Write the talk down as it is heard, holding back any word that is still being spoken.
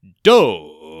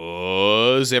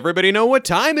Does everybody know what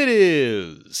time it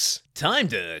is? Time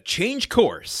to change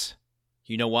course.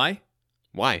 You know why?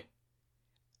 Why?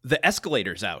 The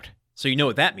escalator's out, so you know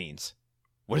what that means.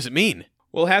 What does it mean?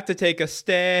 We'll have to take a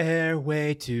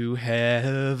stairway to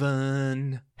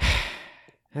heaven.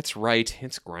 That's right,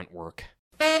 it's grunt work.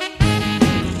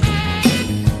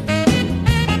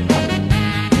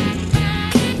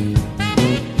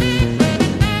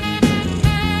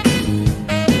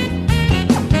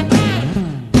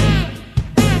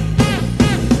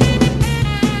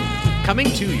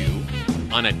 Coming to you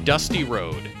on a dusty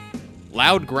road.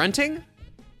 Loud grunting?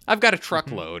 I've got a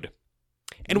truckload.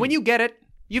 And when you get it,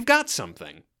 you've got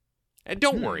something. And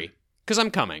don't worry, because I'm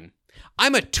coming.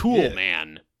 I'm a tool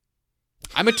man.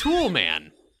 I'm a tool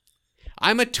man.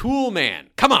 I'm a tool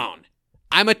man. Come on.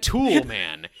 I'm a tool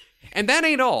man. And that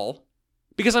ain't all,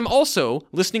 because I'm also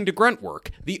listening to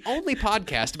Gruntwork, the only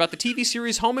podcast about the TV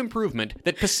series Home Improvement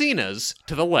that Pacina's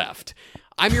to the left.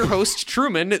 I'm your host,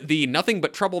 Truman, the Nothing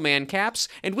But Trouble Man Caps,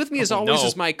 and with me as always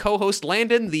is my co-host,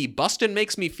 Landon, the Bustin'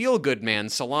 Makes Me Feel Good Man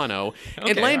Solano.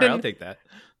 Okay, and Landon, all right, I'll take that.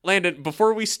 Landon,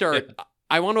 before we start,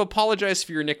 I want to apologize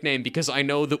for your nickname because I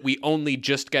know that we only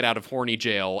just got out of horny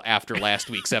jail after last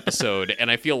week's episode, and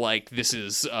I feel like this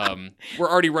is, we're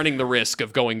already running the risk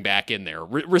of going back in there.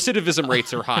 Recidivism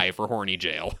rates are high for horny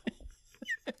jail.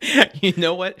 You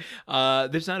know what?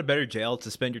 There's not a better jail to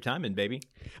spend your time in, baby.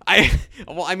 I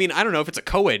don't know if it's a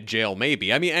co-ed jail,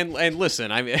 maybe. I mean, and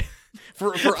listen, I mean,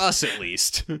 for us at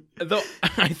least. Though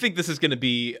I think this is going to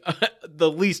be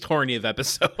the least horny of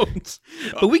episodes,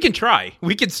 but we can try.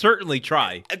 We can certainly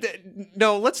try.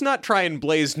 No, let's not try and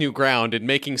blaze new ground in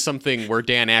making something where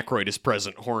Dan Aykroyd is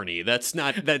present horny. That's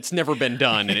never been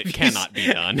done, and it cannot be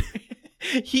done.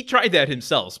 He tried that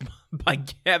himself by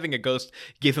having a ghost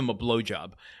give him a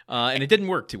blowjob, and it didn't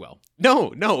work too well.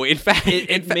 No. In fact,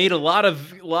 it made a lot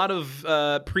of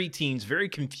preteens very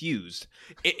confused.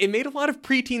 It made a lot of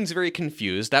preteens very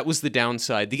confused. That was the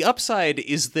downside. The upside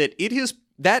is that it is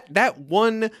that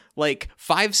one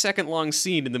 5-second long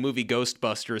scene in the movie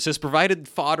Ghostbusters has provided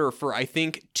fodder for I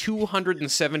think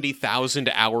 270,000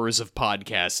 hours of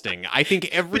podcasting. I think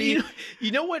every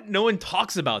you know what no one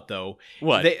talks about though.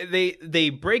 What? They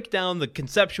break down the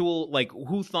conceptual,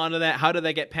 who thought of that? How did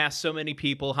that get past so many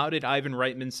people? How did Ivan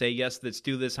Reitman say yes, let's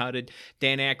do this? How did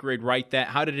Dan Aykroyd write that?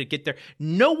 How did it get there?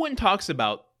 No one talks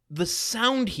about the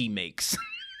sound he makes.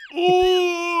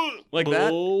 Like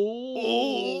that?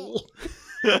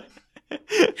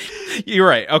 You're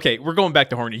right. Okay, we're going back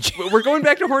to horny jail. We're going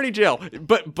back to horny jail.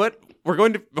 But we're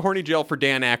going to horny jail for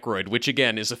Dan Aykroyd, which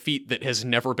again is a feat that has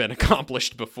never been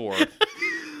accomplished before.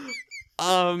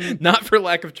 Not for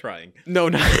lack of trying. No,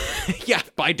 yeah,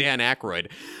 by Dan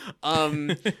Aykroyd.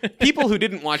 People who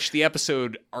didn't watch the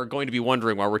episode are going to be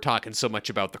wondering why we're talking so much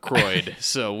about the Croyd.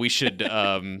 So we should,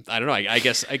 I don't know. I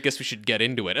guess we should get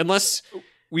into it. Unless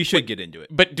we should get into it.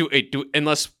 But do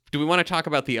we want to talk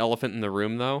about the elephant in the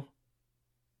room though?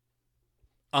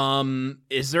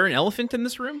 Is there an elephant in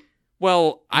this room?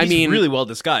 Well, He's really well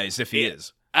disguised if he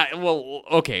is. Well,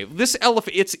 okay. This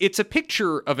elephant, it's a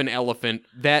picture of an elephant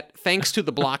that, thanks to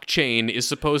the blockchain, is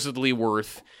supposedly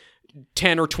worth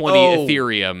 10 or 20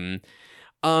 Ethereum.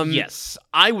 Yes,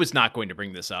 I was not going to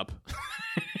bring this up.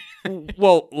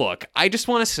 Well, look, I just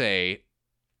want to say,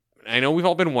 I know we've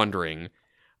all been wondering.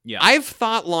 Yeah, I've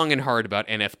thought long and hard about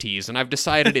NFTs, and I've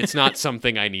decided it's not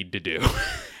something I need to do.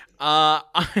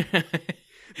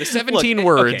 The 17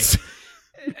 words.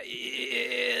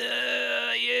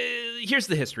 Here's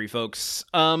the history, folks.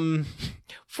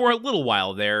 For a little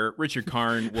while there, Richard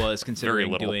Karn was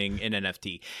considering doing an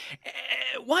NFT.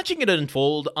 Watching it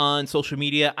unfold on social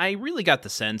media, I really got the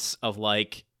sense of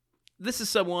this is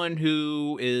someone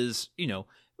who is,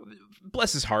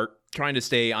 bless his heart, trying to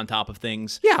stay on top of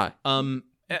things. Yeah. And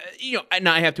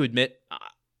I have to admit,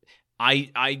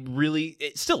 I really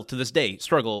still to this day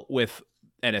struggle with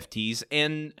NFTs,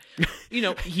 and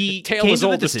he tale came as to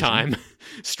old the decision. as time,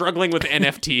 struggling with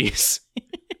NFTs.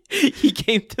 He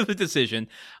came to the decision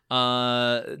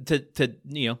to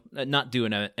not do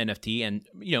an NFT, and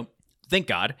thank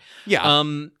God. Yeah.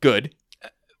 Good.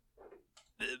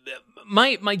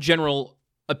 My general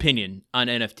opinion on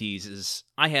NFTs is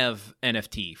I have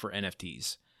NFT for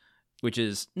NFTs, which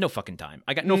is no fucking time.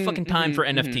 I got no fucking time for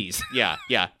NFTs. Yeah.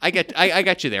 I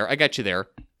got you there.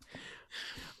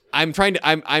 I'm trying to.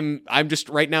 I'm just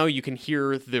right now. You can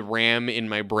hear the RAM in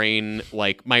my brain,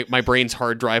 my brain's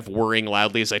hard drive whirring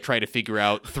loudly as I try to figure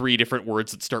out 3 different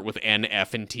words that start with N,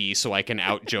 F, and T, so I can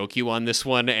out joke you on this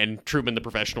one. And Truman, the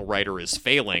professional writer, is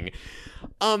failing.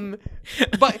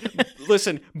 But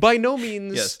listen, by no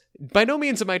means by no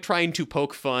means am I trying to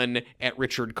poke fun at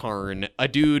Richard Karn, a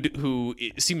dude who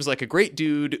seems like a great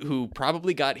dude who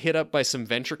probably got hit up by some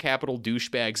venture capital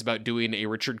douchebags about doing a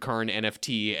Richard Karn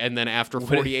NFT, and then after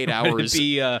 48 hours... Would it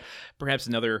be perhaps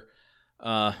another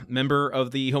member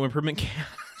of the Home Improvement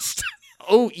cast?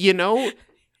 Oh,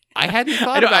 I hadn't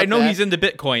thought about that. I know he's into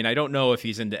Bitcoin. I don't know if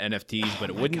he's into NFTs, but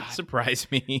it wouldn't surprise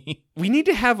me. We need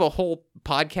to have a whole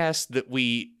podcast that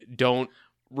we don't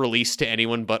release to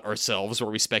anyone but ourselves, where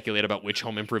we speculate about which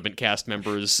Home Improvement cast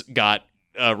members got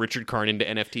Richard Karn into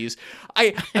NFTs.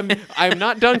 I'm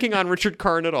not dunking on Richard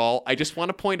Karn at all. I just want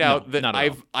to point out that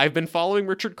I've been following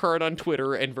Richard Karn on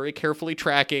Twitter and very carefully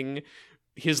tracking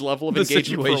his level of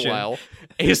engagement for a while.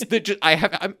 Is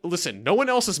that listen, no one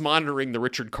else is monitoring the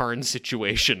Richard Karn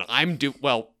situation. Landon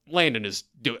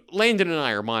and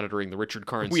I are monitoring the Richard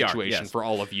Karn situation for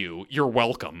all of you. You're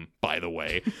welcome, by the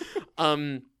way.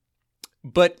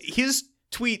 But his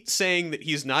tweet saying that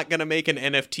he's not going to make an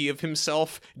NFT of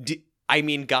himself,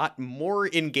 got more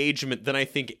engagement than I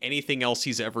think anything else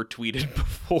he's ever tweeted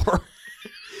before.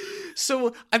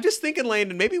 So I'm just thinking,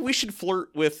 Landon, maybe we should flirt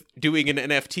with doing an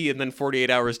NFT and then 48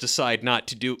 hours later decide not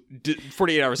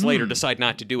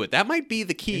to do it. That might be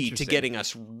the key to getting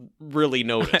us really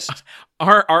noticed.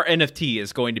 Our NFT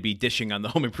is going to be dishing on the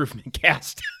Home Improvement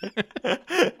cast.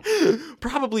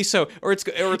 Probably so. Or it's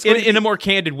in a more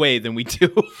candid way than we do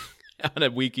on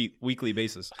a weekly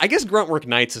basis. I guess Gruntwork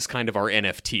Nights is kind of our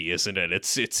NFT, isn't it?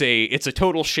 It's a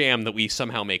total sham that we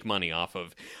somehow make money off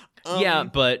of. Yeah,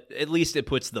 but at least it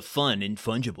puts the fun in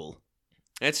fungible.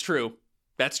 That's true.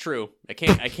 I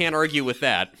can't argue with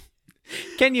that.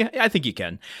 Can you? I think you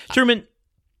can. Truman,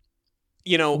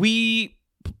 we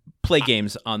play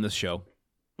games on this show.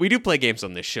 We do play games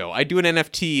on this show. I do an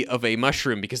NFT of a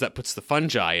mushroom because that puts the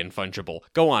fungi in fungible.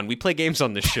 Go on, we play games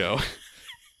on this show.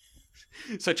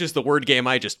 Such as the word game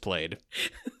I just played.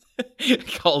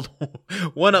 Called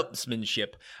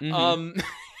One-Upsmanship. Mm-hmm.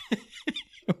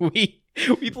 We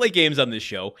play games on this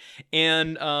show,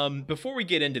 and before we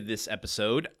get into this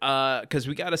episode, because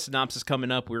we got a synopsis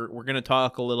coming up, we're going to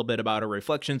talk a little bit about our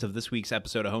reflections of this week's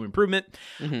episode of Home Improvement.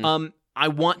 Mm-hmm. I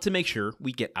want to make sure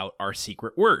we get out our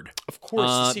secret word. Of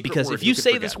course, because if you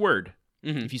say this word,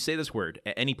 if you say this word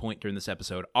at any point during this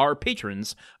episode, our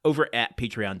patrons over at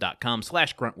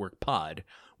patreon.com/gruntworkpod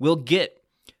will get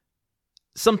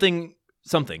something.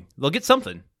 They'll get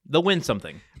something. They'll win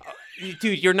something.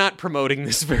 Dude, you're not promoting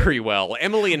this very well.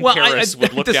 Emily and Paris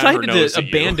would look down her nose at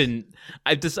you.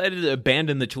 I've decided to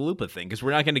abandon the chalupa thing because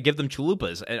we're not going to give them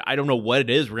chalupas. I don't know what it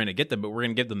is we're going to get them, but we're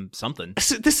going to give them something.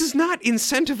 This is not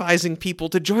incentivizing people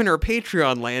to join our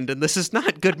Patreon, Landon. This is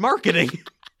not good marketing.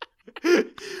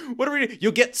 What are we?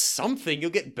 You'll get something. You'll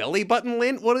get belly button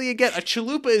lint. What do you get? A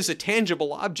chalupa is a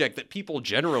tangible object that people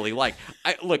generally like.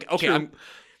 True.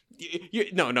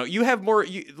 You have more.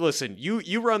 Listen,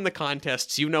 you run the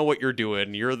contests. You know what you're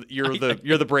doing. You're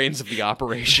the brains of the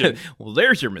operation. Well,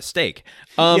 there's your mistake.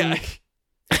 Yeah.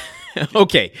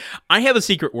 Okay, I have a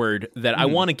secret word that I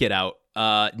want to get out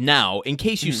now, in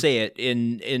case you say it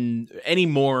in any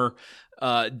more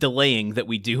delaying that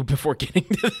we do before getting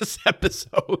to this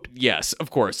episode. Yes,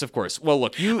 of course. Well,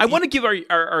 look, I want to give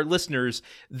our listeners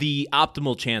the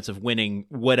optimal chance of winning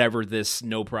whatever this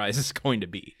no prize is going to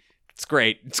be. It's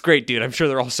great, dude. I'm sure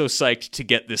they're all so psyched to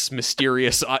get this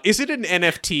mysterious... is it an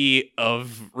NFT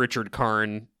of Richard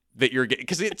Karn that you're getting?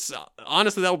 Because it's...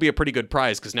 honestly, that would be a pretty good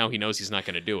prize, because now he knows he's not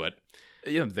going to do it.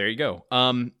 Yeah, there you go.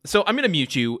 So I'm going to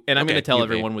mute you, and I'm going to tell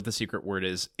everyone what the secret word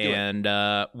is, and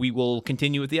we will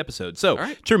continue with the episode. So,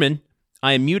 right. Truman,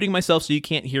 I am muting myself so you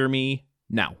can't hear me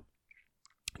now.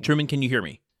 Truman, can you hear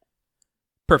me?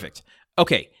 Perfect.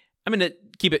 Okay, I'm going to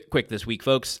keep it quick this week,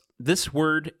 folks. The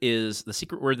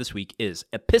secret word this week is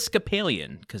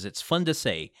Episcopalian, because it's fun to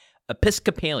say.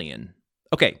 Episcopalian.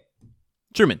 Okay.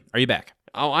 Truman, are you back?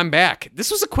 Oh, I'm back.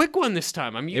 This was a quick one this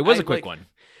time. It was a quick one.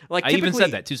 I even said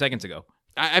that 2 seconds ago.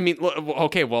 I mean,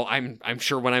 okay, well, I'm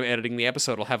sure when I'm editing the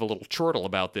episode, I'll have a little chortle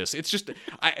about this. It's just,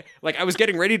 I was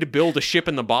getting ready to build a ship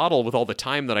in the bottle with all the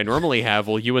time that I normally have,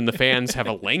 while you and the fans have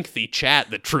a lengthy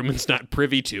chat that Truman's not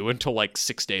privy to until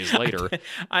 6 days later.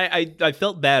 I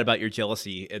felt bad about your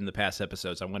jealousy in the past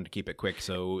episodes. I wanted to keep it quick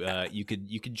so you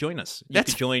could join us. You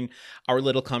could join our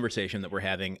little conversation that we're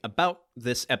having about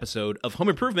this episode of Home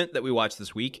Improvement that we watched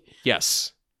this week.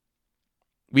 Yes.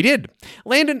 We did.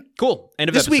 Landon. Cool. End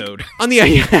of this episode. Week on the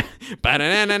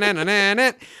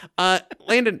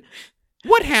Landon,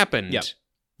 what happened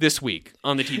this week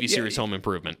on the TV series Home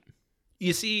Improvement?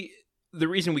 You see, the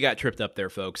reason we got tripped up there,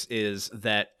 folks, is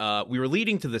that we were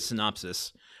leading to the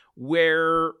synopsis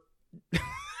where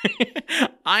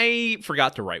I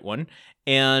forgot to write one,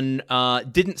 and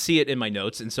didn't see it in my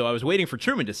notes, and so I was waiting for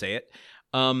Truman to say it.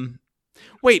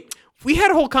 Wait, we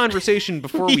had a whole conversation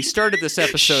before we started this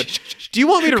episode. Do you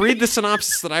want me to read the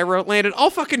synopsis that I wrote, Landon? I'll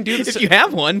fucking do this. If you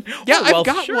have one. Yeah, well, I've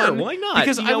got sure, one. Why not?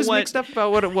 Because I was mixed up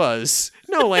about what it was.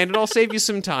 No, Landon, I'll save you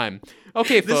some time.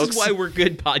 Okay, folks. This is why we're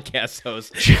good podcast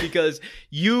hosts, because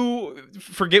you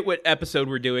forget what episode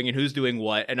we're doing and who's doing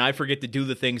what, and I forget to do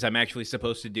the things I'm actually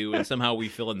supposed to do, and somehow we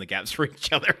fill in the gaps for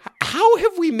each other. How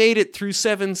have we made it through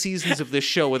 7 seasons of this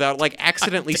show without, like,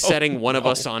 accidentally setting one of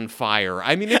us on fire?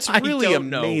 I mean, it's really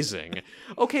amazing.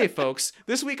 Okay, folks,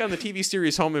 this week on the TV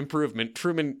series Home Improvement,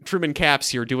 Truman Caps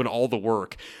here doing all the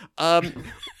work.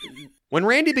 When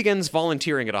Randy begins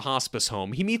volunteering at a hospice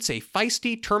home, he meets a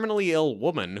feisty, terminally ill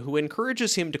woman who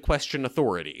encourages him to question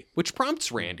authority, which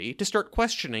prompts Randy to start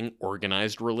questioning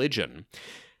organized religion.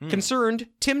 Concerned,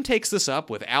 Tim takes this up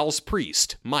with Al's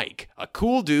priest, Mike, a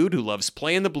cool dude who loves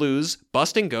playing the blues,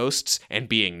 busting ghosts, and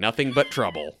being nothing but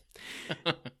trouble.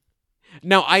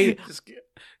 Now,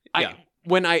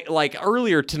 when I, like,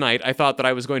 earlier tonight, I thought that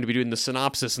I was going to be doing the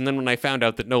synopsis, and then when I found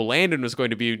out that no, Landon was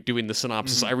going to be doing the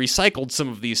synopsis, I recycled some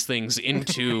of these things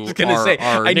into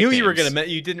our I knew you were nicknames.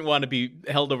 you didn't want to be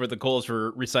held over the coals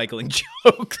for recycling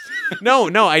jokes. No,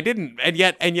 I didn't, and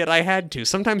yet I had to.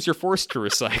 Sometimes you're forced to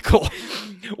recycle.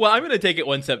 Well, I'm going to take it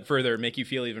one step further and make you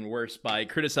feel even worse by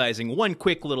criticizing one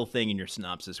quick little thing in your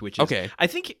synopsis, which is, Okay. I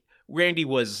think Randy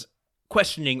was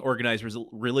questioning organized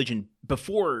religion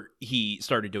before he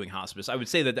started doing hospice. I would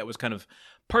say that was kind of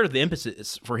part of the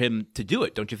impetus for him to do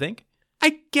it, don't you think?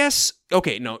 I guess,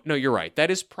 okay, no, you're right. That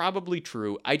is probably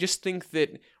true. I just think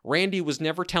that Randy was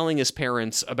never telling his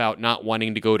parents about not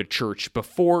wanting to go to church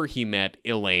before he met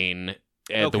Elaine,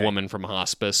 the woman from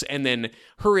hospice, and then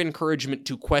her encouragement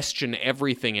to question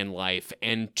everything in life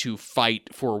and to fight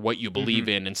for what you believe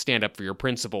in and stand up for your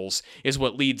principles is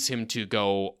what leads him to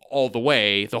go all the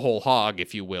way, the whole hog,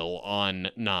 if you will, on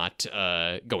not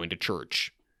going to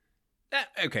church.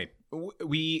 Okay.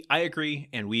 I agree,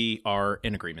 and we are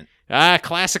in agreement.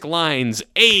 Classic lines.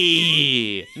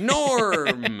 Hey,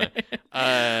 Norm,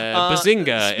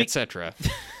 Bazinga, etc.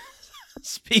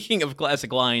 Speaking of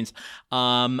classic lines,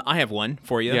 I have one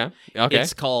for you. Yeah, okay.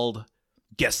 It's called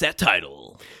Guess That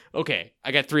Title. Okay,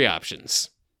 I got 3 options.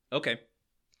 Okay.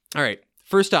 All right,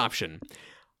 first option.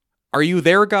 Are you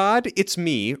there, God? It's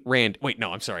me, Randy. Wait,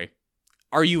 no, I'm sorry.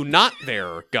 Are you not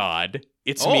there, God?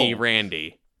 It's me,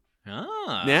 Randy.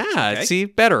 Ah. Yeah, okay. see,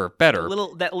 better.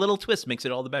 That little twist makes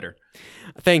it all the better.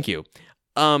 Thank you.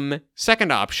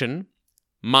 Second option.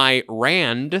 My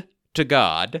Rand to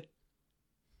God.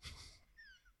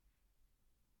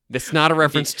 That's not a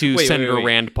reference to Senator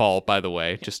Rand Paul, by the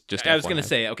way. Just I was going to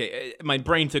say, okay, my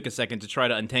brain took a second to try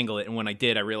to untangle it, and when I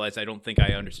did, I realized I don't think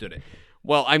I understood it.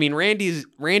 Well, I mean,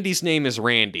 Randy's name is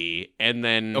Randy, and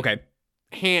then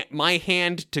my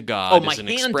hand to God is an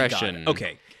expression.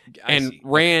 Okay. And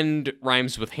Rand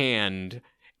rhymes with hand,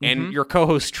 and your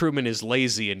co-host Truman is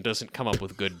lazy and doesn't come up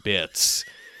with good bits.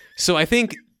 So I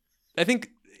think Mr.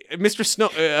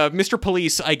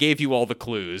 Police, I gave you all the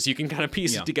clues. You can kind of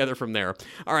piece it together from there.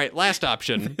 All right, last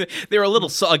option. They're a little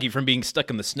soggy from being stuck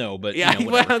in the snow, but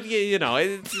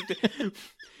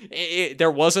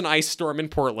there was an ice storm in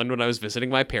Portland when I was visiting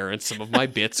my parents. Some of my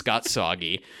bits got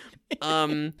soggy.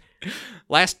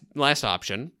 Last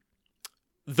option.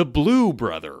 The Blue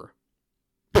Brother.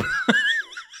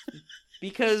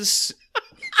 Because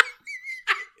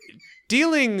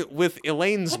dealing with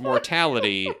Elaine's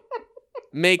mortality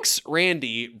makes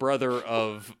Randy, brother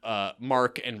of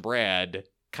Mark and Brad,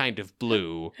 kind of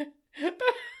blue.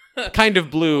 Kind of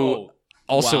Blue,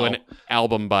 also an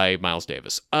album by Miles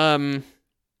Davis. 100%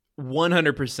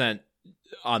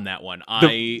 on that one.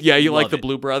 You like The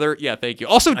Blue Brother? Yeah, thank you.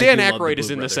 Also, Dan Aykroyd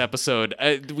is in Brother. this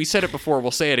episode. We said it before,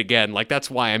 we'll say it again. Like, that's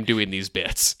why I'm doing these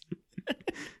bits.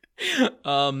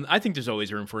 I think there's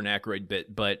always room for an Aykroyd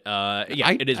bit, but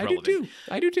it is relevant.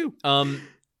 I do too.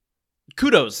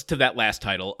 Kudos to that last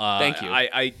title. Thank you.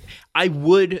 I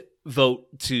would vote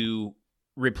to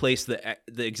replace the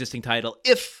existing title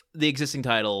if the existing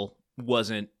title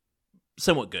wasn't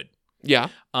somewhat good. Yeah.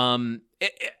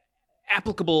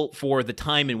 Applicable for the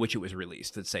time in which it was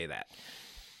released. Let's say that.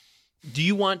 Do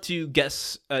you want to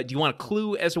guess? Do you want a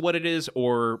clue as to what it is,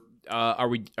 or are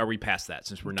we past that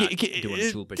since we're not doing a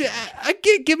clue?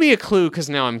 Give me a clue because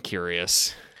now I'm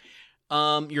curious.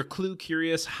 You're clue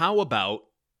curious. How about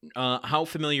how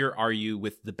familiar are you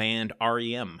with the band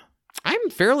REM? I'm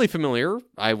fairly familiar,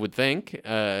 I would think.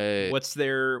 What's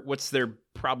their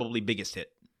probably biggest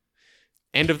hit?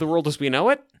 End of the World as We Know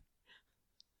It?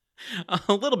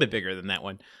 A little bit bigger than that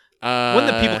one. One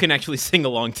that people can actually sing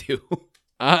along to.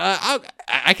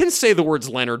 I can say the words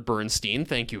Leonard Bernstein.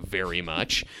 Thank you very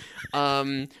much.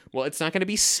 Well, it's not going to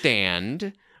be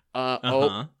Stand.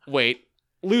 Oh, wait.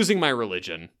 Losing My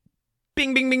Religion.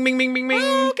 Bing, bing, bing, bing, bing, bing,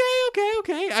 bing.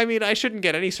 Okay. I mean, I shouldn't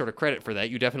get any sort of credit for that.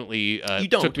 You definitely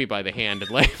took me by the hand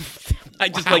and like. I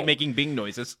just like making bing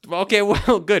noises. Okay,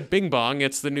 well, good. Bing bong.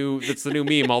 It's the new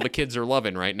meme all the kids are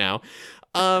loving right now.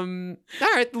 All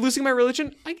right, Losing My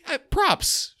Religion.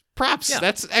 Props. Yeah.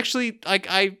 That's actually like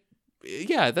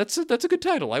that's a good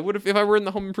title. I would have, if I were in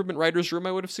the Home Improvement writers' room,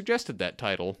 I would have suggested that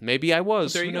title. Maybe I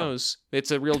was. Who knows? It's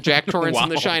a real Jack Torrance in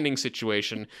The Shining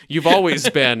situation. You've always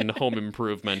been Home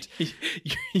Improvement.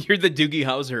 You're the Doogie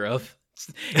Howser of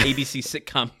ABC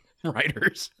sitcom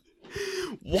writers.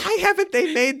 Why haven't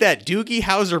they made that Doogie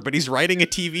Howser, but he's writing a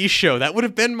TV show? That would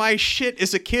have been my shit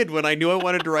as a kid when I knew I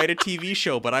wanted to write a TV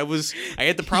show, but I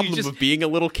had the problem of being a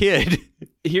little kid.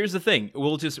 Here's the thing.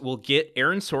 We'll get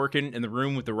Aaron Sorkin in the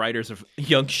room with the writers of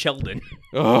Young Sheldon.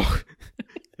 Oh.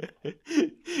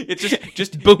 It's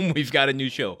just boom, we've got a new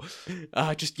show.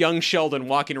 Just young Sheldon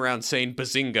walking around saying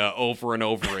bazinga over and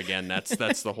over again. That's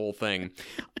the whole thing.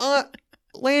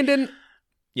 Landon.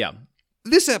 Yeah.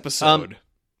 This episode.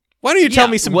 Why don't you tell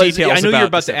me some details? I know about you're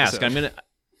about to episode.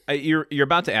 ask. You're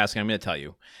about to ask. I'm going to tell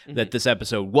you that this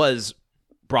episode was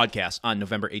broadcast on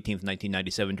November 18th,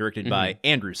 1997, directed by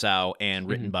Andrew Sau and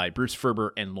written by Bruce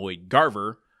Ferber and Lloyd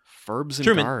Garver. Ferbs and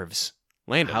Truman, Garves.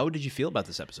 Landon, how did you feel about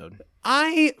this episode?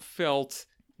 I felt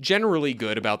generally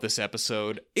good about this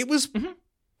episode. It was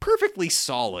perfectly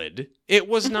solid. It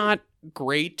was not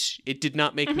great. It did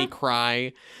not make me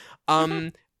cry.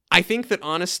 I think that,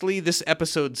 honestly, this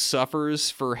episode suffers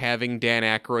for having Dan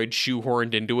Aykroyd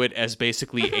shoehorned into it as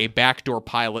basically a backdoor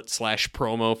pilot /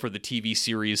 promo for the TV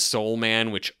series Soul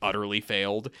Man, which utterly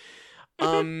failed.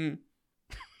 The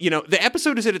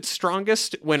episode is at its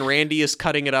strongest when Randy is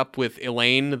cutting it up with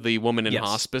Elaine, the woman in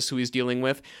hospice who he's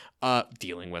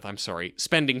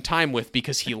spending time with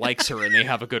because he likes her and they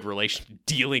have a good relation.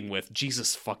 Dealing with,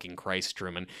 Jesus fucking Christ,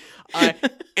 Truman.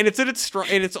 And it's at its strong,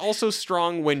 and it's also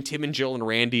strong when Tim and Jill and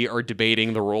Randy are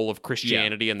debating the role of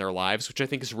Christianity in their lives, which I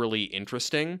think is really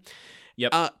interesting.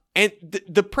 Yep. And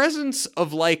the presence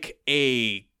of like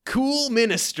a cool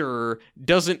minister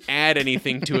doesn't add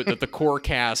anything to it that the core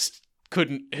cast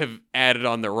couldn't have added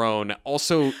on their own.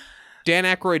 Also, Dan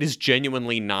Aykroyd is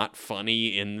genuinely not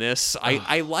funny in this.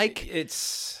 I like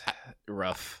it's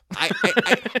rough. I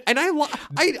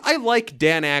like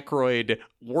Dan Aykroyd,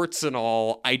 warts and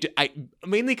all. I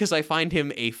mainly because I find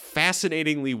him a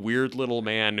fascinatingly weird little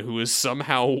man who is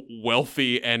somehow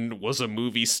wealthy and was a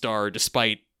movie star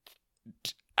despite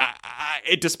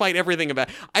everything about.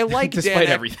 I like despite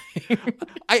everything.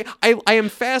 I am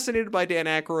fascinated by Dan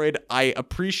Aykroyd. I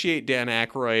appreciate Dan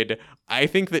Aykroyd. I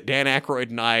think that Dan Aykroyd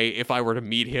and I, if I were to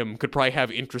meet him, could probably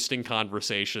have interesting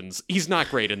conversations. He's not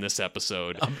great in this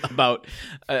episode. About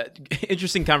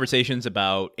interesting conversations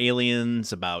about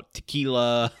aliens, about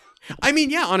tequila. I mean,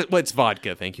 yeah, it's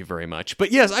vodka. Thank you very much.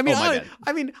 But yes, I mean,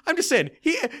 I'm just saying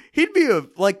he'd be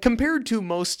compared to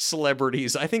most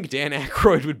celebrities. I think Dan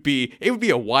Aykroyd would be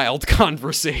a wild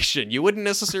conversation. You wouldn't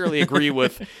necessarily agree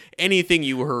with anything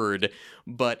you heard,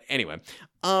 but anyway.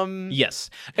 Yes.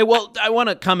 Well, I want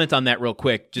to comment on that real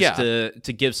quick, just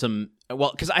to give some. Well,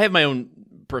 because I have my own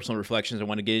personal reflections. I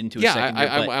want to get into.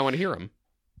 I want to hear them.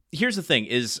 Here's the thing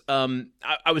is, I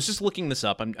was just looking this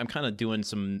up. I'm kind of doing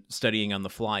some studying on the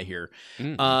fly here.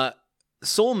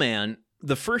 Soul Man,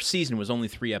 the first season was only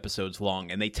 3 episodes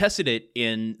long, and they tested it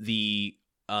in the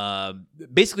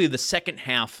basically the second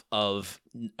half of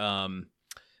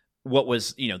what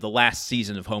was the last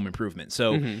season of Home Improvement.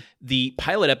 So the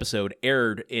pilot episode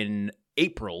aired in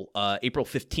April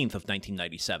 15th of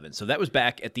 1997. So that was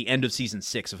back at the end of season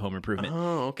 6 of Home Improvement.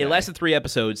 Oh, okay. It lasted 3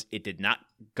 episodes. It did not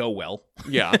go well.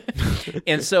 Yeah.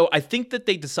 And so I think that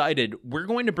they decided we're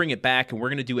going to bring it back and we're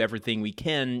going to do everything we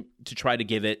can to try to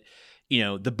give it,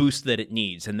 the boost that it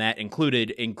needs. And that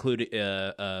included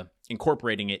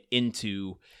incorporating it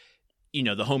into,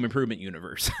 the Home Improvement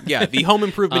universe. Yeah, the Home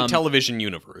Improvement television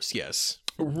universe, yes.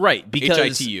 Right,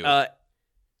 because HITU.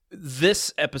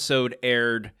 This episode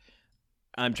aired,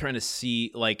 I'm trying to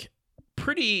see,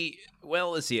 pretty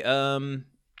well. Let's see.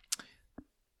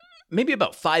 Maybe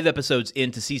about 5 episodes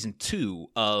into season 2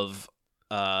 of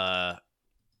whatchamacallit,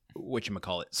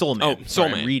 Soul Man. Oh, Soul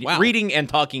Man. Wow. Reading and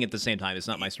talking at the same time is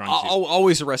not my strong suit.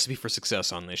 Always a recipe for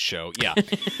success on this show. Yeah.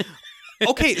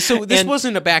 Okay, so this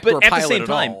wasn't a backdoor pilot at the same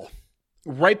time, all.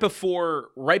 Right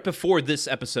before this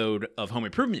episode of Home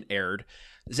Improvement aired,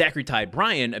 Zachary Ty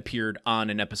Bryan appeared on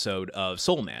an episode of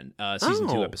Soul Man, season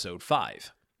 2, episode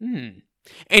 5.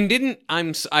 And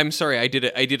I'm sorry, I did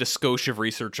a skosh of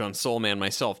research on Soul Man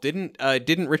myself. Didn't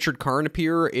Richard Karn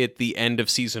appear at the end of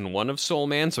season 1 of Soul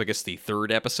Man? So I guess the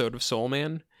 3rd episode of Soul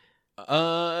Man.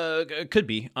 Could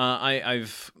be.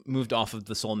 I've moved off of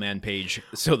the Soul Man page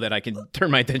so that I can turn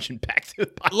my attention back to the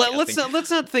podcasting. Let's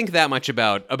not think that much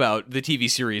about the TV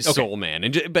series Soul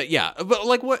Man. But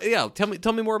like what? Yeah,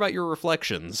 tell me more about your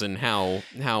reflections and how.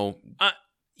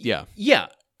 Yeah.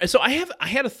 So I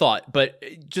had a thought, but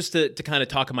just to kind of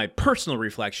talk of my personal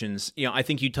reflections, I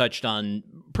think you touched on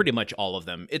pretty much all of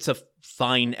them. It's a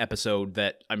fine episode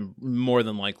that I'm more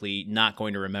than likely not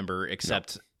going to remember,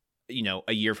 except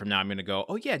a year from now I'm going to go,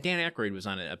 oh yeah, Dan Aykroyd was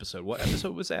on an episode. What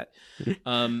episode was that?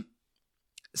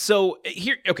 So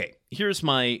here's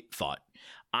my thought.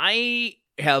 I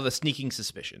have a sneaking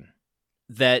suspicion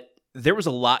that there was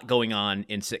a lot going on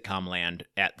in sitcom land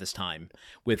at this time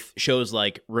with shows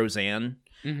like Roseanne.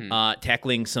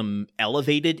 Tackling some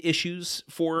elevated issues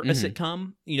for a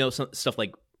sitcom, some stuff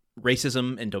like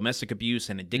racism and domestic abuse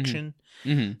and addiction.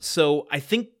 So I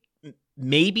think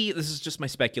maybe, this is just my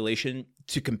speculation,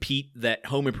 to compete, that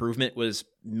Home Improvement was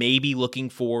maybe looking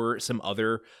for some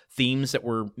other themes that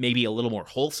were maybe a little more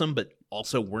wholesome, but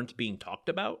also weren't being talked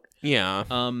about. Yeah.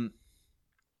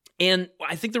 And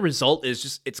I think the result is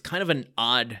just, it's kind of an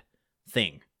odd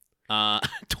thing.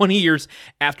 20 years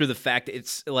after the fact,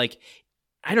 it's like,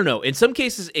 I don't know. In some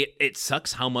cases, it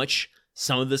sucks how much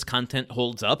some of this content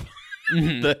holds up.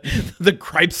 The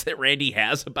gripes that Randy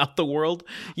has about the world,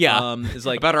 is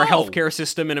like about our healthcare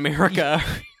system in America,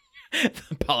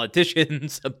 the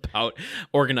politicians, about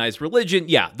organized religion,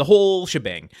 the whole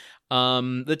shebang.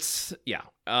 So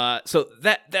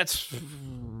that's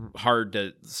hard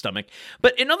to stomach.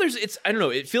 But in others, it's, I don't know.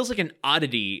 It feels like an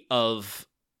oddity of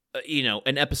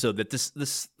an episode that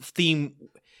this theme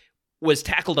was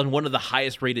tackled on one of the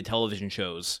highest rated television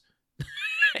shows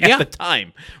at the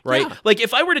time, right? Yeah. Like,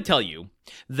 if I were to tell you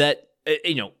that,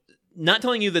 not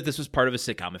telling you that this was part of a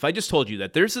sitcom, if I just told you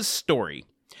that there's a story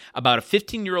about a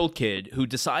 15-year-old kid who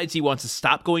decides he wants to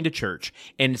stop going to church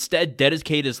and instead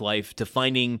dedicate his life to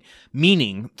finding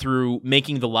meaning through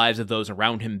making the lives of those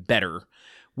around him better,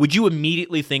 would you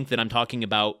immediately think that I'm talking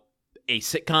about a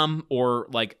sitcom or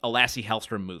like a Lassie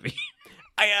Hallstrom movie?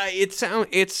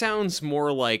 It sounds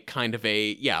more like kind of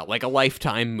like a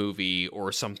Lifetime movie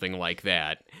or something like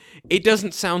that. It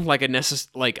doesn't sound like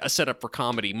a setup for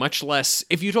comedy, much less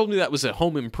if you told me that was a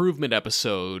Home Improvement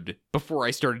episode before I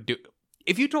started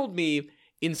if you told me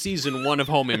in season 1 of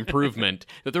Home Improvement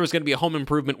that there was going to be a Home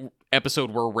Improvement episode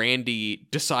where Randy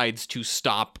decides to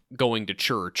stop going to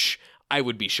church, I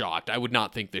would be shocked. I would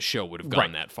not think this show would have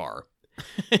gone that far.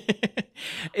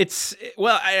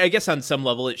 I guess on some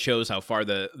level it shows how far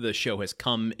the show has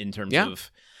come in terms of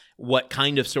what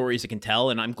kind of stories it can tell,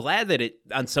 and I'm glad that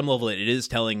on some level it is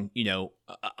telling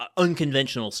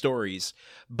unconventional stories,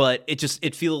 but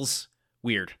it feels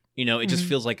weird. It just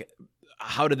feels like,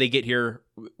 how did they get here?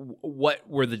 What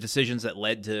were the decisions that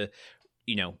led to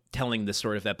telling this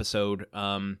sort of episode?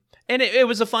 And it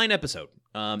was a fine episode.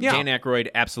 Dan Aykroyd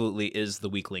absolutely is the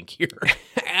weak link here.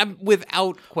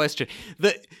 Without question.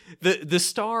 The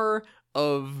star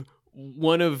of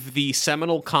one of the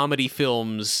seminal comedy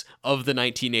films of the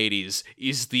 1980s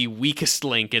is the weakest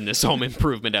link in this Home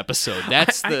Improvement episode.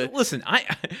 That's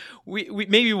we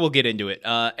maybe we'll get into it.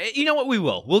 You know what?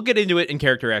 We'll get into it in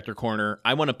Character Actor Corner.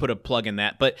 I want to put a plug in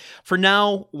that. But for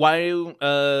now, why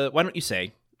don't you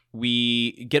say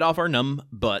we get off our numb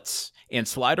butts and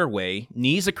slide our way,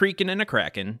 knees a creaking and a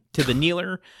cracking, to the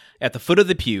kneeler at the foot of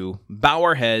the pew, bow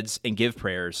our heads, and give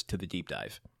prayers to the deep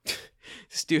dive.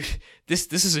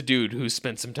 This is a dude who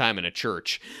spent some time in a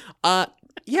church.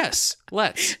 Yes,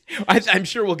 let's. I'm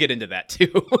sure we'll get into that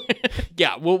too.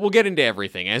 Yeah, we'll get into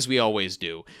everything, as we always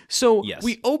do. So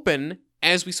we open,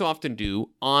 as we so often do,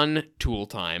 on Tool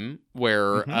Time,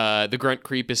 where the grunt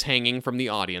creep is hanging from the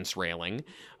audience railing,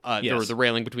 or the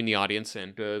railing between the audience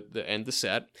and the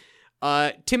set.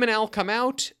 Tim and Al come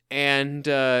out, and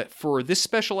for this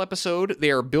special episode,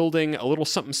 they are building a little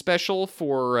something special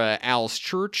for Al's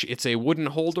church. It's a wooden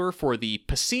holder for the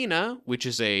Piscina, which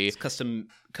is it's custom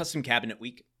cabinet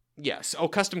week. Yes. Oh,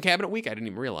 custom cabinet week? I didn't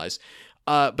even realize.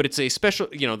 But it's a special,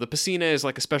 the Piscina is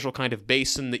like a special kind of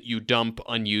basin that you dump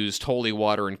unused holy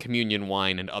water and communion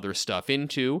wine and other stuff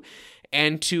into.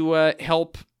 And to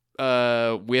help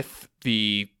with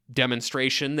the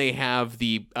demonstration, they have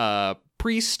the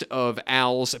priest of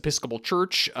Al's Episcopal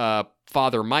Church,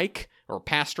 Father Mike, or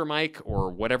Pastor Mike,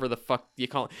 or whatever the fuck you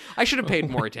call it. I should have paid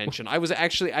more attention. I've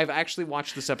actually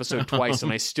watched this episode twice,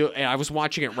 and I was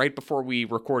watching it right before we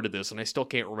recorded this, and I still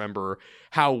can't remember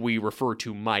how we refer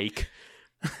to Mike.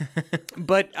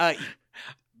 But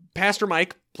Pastor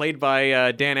Mike, played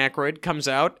by Dan Aykroyd, comes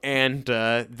out and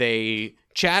they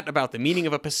chat about the meaning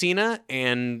of a piscina,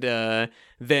 and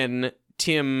then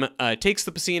Tim takes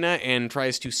the piscina and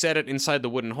tries to set it inside the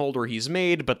wooden holder he's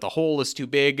made, but the hole is too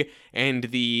big, and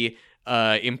the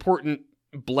important,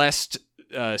 blessed,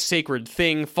 sacred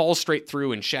thing falls straight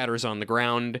through and shatters on the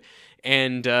ground,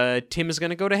 and Tim is going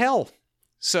to go to hell.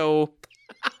 So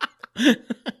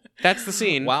that's the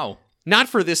scene. Wow. Not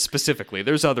for this specifically.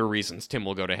 There's other reasons Tim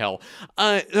will go to hell.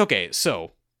 Okay,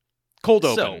 so cold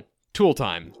open. Tool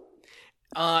time.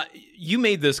 You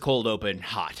made this cold open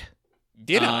hot.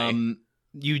 Did I?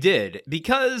 You did,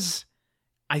 because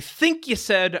I think you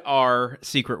said our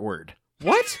secret word.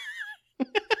 What?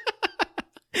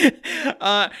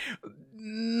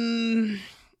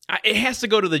 It has to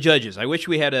go to the judges. I wish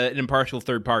we had an impartial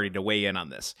third party to weigh in on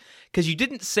this, because you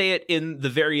didn't say it in the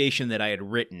variation that I had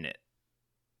written it.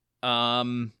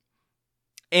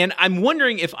 And I'm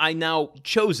wondering if I now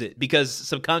chose it, because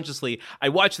subconsciously I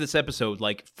watched this episode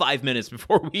like 5 minutes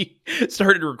before we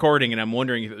started recording, and I'm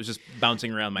wondering if it was just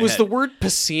bouncing around my head. Was the word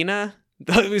piscina?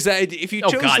 Was that, if you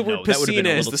chose the word piscina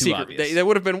as the secret, that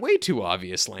would have been way too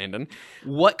obvious, Landon.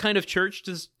 What kind of church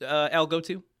does Al go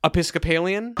to?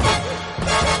 Episcopalian.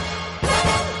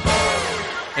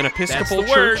 An Episcopal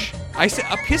church. I said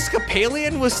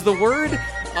Episcopalian was the word.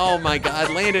 Oh my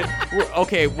God, Landon.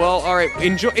 Okay, well, all right.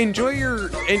 Enjoy your.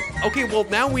 Okay, well,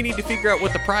 now we need to figure out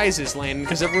what the prize is, Landon,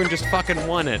 because everyone just fucking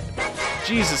won it.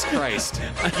 Jesus Christ.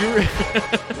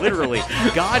 Literally,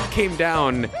 God came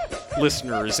down,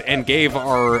 listeners, and gave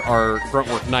our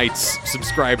Gruntwork Nights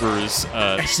subscribers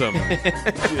some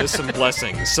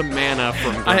blessings, some manna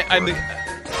from Gruntwork. I'm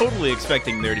totally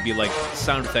expecting there to be like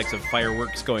sound effects of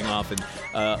fireworks going off and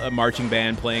a marching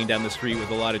band playing down the street with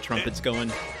a lot of trumpets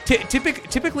going.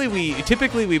 Typically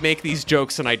we make these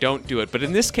jokes and I don't do it, but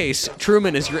in this case,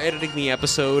 Truman, as you're editing the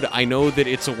episode, I know that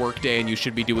it's a work day and you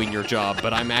should be doing your job,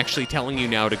 but I'm actually telling you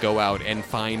now to go out and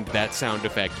find that sound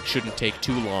effect. It shouldn't take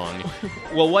too long.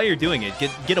 Well, while you're doing it,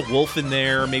 get a wolf in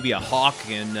there, maybe a hawk,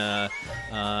 and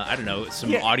I don't know,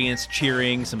 some audience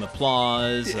cheering, some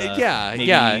applause. Yeah.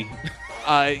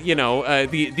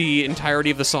 The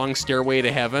entirety of the song "Stairway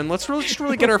to Heaven." Let's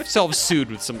really get ourselves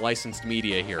sued with some licensed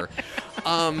media here.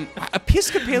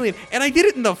 Episcopalian, and I did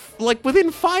it in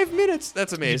within 5 minutes.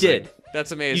 That's amazing. You did.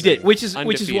 That's amazing. You did, which is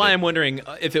why I'm wondering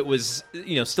if it was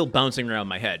still bouncing around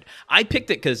my head. I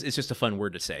picked it because it's just a fun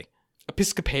word to say.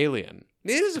 Episcopalian.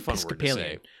 It is a fun word to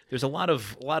say. There's a lot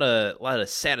of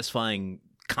satisfying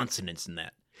consonants in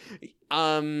that.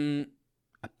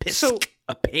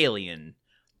 Episcopalian.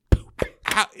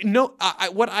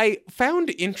 What I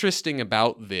found interesting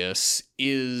about this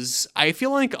is I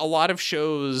feel like a lot of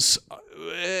shows,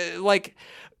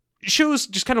 shows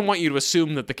just kind of want you to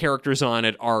assume that the characters on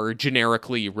it are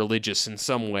generically religious in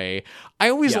some way. I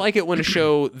always like it when a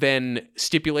show then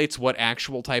stipulates what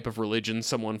actual type of religion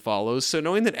someone follows. So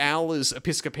knowing that Al is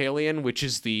Episcopalian, which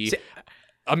is the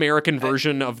American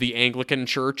version of the Anglican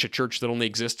Church, a church that only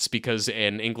exists because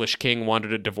an English king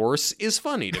wanted a divorce, is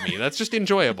funny to me. That's just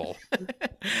enjoyable.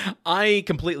 I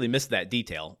completely missed that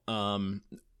detail from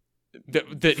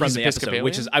the episode,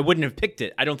 which is I wouldn't have picked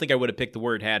it. I don't think I would have picked the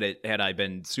word had I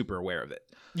been super aware of it.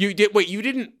 You did. Wait, you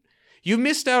didn't. You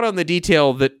missed out on the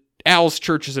detail that Al's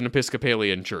church is an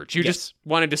Episcopalian church. You just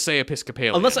wanted to say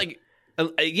Episcopalian. Unless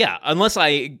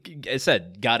I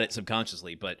said got it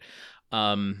subconsciously, but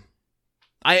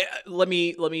let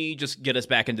me just get us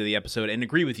back into the episode and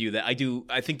agree with you that I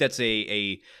think that's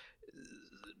a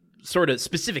sort of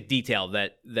specific detail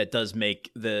that does make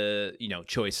the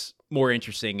choice more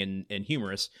interesting and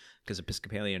humorous, because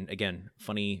Episcopalian, again,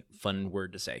 fun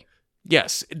word to say.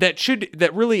 Yes, that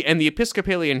really, and the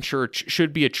Episcopalian Church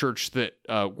should be a church that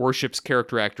worships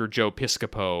character actor Joe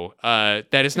Piscopo.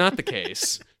 That is not the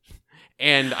case,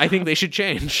 and I think they should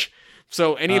change.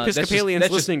 So any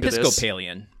Episcopalians listening to this,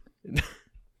 Piscopalian.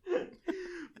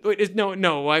 Wait,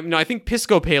 no. I think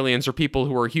Piscopalians are people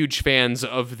who are huge fans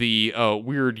of the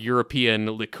weird European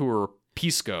liqueur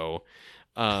Pisco.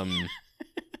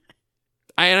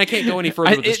 And I can't go any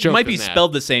further with this joke. It might be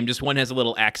spelled the same, just one has a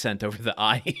little accent over the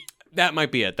I. That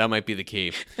might be it. That might be the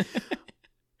key.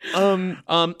 We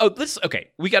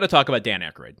got to talk about Dan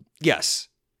Aykroyd. Yes.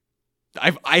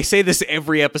 I say this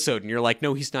every episode, and you're like,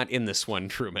 no, he's not in this one,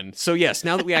 Truman. So yes,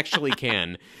 now that we actually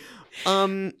can.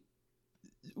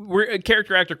 we're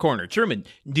character actor corner. Truman,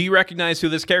 do you recognize who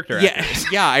this character actor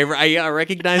is? Yeah, I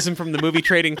recognize him from the movie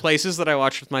Trading Places that I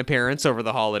watched with my parents over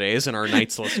the holidays, and our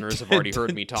Knights listeners have already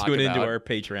heard me talk Tune about. into our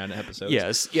Patreon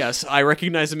episodes. Yes, I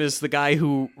recognize him as the guy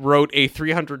who wrote a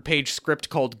 300-page script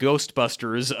called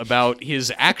Ghostbusters about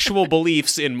his actual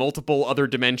beliefs in multiple other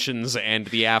dimensions and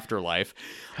the afterlife.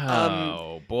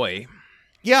 Oh, boy.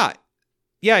 Yeah,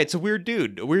 it's a weird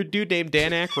dude named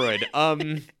Dan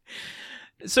Aykroyd.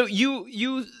 So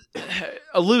you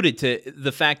alluded to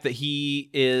the fact that he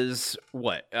is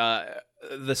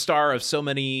the star of so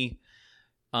many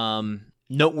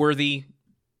noteworthy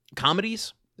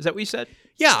comedies. Is that what you said?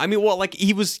 Yeah, I mean, well, like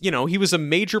he was a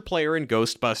major player in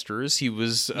Ghostbusters. He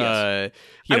was, yes.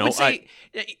 I would say,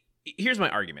 here's my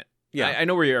argument. Yeah, I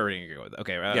know where you're already going to go with it.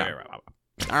 Okay, yeah.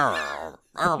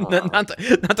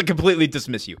 not to completely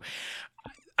dismiss you.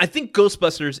 I think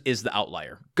Ghostbusters is the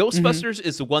outlier. Ghostbusters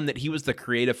is the one that he was the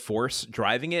creative force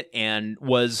driving it and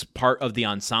was part of the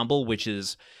ensemble, which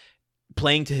is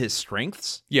playing to his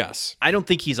strengths. Yes. I don't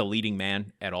think he's a leading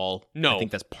man at all. No. I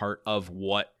think that's part of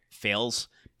what fails,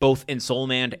 both in Soul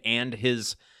Man and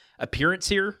his appearance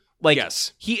here. Like,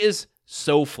 yes. He is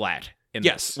so flat in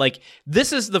this. Like,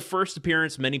 this is the first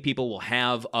appearance many people will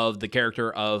have of the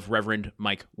character of Reverend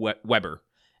Mike Weber.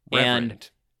 And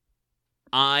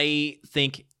I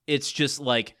think it's just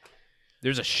like,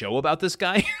 there's a show about this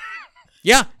guy?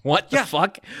 Yeah. What the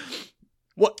fuck?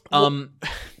 What? Go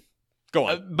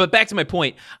on. But back to my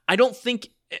point, I don't think,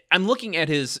 I'm looking at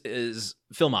his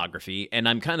filmography, and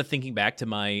I'm kind of thinking back to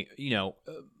my,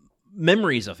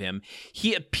 memories of him.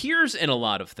 He appears in a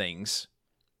lot of things.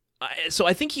 So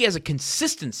I think he has a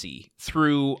consistency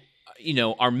through,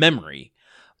 our memory.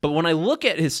 But when I look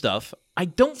at his stuff, I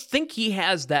don't think he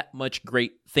has that much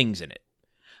great things in it.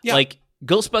 Yeah. Like,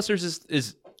 Ghostbusters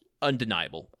is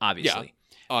undeniable, obviously.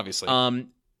 Yeah, obviously. And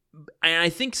I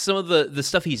think some of the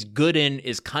stuff he's good in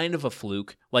is kind of a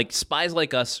fluke. Like, Spies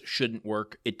Like Us shouldn't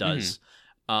work. It does.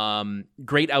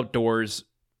 Great Outdoors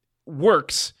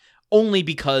works only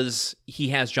because he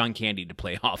has John Candy to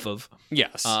play off of.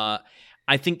 Yes.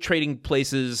 I think Trading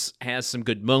Places has some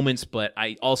good moments, but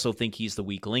I also think he's the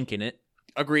weak link in it.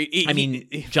 Agreed. I mean,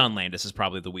 John Landis is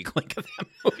probably the weak link of that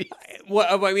movie.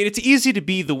 Well, I mean, it's easy to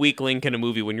be the weak link in a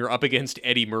movie when you're up against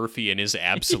Eddie Murphy in his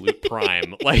absolute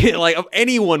prime. Like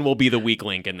anyone will be the weak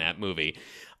link in that movie.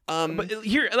 But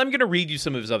here, I'm going to read you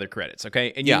some of his other credits,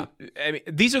 okay? And I mean,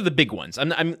 these are the big ones.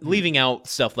 I'm leaving out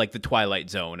stuff like The Twilight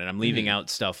Zone, and I'm leaving out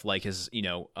stuff like his,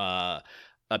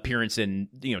 appearance in,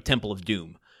 Temple of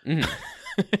Doom.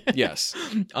 Yes.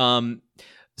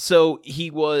 So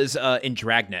he was in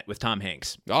Dragnet with Tom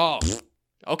Hanks. Oh,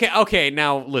 okay.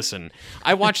 Now listen,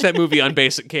 I watched that movie on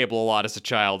basic cable a lot as a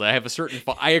child. I have a certain.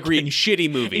 I agree,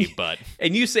 shitty movie, but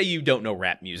and you say you don't know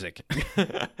rap music.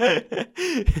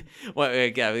 Well,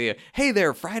 hey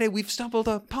there, Friday. We've stumbled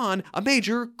upon a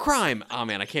major crime. Oh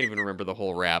man, I can't even remember the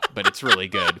whole rap, but it's really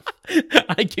good.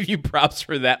 I give you props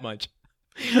for that much.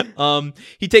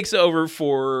 He takes over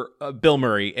for Bill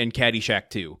Murray in Caddyshack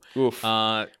 2. Oof.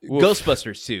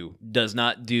 Ghostbusters 2 does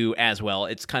not do as well.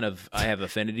 It's kind of, I have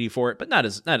affinity for it, but not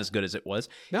as good as it was.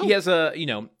 No. He has a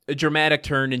dramatic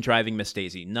turn in Driving Miss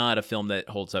Daisy, not a film that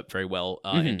holds up very well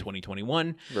in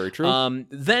 2021. Very true.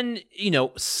 Then,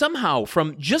 somehow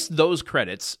from just those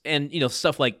credits and,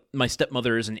 stuff like My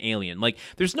Stepmother is an Alien, like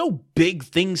there's no big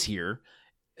things here.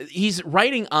 He's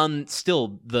writing on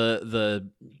still the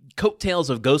coattails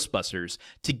of Ghostbusters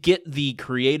to get the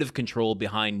creative control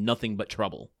behind Nothing But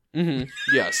Trouble. Mm-hmm.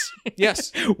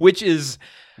 Yes. Which is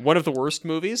one of the worst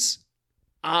movies.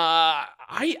 I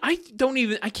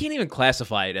can't even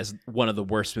classify it as one of the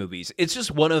worst movies. It's just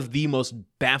one of the most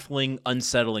baffling,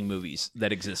 unsettling movies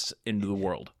that exists in the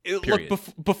world. Period. Look,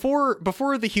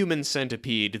 before The Human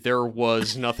Centipede, there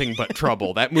was Nothing But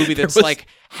Trouble. That movie that's like,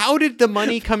 how did the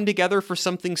money come together for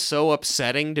something so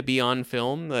upsetting to be on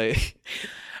film?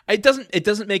 It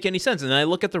doesn't make any sense. And I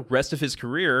look at the rest of his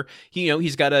career.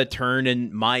 He's got a turn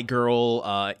in My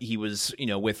Girl. He was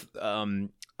with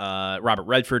Robert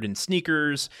Redford in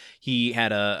Sneakers. He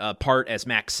had a part as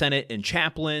Max Sennett in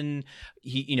Chaplin.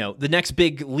 The next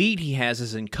big lead he has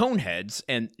is in Coneheads,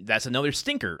 and that's another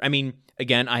stinker. I mean,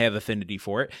 again, I have affinity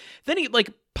for it. Then he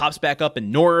pops back up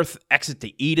in North, Exit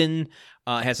to Eden,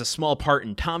 has a small part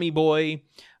in Tommy Boy.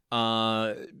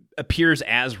 Appears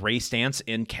as Ray Stantz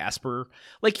in Casper.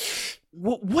 Like,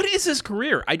 what is his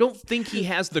career? I don't think he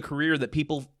has the career that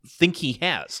people think he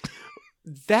has.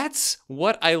 That's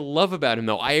what I love about him,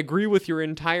 though. I agree with your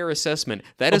entire assessment.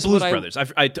 That is Blues Brothers.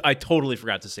 I totally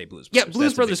forgot to say Blues Brothers. Yeah,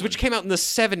 Blues Brothers, which came out in the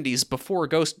 70s before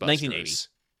Ghostbusters. 1980.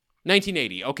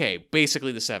 1980. Okay,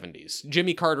 basically the 70s.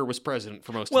 Jimmy Carter was president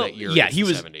for most of that year. Yeah, he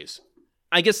was 70s.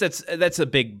 I guess that's a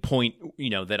big point,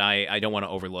 that I don't want to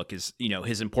overlook is,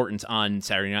 his importance on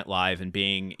Saturday Night Live and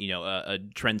being, a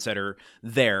trendsetter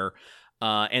there,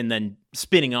 and then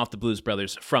spinning off the Blues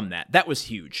Brothers from that. That was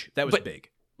huge. That was big.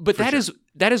 But that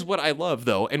is what I love,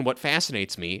 though, and what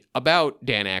fascinates me about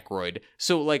Dan Aykroyd.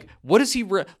 So, like, what does he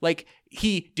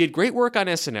he did great work on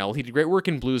SNL. He did great work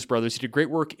in Blues Brothers. He did great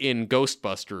work in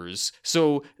Ghostbusters.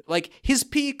 So, like, his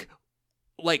peak,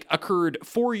 like, occurred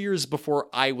 4 years before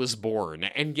I was born,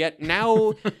 and yet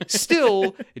now,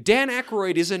 still, Dan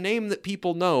Aykroyd is a name that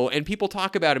people know, and people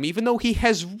talk about him, even though he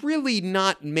has really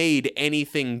not made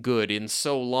anything good in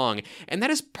so long. And that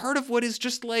is part of what is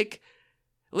just like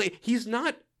he's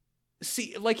not.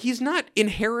 He's not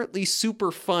inherently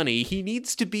super funny. He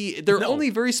needs to be. There are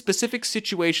only very specific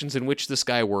situations in which this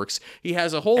guy works. He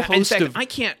has a whole host of. I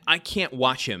can't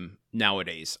watch him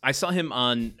nowadays. I saw him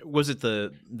on. Was it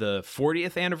the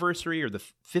 40th anniversary or the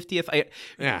 50th?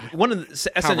 One of the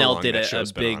SNL did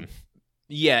a big.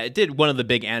 Yeah, it did one of the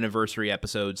big anniversary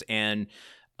episodes, and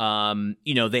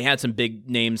they had some big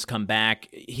names come back.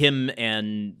 Him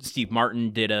and Steve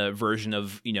Martin did a version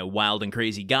of Wild and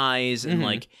Crazy Guys, and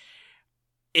like.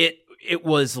 It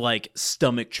was like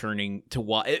stomach churning to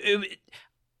watch.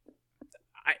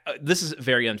 This is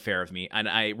very unfair of me, and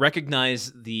I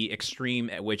recognize the extreme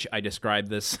at which I describe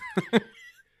this.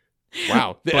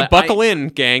 Wow. Buckle in,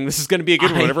 gang. This is going to be a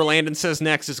good one. Whatever Landon says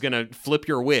next is going to flip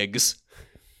your wigs.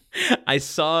 I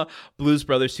saw Blues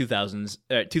Brothers 2000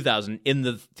 in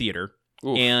the theater.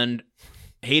 Oof. And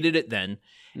hated it then.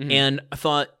 Mm-hmm. And I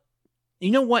thought,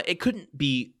 you know what? It couldn't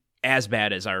be as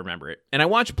bad as I remember it. And I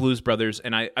watched Blues Brothers,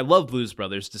 and I love Blues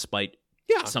Brothers despite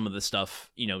some of the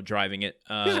stuff, driving it,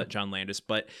 John Landis.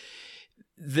 But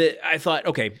I thought,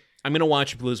 okay, I'm going to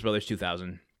watch Blues Brothers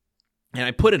 2000. And I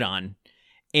put it on,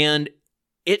 and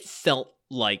it felt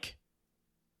like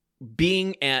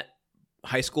being at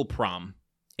high school prom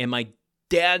and my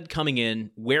dad coming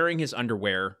in, wearing his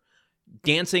underwear,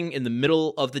 dancing in the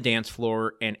middle of the dance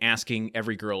floor, and asking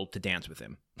every girl to dance with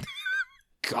him.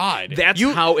 God, that's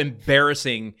how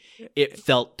embarrassing it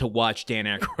felt to watch Dan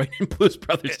Aykroyd in Blues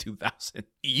Brothers 2000.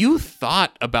 You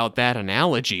thought about that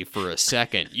analogy for a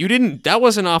second. You didn't. That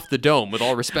wasn't off the dome. With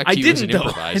all respect to you as an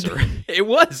improviser, it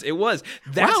was.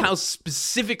 That's how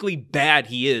specifically bad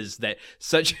he is. That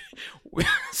such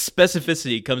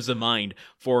specificity comes to mind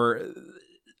for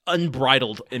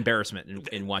unbridled embarrassment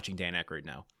in watching Dan Aykroyd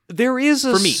now. There is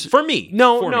for me.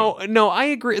 No, I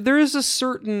agree. There is a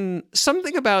certain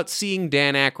something about seeing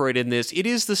Dan Aykroyd in this. It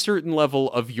is the certain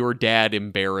level of your dad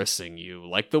embarrassing you,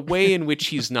 like the way in which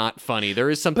he's not funny. There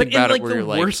is something about it where you're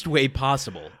like, the worst way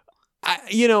possible.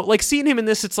 Like seeing him in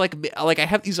this, it's like I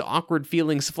have these awkward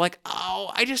feelings of like, oh,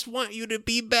 I just want you to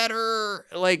be better.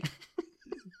 Like.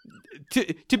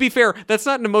 To be fair, that's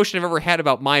not an emotion I've ever had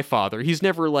about my father. He's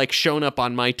never like shown up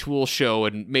on my Tool show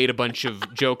and made a bunch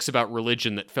of jokes about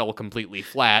religion that fell completely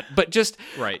flat. But just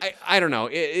right, I don't know.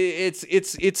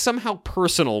 It's somehow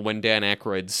personal when Dan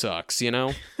Aykroyd sucks.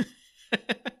 I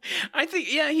think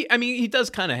he does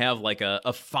kind of have like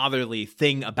a fatherly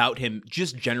thing about him,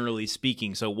 just generally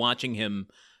speaking. So watching him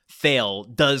fail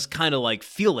does kind of like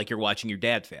feel like you're watching your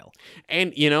dad fail.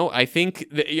 And I think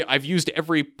that I've used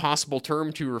every possible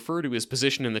term to refer to his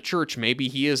position in the church. Maybe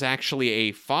he is actually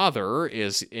a father,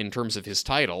 is in terms of his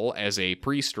title as a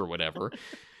priest or whatever.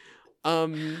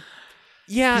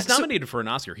 He's nominated for an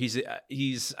Oscar.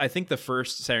 He's I think the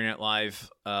first Saturday Night Live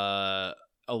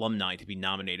alumni to be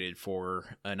nominated for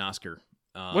an Oscar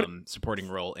supporting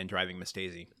role in Driving Miss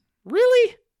Daisy.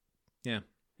 Really? Yeah.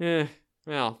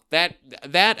 Well, that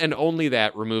and only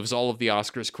that removes all of the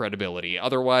Oscars' credibility.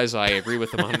 Otherwise, I agree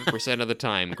with them 100% of the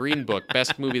time. Green Book,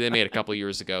 best movie they made a couple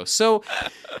years ago. So,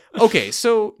 okay,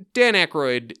 so Dan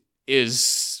Aykroyd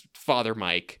is Father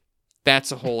Mike.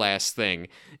 That's a whole ass thing.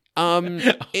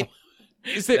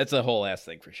 That's a whole ass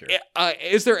thing for sure.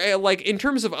 Is there in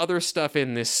terms of other stuff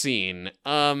in this scene?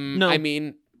 No. I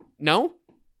mean, no.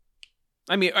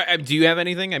 I mean, do you have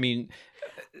anything? I mean.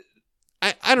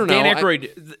 I don't know. Dan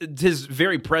Aykroyd, his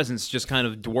very presence just kind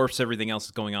of dwarfs everything else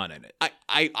that's going on in it.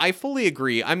 I fully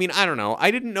agree. I mean, I don't know.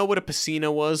 I didn't know what a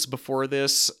piscina was before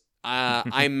this.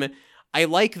 I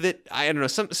like that. I don't know.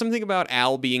 Something about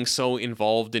Al being so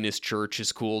involved in his church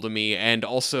is cool to me. And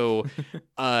also,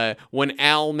 when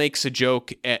Al makes a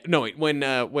joke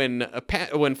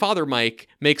when Father Mike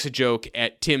makes a joke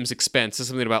at Tim's expense, it's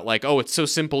something about like, oh, it's so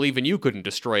simple, even you couldn't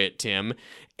destroy it, Tim.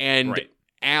 And. Right.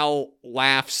 Al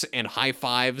laughs and high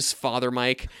fives Father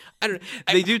Mike.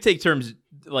 They do take terms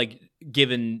like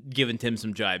giving Tim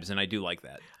some jibes, and I do like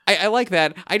that. I like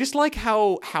that. I just like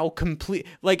how complete,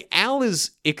 like, Al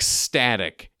is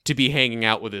ecstatic to be hanging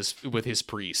out with his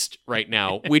priest right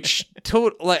now, which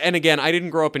and again, I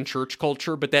didn't grow up in church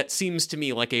culture, but that seems to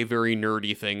me like a very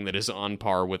nerdy thing that is on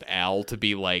par with Al, to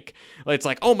be like, it's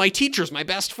like, oh, my teacher's my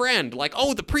best friend, like,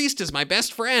 oh, the priest is my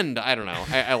best friend. I don't know.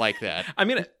 I like that. I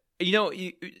mean,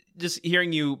 just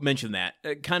hearing you mention that,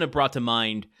 it kind of brought to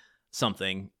mind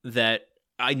something that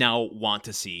I now want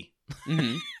to see.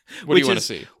 Mm-hmm. What do you want to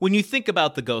see? When you think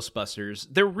about the Ghostbusters,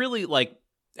 they're really like,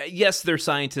 yes, they're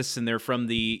scientists and they're from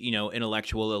the,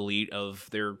 intellectual elite of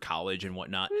their college and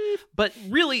whatnot, but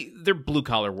really they're blue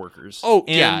collar workers. Oh,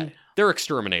 yeah, they're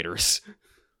exterminators.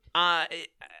 I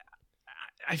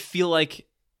feel like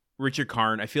Richard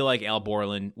Karn, I feel like Al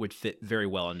Borland would fit very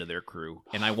well into their crew,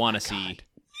 and I want to see.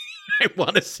 I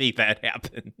want to see that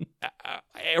happen.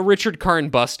 Richard Karn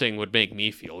busting would make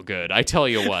me feel good. I tell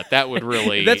you what, that would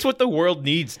really... That's what the world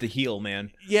needs to heal,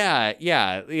 man. Yeah.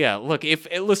 Look, if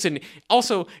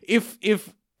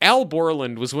Al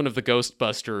Borland was one of the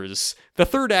Ghostbusters, the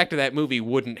third act of that movie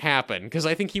wouldn't happen, because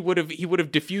I think he would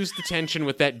have diffused the tension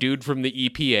with that dude from the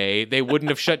EPA. They wouldn't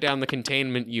have shut down the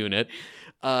containment unit.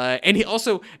 And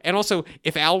also,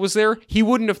 if Al was there, he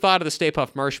wouldn't have thought of the Stay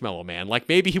Puft Marshmallow Man. Like,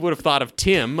 maybe he would have thought of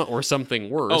Tim or something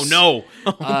worse. Oh, no.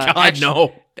 Oh, God,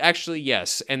 no. Actually,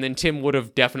 yes. And then Tim would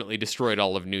have definitely destroyed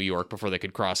all of New York before they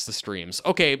could cross the streams.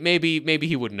 Okay, maybe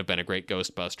he wouldn't have been a great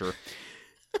Ghostbuster.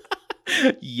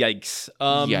 Yikes.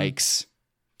 Yikes.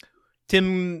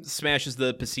 Tim smashes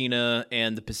the piscina,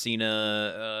 and the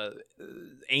piscina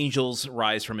angels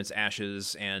rise from its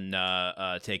ashes and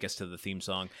take us to the theme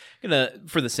song. I'm gonna,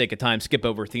 for the sake of time, skip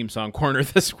over theme song corner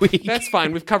this week. That's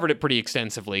fine. We've covered it pretty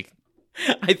extensively.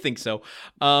 I think so.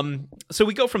 So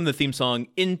we go from the theme song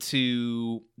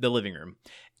into the living room.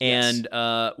 And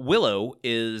yes. Willow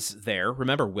is there.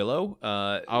 Remember Willow?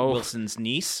 Wilson's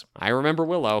niece. I remember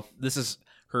Willow. This is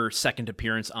her second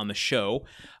appearance on the show.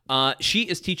 She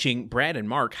is teaching Brad and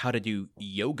Mark how to do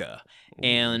yoga.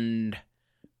 And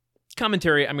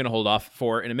commentary I'm going to hold off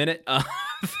for in a minute.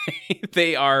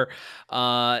 They are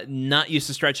not used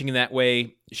to stretching in that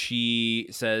way. She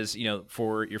says,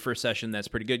 for your first session, that's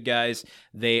pretty good, guys.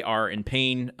 They are in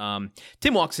pain.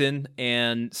 Tim walks in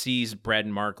and sees Brad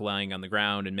and Mark lying on the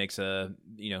ground and makes you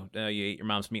ate your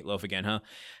mom's meatloaf again, huh?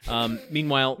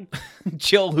 Meanwhile,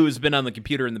 Jill, who's been on the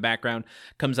computer in the background,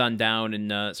 comes on down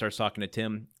and starts talking to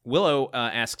Tim. Willow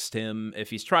asks Tim if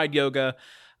he's tried yoga,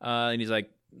 and he's like,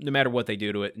 no matter what they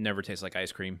do to it, it never tastes like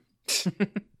ice cream.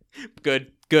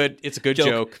 Good. It's a good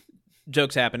joke.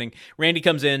 Joke's happening. Randy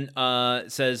comes in,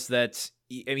 says that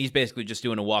he's basically just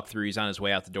doing a walkthrough. He's on his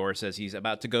way out the door, says he's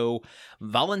about to go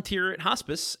volunteer at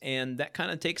hospice, and that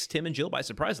kind of takes Tim and Jill by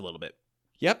surprise a little bit.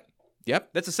 Yep.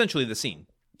 That's essentially the scene.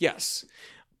 Yes.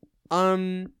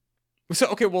 So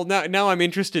okay, well now I'm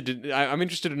interested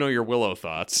to know your Willow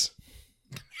thoughts.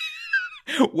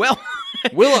 Well,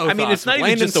 Willow. I mean, it's not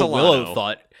even just a Willow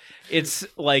thought. It's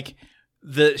like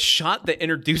the shot that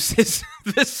introduces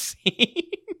the scene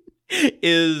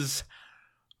is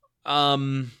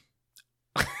not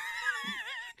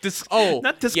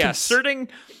disconcerting.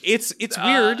 Yes. It's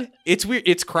weird. It's weird.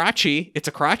 It's crotchy. It's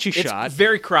a crotchy shot. It's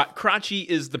very crotchy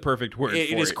is the perfect word.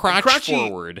 It is crotch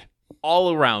forward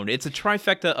all around. It's a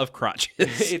trifecta of crotches.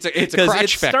 it's a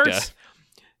crotchfecta.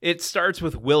 It starts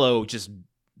with Willow just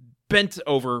bent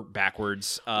over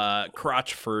backwards,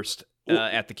 crotch first.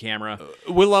 At the camera,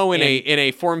 Willow in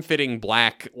a form-fitting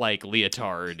black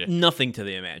leotard. Nothing to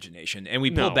the imagination, and we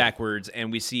pull backwards,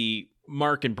 and we see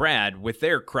Mark and Brad with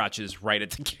their crotches right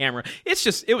at the camera.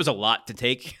 It was a lot to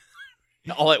take,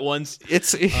 all at once.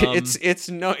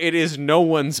 It is no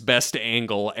one's best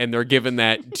angle, and they're giving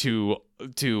that to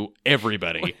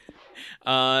everybody.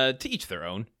 To each their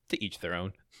own.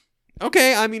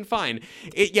 Okay, I mean, fine.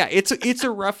 It's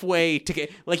a rough way to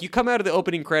get... Like, you come out of the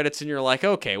opening credits and you're like,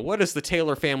 okay, what is the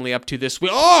Taylor family up to this week?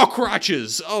 Oh,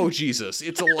 crotches! Oh, Jesus.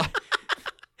 It's a lot...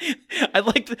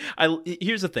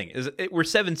 Here's the thing. We're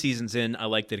 7 seasons in. I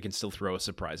like that it can still throw us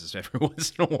surprises every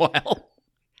once in a while.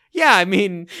 Yeah, I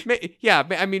mean,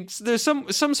 there's some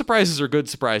surprises are good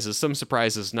surprises, some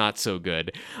surprises not so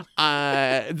good.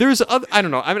 There's other... I don't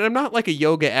know. I mean, I'm not like a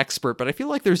yoga expert, but I feel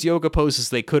like there's yoga poses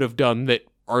they could have done that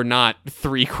are not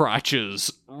 3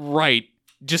 crotches right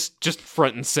just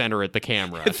front and center at the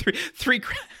camera. three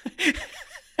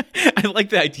I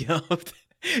like the idea of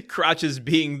crotches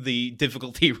being the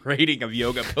difficulty rating of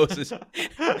yoga poses.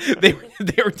 they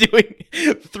were doing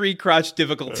 3 crotch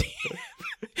difficulty.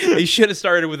 They should have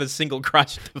started with a single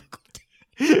crotch difficulty.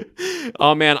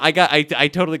 Oh man, I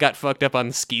totally got fucked up on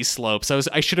the ski slopes.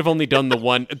 I should have only done the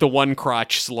one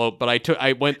crotch slope, but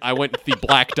I went the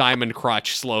Black Diamond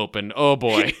crotch slope, and oh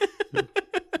boy.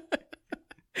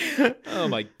 Oh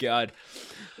my god.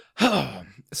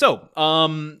 So,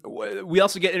 we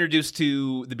also get introduced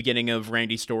to the beginning of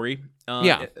Randy's story.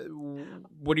 Yeah.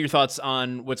 What are your thoughts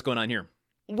on what's going on here?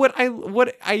 What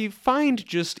I find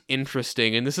just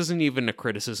interesting, and this isn't even a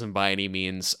criticism by any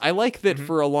means, I like that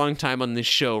for a long time on this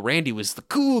show, Randy was the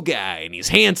cool guy, and he's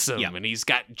handsome, and he's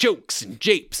got jokes and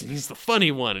japes, and he's the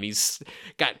funny one, and he's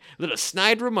got little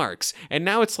snide remarks. And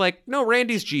now it's like, no,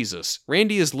 Randy's Jesus.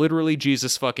 Randy is literally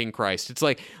Jesus fucking Christ. It's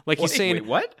like he's saying, wait,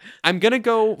 what? I'm gonna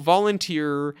go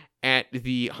volunteer at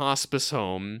the hospice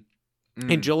home.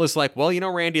 And Jill is like, well,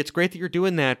 Randy, it's great that you're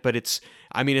doing that, but it's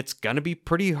going to be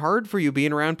pretty hard for you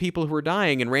being around people who are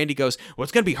dying. And Randy goes, well,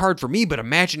 it's going to be hard for me, but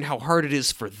imagine how hard it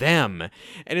is for them.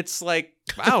 And it's like,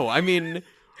 wow,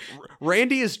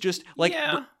 Randy is just like...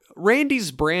 Yeah.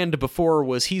 Randy's brand before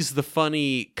was he's the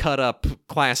funny, cut-up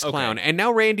class clown. And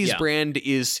now Randy's brand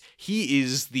is he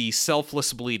is the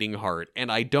selfless bleeding heart.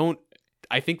 And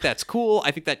I think that's cool.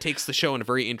 I think that takes the show in a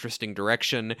very interesting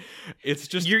direction. It's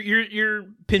just you're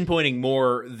pinpointing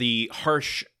more the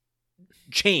harsh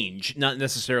change, not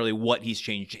necessarily what he's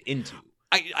changed into.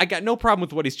 I got no problem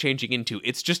with what he's changing into.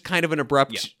 It's just kind of an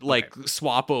abrupt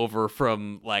swap over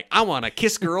from like I want to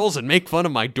kiss girls and make fun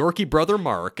of my dorky brother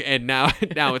Mark, and now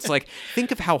it's like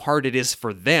think of how hard it is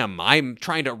for them. I'm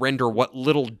trying to render what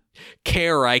little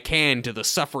care I can to the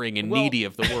suffering and needy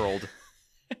of the world.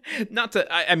 Not to,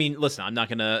 listen, I'm not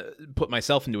going to put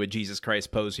myself into a Jesus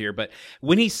Christ pose here, but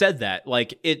when he said that,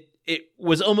 like, it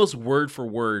was almost word for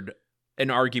word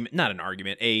an argument, not an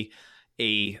argument,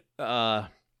 wow.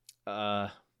 Oh,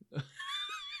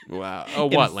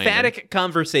 what, emphatic Landon?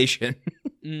 Conversation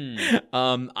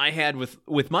I had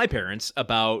with my parents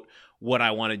about what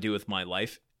I want to do with my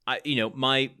life.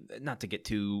 Not to get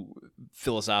too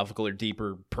philosophical or deep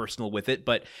or personal with it,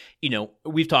 but,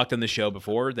 we've talked on the show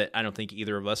before that I don't think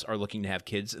either of us are looking to have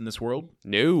kids in this world.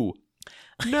 No.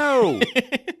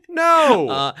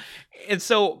 And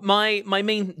so my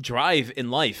main drive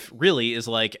in life really is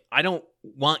like, I don't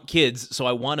want kids, so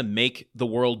I want to make the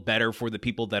world better for the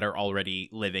people that are already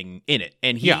living in it.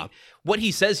 And what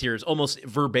he says here is almost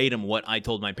verbatim what I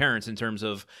told my parents in terms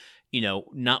of,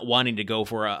 not wanting to go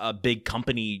for a big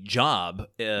company job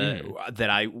that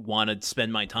I want to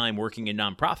spend my time working in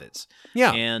nonprofits.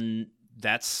 Yeah. And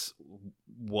that's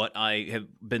what I have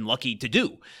been lucky to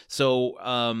do. So,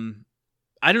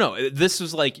 I don't know. This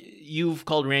was like, you've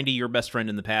called Randy your best friend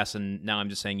in the past, and now I'm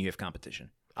just saying you have competition.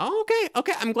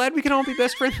 Okay. I'm glad we can all be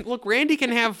best friends. Look, Randy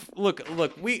can have... Look,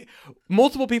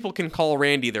 multiple people can call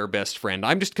Randy their best friend.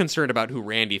 I'm just concerned about who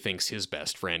Randy thinks his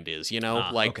best friend is,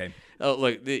 Okay.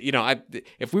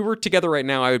 If we were together right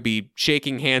now, I would be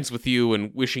shaking hands with you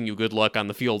and wishing you good luck on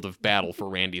the field of battle for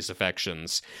Randy's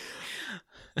affections.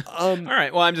 All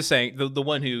right. Well, I'm just saying the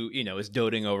one who is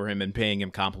doting over him and paying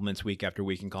him compliments week after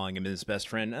week and calling him his best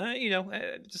friend.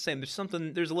 Just saying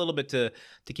there's a little bit to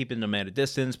keeping him at a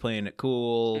distance, playing it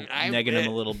cool, negging him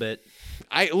a little bit.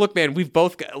 Look, man, we've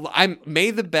both got.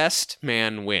 May the best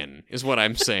man win is what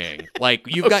I'm saying. Like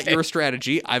you've got your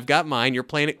strategy, I've got mine. You're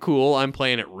playing it cool, I'm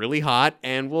playing it really hot,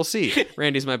 and we'll see.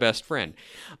 Randy's my best friend.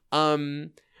 I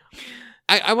want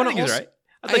to also. Right.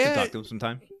 I'd like to talk to him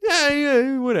sometime.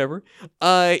 Yeah, whatever.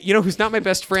 Who's not my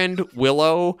best friend?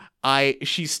 Willow.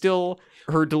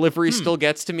 Her delivery still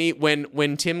gets to me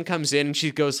when Tim comes in and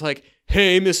she goes like,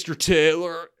 "Hey, Mr.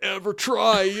 Taylor, ever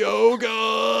try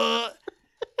yoga?"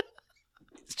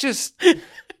 It's just,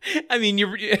 I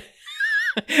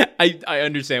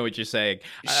understand what you're saying.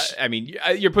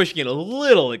 You're pushing it a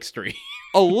little extreme.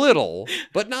 A little,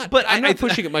 but not. But I'm not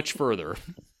pushing it much further.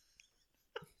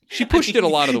 She pushed it a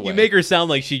lot of the way. You make her sound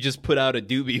like she just put out a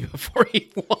doobie before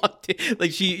he walked in.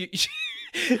 Like she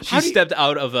stepped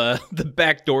out of the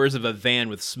back doors of a van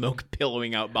with smoke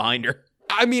billowing out behind her.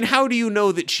 How do you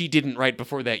know that she didn't right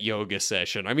before that yoga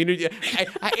session? How do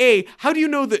you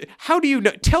know that? How do you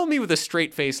know? Tell me with a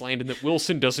straight face, Landon, that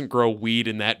Wilson doesn't grow weed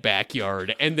in that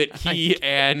backyard and that he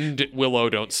and Willow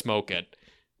don't smoke it.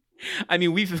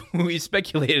 We've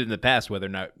speculated in the past whether or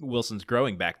not Wilson's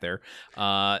growing back there.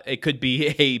 It could be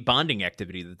a bonding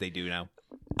activity that they do now.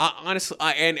 Honestly,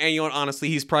 honestly,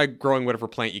 he's probably growing whatever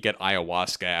plant you get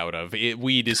ayahuasca out of.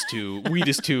 Weed is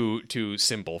too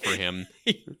simple for him.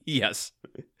 Yes.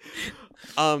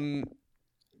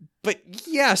 But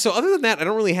yeah, so other than that, I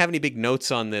don't really have any big notes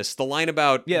on this. The line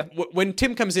about when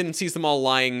Tim comes in and sees them all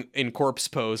lying in corpse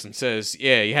pose and says,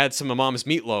 "Yeah, you had some of Mom's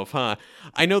meatloaf, huh?"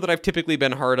 I know that I've typically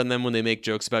been hard on them when they make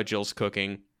jokes about Jill's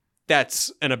cooking.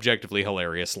 that's an objectively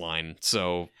hilarious line.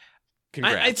 So,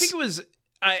 congrats. I think it was.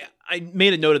 I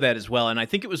made a note of that as well, and I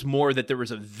think it was more that there was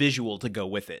a visual to go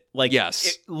with it. Like, yes,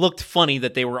 it looked funny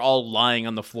that they were all lying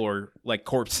on the floor like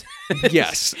corpses.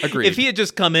 Yes, agreed. If he had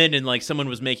just come in and like someone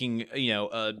was making,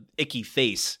 a icky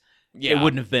face, it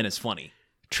wouldn't have been as funny.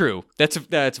 True. That's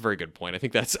a very good point. I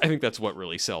think that's what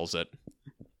really sells it.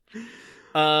 You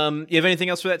have anything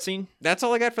else for that scene? That's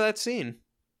all I got for that scene.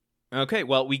 Okay,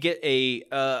 well, we get a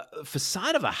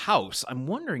facade of a house. I'm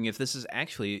wondering if this is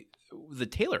actually the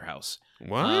Taylor house.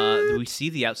 What? Do we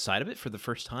see the outside of it for the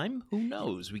first time? Who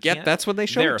knows? We can't that's when they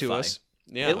show verify. it to us.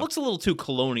 Yeah. It looks a little too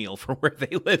colonial for where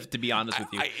they live, to be honest with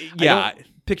you. I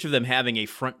don't picture them having a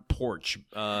front porch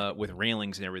with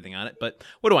railings and everything on it, but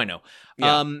what do I know?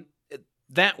 Yeah.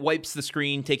 That wipes the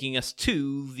screen, taking us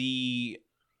to the...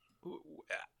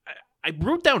 I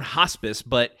wrote down hospice,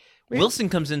 but Wilson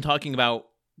comes in talking about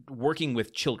working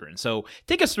with children. So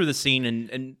take us through the scene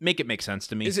and make it make sense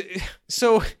to me.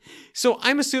 So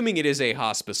I'm assuming it is a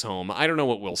hospice home. I don't know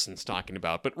what Wilson's talking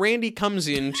about, but Randy comes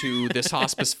into this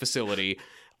hospice facility,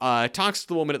 talks to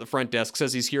the woman at the front desk,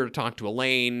 says he's here to talk to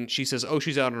Elaine. She says, oh,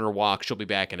 she's out on her walk. She'll be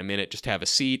back in a minute. Just have a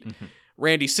seat. Mm-hmm.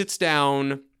 Randy sits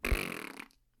down.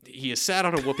 He is sat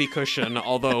on a whoopee cushion,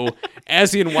 although,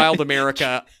 as in Wild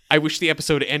America, I wish the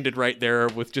episode ended right there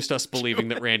with just us believing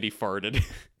that Randy farted.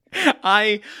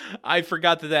 I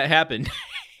forgot that happened,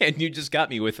 and you just got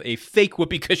me with a fake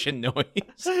whoopee cushion noise.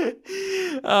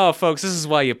 Oh, folks, this is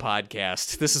why you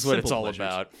podcast. This is what Simple it's all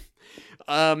pleasures.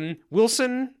 about.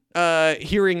 Wilson,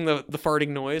 hearing the farting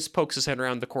noise, pokes his head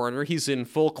around the corner. He's in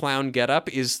full clown getup.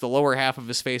 Is the lower half of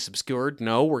his face obscured?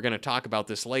 No, we're going to talk about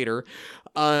this later.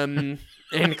 And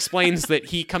explains that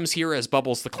he comes here as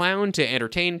Bubbles the Clown to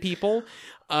entertain people.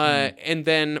 And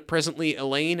then presently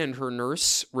Elaine and her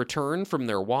nurse return from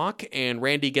their walk, and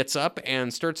Randy gets up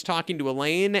and starts talking to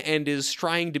Elaine and is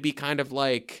trying to be kind of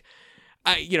like,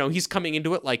 he's coming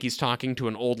into it like he's talking to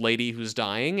an old lady who's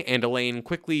dying, and Elaine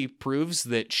quickly proves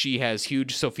that she has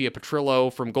huge Sophia Petrillo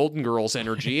from Golden Girls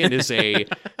energy and is a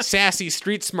sassy,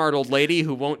 street smart old lady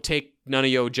who won't take none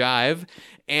of yo jive.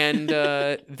 And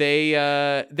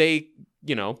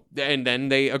and then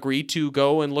they agree to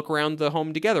go and look around the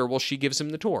home together while she gives him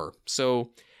the tour.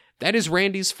 So that is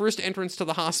Randy's first entrance to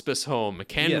the hospice home.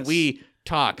 Can we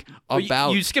talk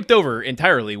about... You skipped over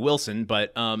entirely Wilson,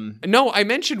 but... No, I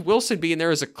mentioned Wilson being there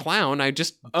as a clown. I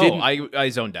just didn't... I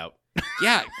zoned out.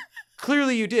 Yeah,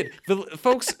 clearly you did. The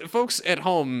folks at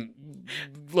home,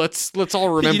 let's all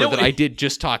remember that I did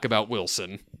just talk about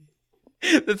Wilson.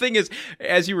 The thing is,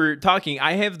 as you were talking,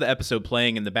 I have the episode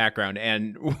playing in the background,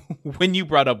 and when you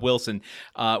brought up Wilson,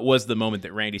 was the moment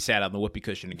that Randy sat on the whoopee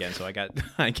cushion again. So I got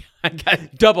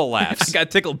double laughs. I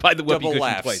got tickled by the whoopee cushion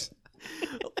laughs. twice.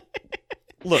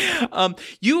 Look,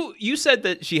 you said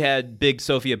that she had big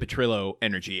Sophia Petrillo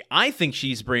energy. I think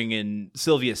she's bringing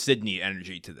Sylvia Sidney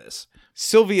energy to this.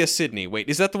 Sylvia Sidney. Wait,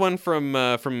 is that the one from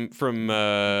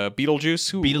Beetlejuice?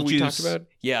 Who we talked about?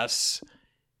 Yes.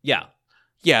 Yeah.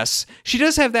 Yes, she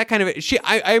does have that kind of...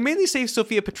 I mainly say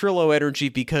Sophia Petrillo energy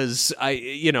because,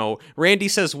 Randy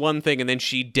says one thing and then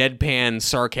she deadpan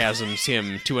sarcasms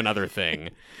him to another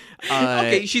thing.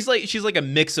 Okay, she's like a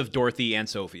mix of Dorothy and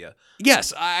Sophia.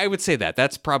 Yes, I would say that.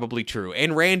 That's probably true.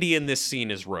 And Randy in this scene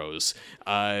is Rose.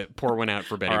 Pour one out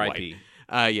for Betty R.I.P.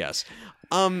 White. Yes.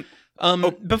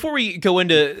 Before we go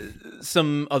into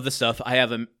some of the stuff, I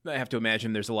have to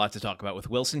imagine there's a lot to talk about with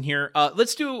Wilson here.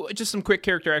 Let's do just some quick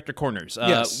character actor corners.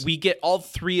 Yes. We get all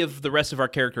three of the rest of our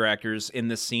character actors in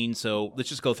this scene, so let's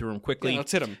just go through them quickly. Yeah,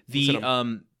 let's hit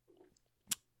them.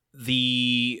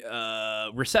 The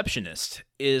receptionist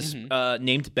is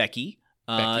named Becky.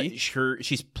 Becky.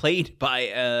 She's played by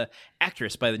an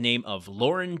actress by the name of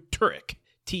Lauren Turek.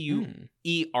 Tuerk.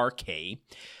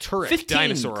 Turek, 15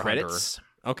 dinosaur credits. Hunter.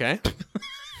 Okay.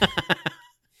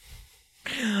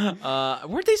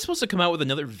 Weren't they supposed to come out with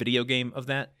another video game of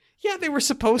that? Yeah, they were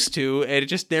supposed to, and it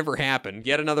just never happened.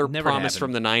 Yet another promise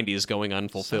from the 90s going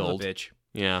unfulfilled. Son of a bitch.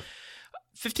 Yeah.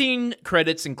 15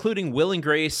 credits, including Will and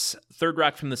Grace, Third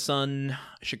Rock from the Sun,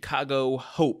 Chicago,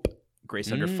 Hope,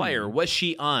 Grace Under Fire. Was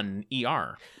she on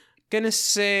ER? Gonna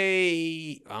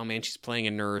say... Oh, man, she's playing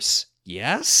a nurse.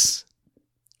 Yes?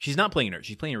 She's not playing a nurse.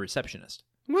 She's playing a receptionist.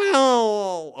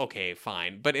 Well, okay,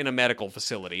 fine. But in a medical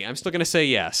facility. I'm still gonna say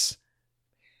yes.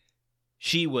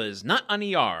 She was not on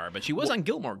ER, but she was on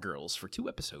Gilmore Girls for 2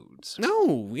 episodes.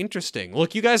 No, interesting.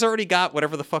 Look, you guys already got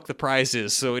whatever the fuck the prize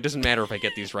is, so it doesn't matter if I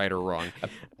get these right or wrong.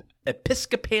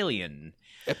 Episcopalian.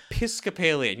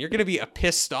 You're going to be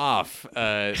pissed off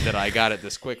that I got it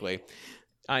this quickly.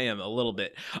 I am a little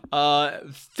bit.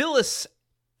 Phyllis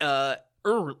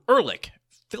Ehrlich.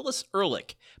 Phyllis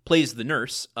Ehrlich plays the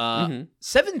nurse.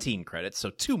 17 credits, so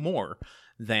 2 more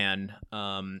than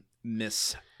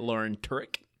Miss Lauren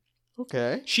Turek.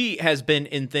 Okay. She has been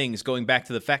in things going back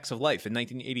to The Facts of Life in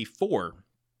 1984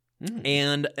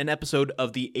 and an episode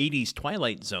of the 80s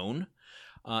Twilight Zone,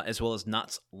 as well as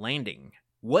Knots Landing.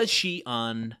 Was she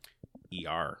on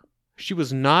ER? She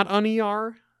was not on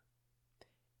ER?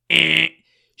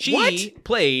 She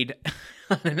played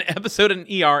an episode in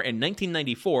ER in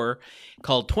 1994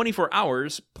 called 24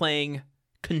 Hours, playing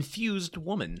Confused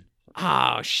Woman.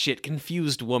 Oh, shit.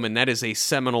 Confused Woman. That is a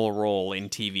seminal role in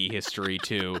TV history,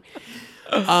 too.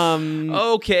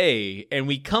 Okay, and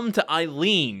we come to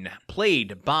Eileen,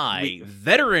 played by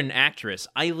veteran actress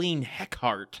Eileen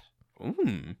Heckart.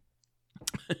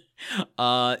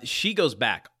 She goes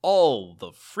back all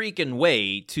the freaking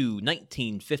way to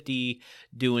 1950,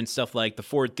 doing stuff like the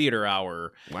Ford Theater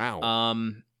Hour. Wow.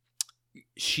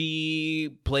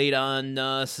 She played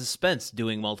on Suspense,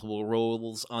 doing multiple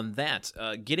roles on that.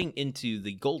 Getting into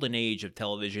the golden age of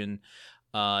television,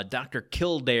 Dr.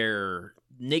 Kildare,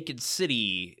 Naked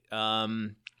City,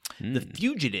 The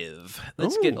Fugitive.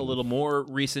 Let's get a little more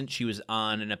recent. She was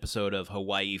on an episode of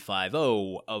Hawaii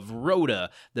Five-0, of Rhoda,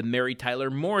 The Mary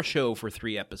Tyler Moore Show for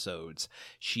 3 episodes.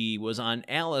 She was on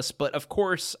Alice, but of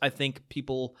course, I think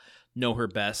people know her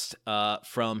best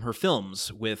from her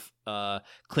films with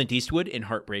Clint Eastwood in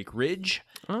Heartbreak Ridge.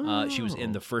 She was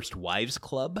in The First Wives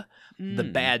Club, The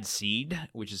Bad Seed,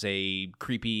 which is a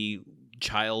creepy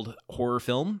child horror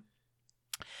film.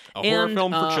 Horror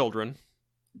film for children.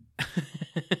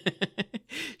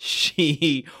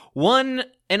 She won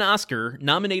an Oscar,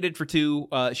 nominated for 2.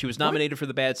 She was nominated for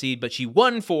The Bad Seed, but she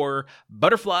won for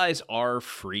Butterflies Are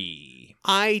Free.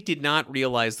 I did not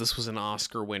realize this was an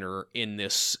Oscar winner in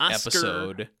this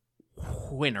episode.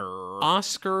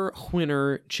 Oscar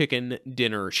winner chicken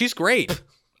dinner. She's great.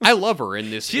 I love her in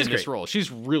this role.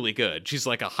 She's really good. She's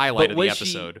like a highlight of the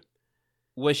episode.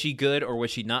 Was she good or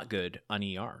was she not good on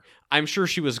ER? I'm sure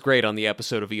she was great on the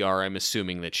episode of ER I'm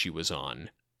assuming that she was on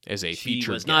as a featured guest.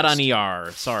 She was not on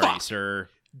ER. Sorry, sir.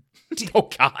 Oh,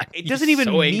 God. It doesn't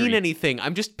even mean anything.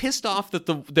 I'm just pissed off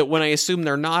that when I assume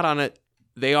they're not on it,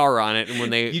 they are on it, and when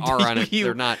they are on it,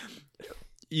 they're not.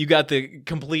 You got the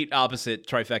complete opposite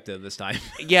trifecta this time.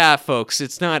 Yeah, folks,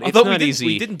 it's not easy.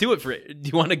 We didn't do it for it. Do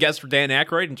you want to guess for Dan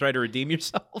Aykroyd and try to redeem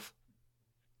yourself?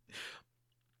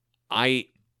 I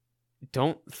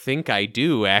don't think I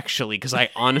do, actually, because I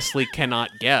honestly cannot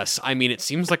guess. I mean, it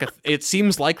seems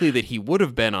likely that he would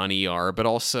have been on ER, but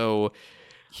also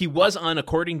he was on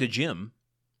According to Jim.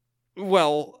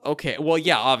 Well, okay. Well,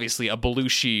 yeah, obviously a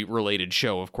Belushi-related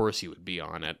show. Of course he would be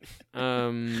on it.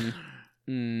 No,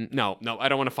 I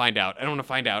don't want to find out.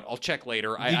 I'll check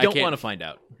later. You don't want to find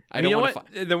out.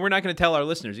 Then we're not going to tell our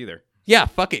listeners either. Yeah,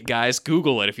 fuck it, guys.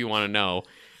 Google it if you want to know.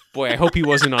 Boy, I hope he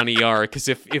wasn't on ER, because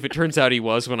if it turns out he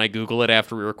was when I Google it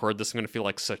after we record this, I'm going to feel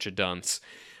like such a dunce.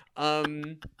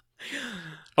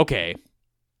 Okay.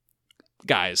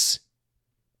 Guys.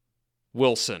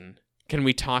 Wilson. Can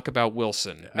we talk about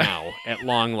Wilson now, at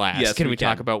long last? Yes, can we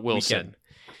talk about Wilson?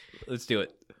 Let's do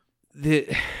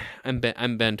it. I'm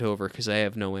bent over because I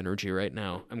have no energy right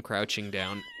now. I'm crouching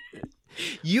down.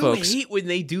 You hate when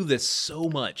they do this so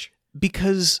much.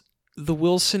 Because the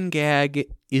Wilson gag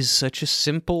is such a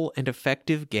simple and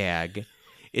effective gag.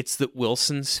 It's that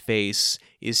Wilson's face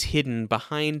is hidden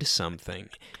behind something.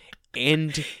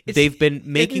 And they've been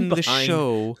making the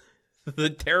show...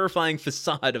 The terrifying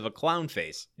facade of a clown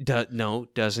face. No,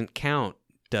 doesn't count.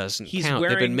 He's wearing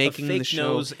They've been making a fake the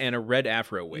show... nose and a red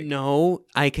afro wig. No,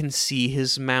 I can see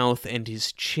his mouth and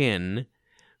his chin,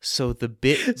 so the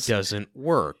bit doesn't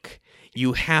work.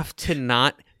 You have to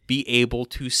not be able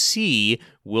to see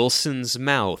Wilson's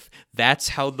mouth. That's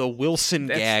how the Wilson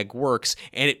gag works,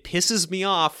 and it pisses me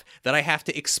off that I have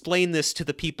to explain this to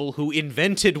the people who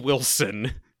invented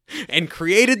Wilson and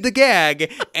created the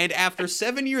gag, and after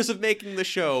 7 years of making the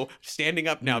show, standing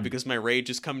up now because my rage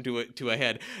has come to a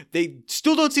head, they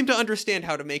still don't seem to understand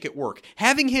how to make it work.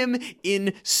 Having him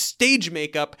in stage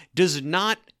makeup does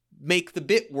not make the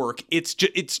bit work. It's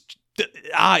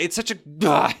such a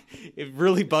it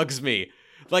really bugs me.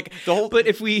 Like the whole. But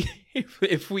if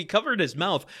we covered his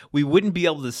mouth, we wouldn't be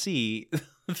able to see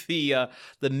the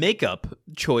makeup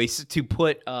choice to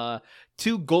put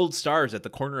 2 gold stars at the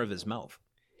corner of his mouth.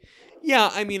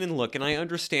 Yeah, I mean, and I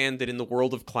understand that in the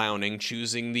world of clowning,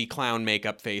 choosing the clown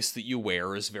makeup face that you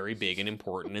wear is very big and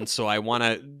important, and so I want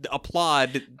to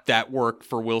applaud that work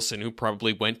for Wilson, who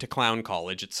probably went to clown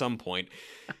college at some point.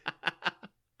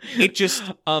 It just...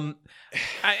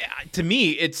 to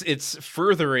me, it's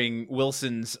furthering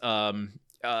Wilson's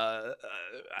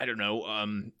I don't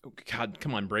know. God,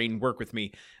 come on, brain, work with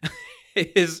me.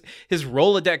 his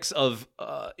Rolodex of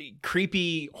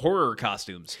creepy horror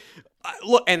costumes.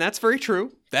 Look, and that's very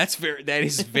true. That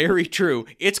is very true.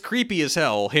 It's creepy as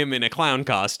hell, him in a clown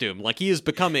costume. Like, he is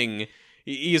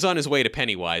on his way to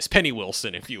Pennywise. Penny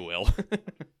Wilson, if you will.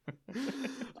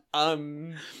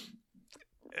 And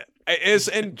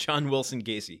John Wilson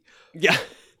Gacy. Yeah.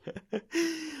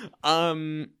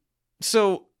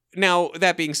 So now,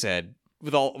 that being said,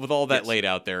 with all that laid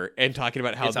out there, and talking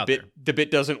about how the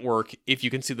bit doesn't work if you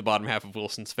can see the bottom half of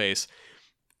Wilson's face.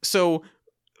 So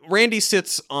Randy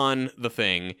sits on the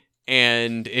thing,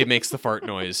 and it makes the fart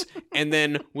noise, and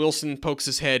then Wilson pokes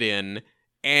his head in,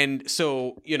 and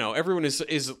so, everyone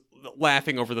is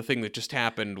laughing over the thing that just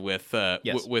happened with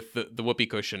with the whoopee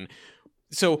cushion.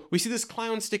 So we see this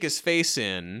clown stick his face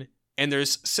in, and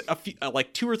there's a few,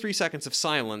 2 or 3 seconds of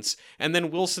silence, and then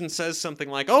Wilson says something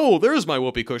like, "Oh, there's my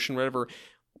whoopee cushion," whatever.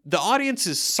 The audience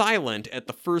is silent at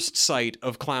the first sight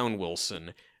of Clown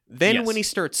Wilson. Then when he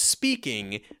starts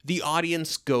speaking, the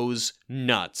audience goes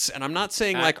nuts. And I'm not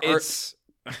saying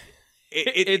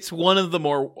it's one of the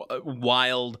more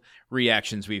wild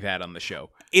reactions we've had on the show.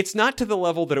 It's not to the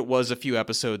level that it was a few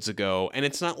episodes ago, and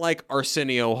it's not like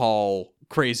Arsenio Hall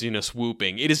craziness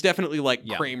whooping. It is definitely like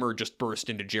Kramer just burst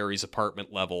into Jerry's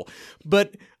apartment level.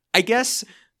 But I guess,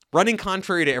 running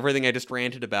contrary to everything I just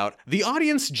ranted about, the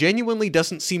audience genuinely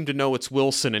doesn't seem to know it's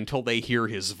Wilson until they hear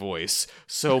his voice.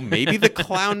 So maybe the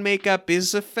clown makeup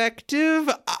is effective?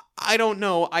 I don't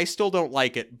know. I still don't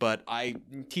like it, but I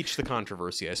teach the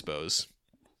controversy, I suppose.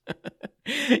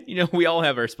 We all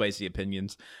have our spicy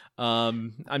opinions.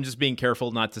 I'm just being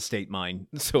careful not to state mine,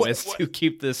 so as to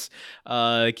keep this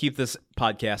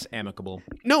podcast amicable.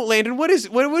 No, Landon, what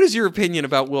is your opinion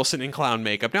about Wilson in clown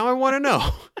makeup? Now I want to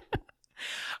know.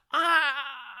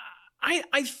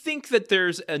 I think that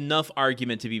there's enough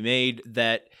argument to be made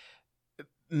that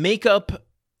makeup,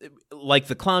 like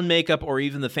the clown makeup or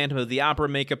even the Phantom of the Opera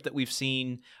makeup that we've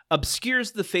seen,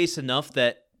 obscures the face enough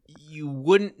that you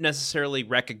wouldn't necessarily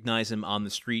recognize him on the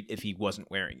street if he wasn't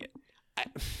wearing it.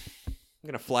 I'm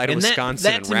going to fly to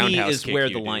Wisconsin and roundhouse kick you. That to me is where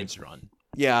the line's run.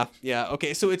 Yeah.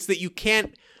 Okay, so it's that you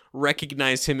can't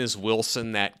recognize him as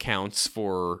Wilson that counts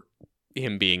for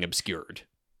him being obscured.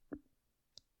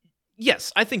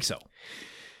 Yes, I think so.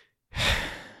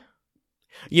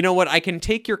 You know what? I can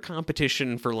take your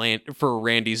competition for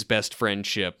Randy's best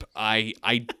friendship. I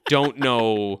don't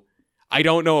know. I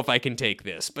don't know if I can take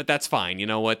this, but that's fine. You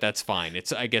know what? That's fine.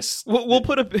 It's, I guess, we'll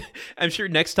put I'm sure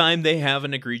next time they have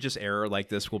an egregious error like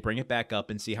this, we'll bring it back up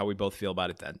and see how we both feel about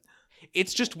it then.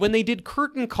 It's just when they did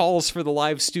curtain calls for the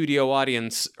live studio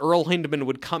audience, Earl Hindman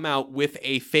would come out with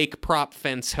a fake prop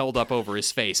fence held up over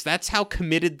his face. That's how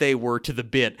committed they were to the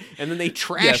bit. And then they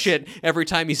trash it every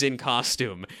time he's in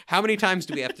costume. How many times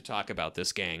do we have to talk about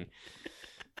this, gang?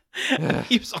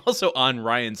 He was also on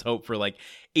Ryan's Hope for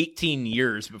 18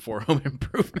 years before Home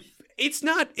Improvement. It's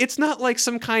not like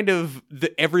some kind of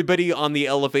everybody on the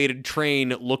elevated train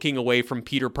looking away from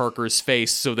Peter Parker's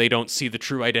face so they don't see the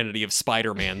true identity of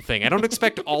Spider-Man thing. I don't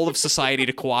expect all of society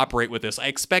to cooperate with this. I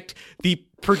expect the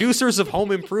producers of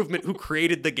Home Improvement who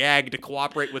created the gag to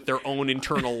cooperate with their own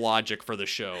internal logic for the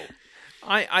show.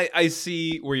 I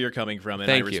see where you're coming from,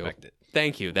 and I respect it.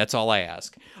 Thank you. That's all I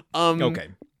ask.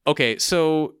 Okay,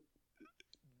 so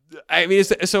I mean,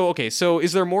 so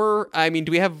is there more? I mean,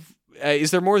 do we have?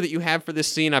 Is there more that you have for this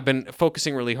scene? I've been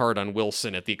focusing really hard on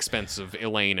Wilson at the expense of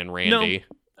Elaine and Randy.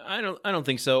 No, I don't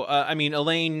think so. I mean,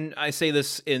 Elaine, I say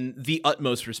this in the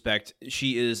utmost respect.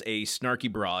 She is a snarky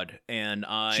broad, and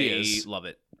I love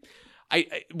it.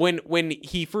 When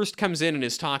he first comes in and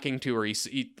is talking to her, he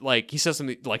says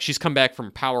something like she's come back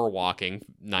from power walking,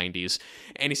 90s,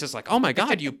 and he says oh my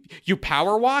God, you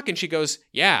power walk? And she goes,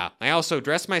 yeah, I also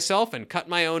dress myself and cut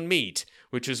my own meat,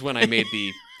 which is when I made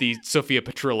the Sophia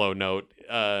Petrillo note.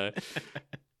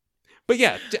 But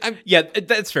yeah,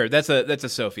 that's fair. That's a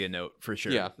Sophia note for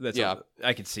sure. Yeah,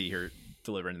 I could see her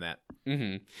delivering that.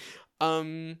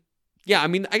 Mm-hmm. Yeah, I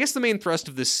mean, I guess the main thrust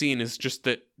of this scene is just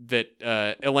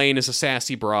that Elaine is a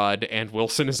sassy broad and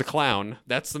Wilson is a clown.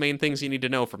 That's the main things you need to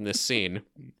know from this scene.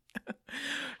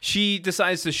 She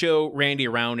decides to show Randy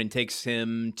around and takes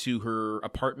him to her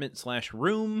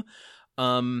apartment/room,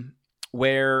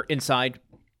 where inside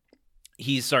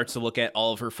he starts to look at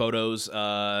all of her photos,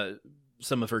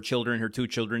 some of her children, her 2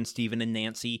 children, Stephen and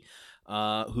Nancy,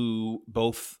 who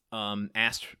both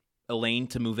asked Elaine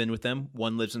to move in with them.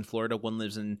 One lives in Florida, one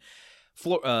lives in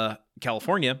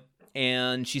California,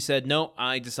 and she said, no,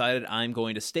 I decided I'm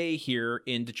going to stay here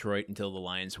in Detroit until the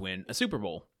Lions win a Super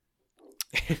Bowl.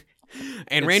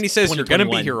 And Randy says, you're going to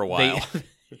be here a while.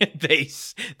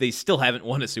 they still haven't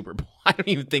won a Super Bowl. I don't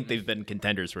even think they've been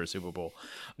contenders for a Super Bowl.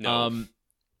 No.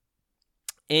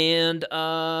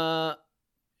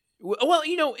 Well,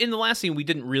 in the last scene, we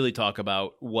didn't really talk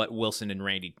about what Wilson and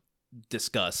Randy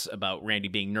discuss about Randy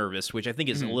being nervous, which I think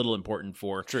is a little important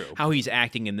for how he's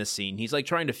acting in this scene. He's like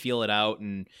trying to feel it out,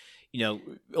 and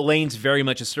Elaine's very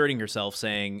much asserting herself,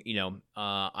 saying,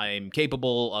 I'm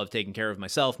capable of taking care of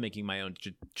myself, making my own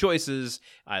choices.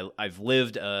 I've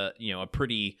lived a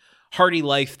pretty hardy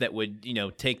life that would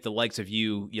take the likes of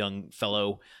you, young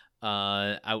fellow,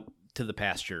 out to the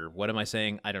pasture. What am I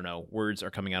saying? I don't know. Words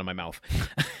are coming out of my mouth.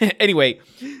 Anyway,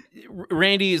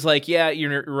 Randy is like, yeah,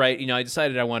 you're right. I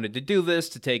decided I wanted to do this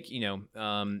to take,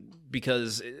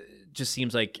 because it just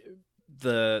seems like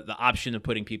the option of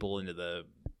putting people into the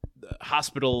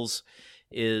hospitals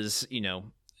is,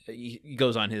 he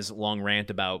goes on his long rant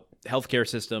about healthcare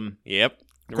system. Yep.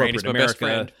 Randy's my best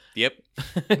friend. Yep.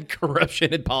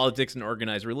 Corruption in politics and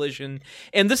organized religion.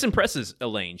 And this impresses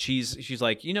Elaine. She's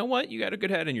like, you know what? You got a good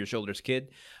head on your shoulders, kid.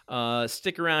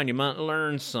 Stick around. You might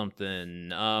learn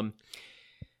something.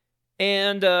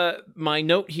 And my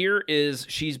note here is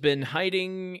she's been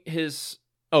hiding his...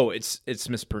 Oh, it's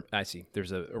I see.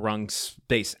 There's a wrong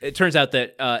space. It turns out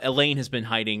that Elaine has been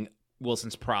hiding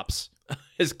Wilson's props,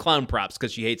 his clown props,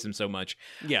 because she hates him so much.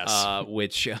 Yes.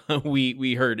 Which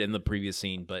we heard in the previous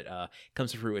scene, but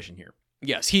comes to fruition here.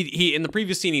 Yes, he in the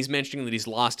previous scene he's mentioning that he's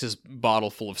lost his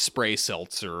bottle full of spray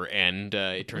seltzer, and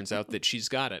it turns out that she's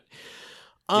got it.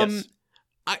 Yes.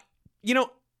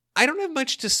 I don't have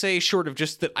much to say short of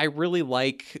just that I really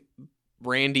like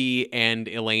Randy and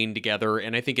Elaine together,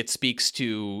 and I think it speaks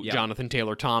to Jonathan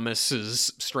Taylor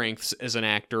Thomas's strengths as an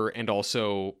actor, and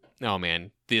also, oh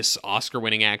man, this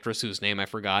Oscar-winning actress whose name I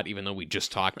forgot, even though we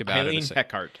just talked about it.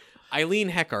 Eileen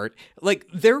Heckart. Like,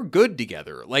 they're good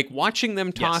together. Like, watching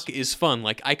them talk is fun.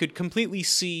 Like, I could completely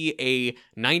see a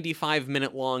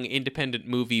 95-minute long independent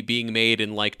movie being made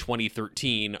in, like,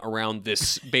 2013 around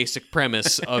this basic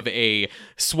premise of a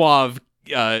suave,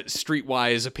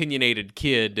 streetwise, opinionated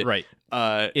kid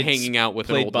hanging out with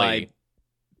an old lady. By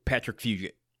Patrick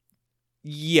Fugit.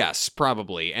 Yes,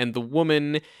 probably. And the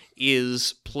woman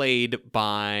is played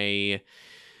by...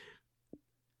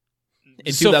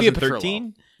 In Sophia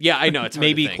 2013? Yeah, I know. It's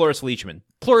maybe Cloris Leachman.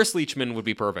 Cloris Leachman would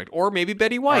be perfect. Or maybe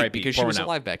Betty White, R.I.P. because she was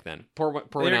alive back then. Pour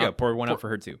one out. Pour one out for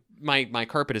her, too. My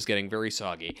carpet is getting very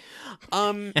soggy.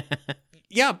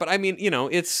 Yeah, but I mean,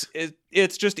 it's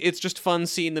just fun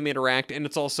seeing them interact, and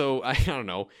it's also, I don't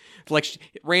know, like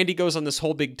Randy goes on this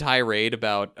whole big tirade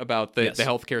about the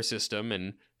healthcare system,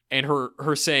 and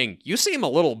her saying, "You seem a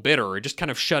little bitter," or just kind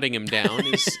of shutting him down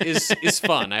is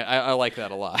fun. I like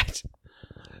that a lot.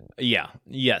 Yeah.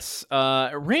 Yes.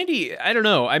 Randy, I don't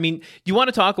know. I mean, do you want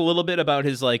to talk a little bit about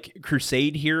his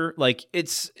crusade here? Like,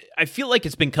 I feel like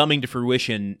it's been coming to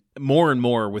fruition more and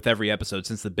more with every episode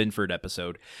since the Binford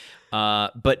episode.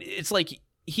 But it's like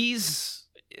he's,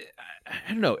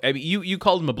 I don't know. I mean, you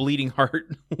called him a bleeding heart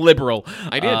liberal.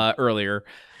 I did earlier,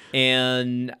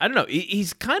 and I don't know.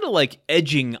 He's kind of like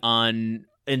edging on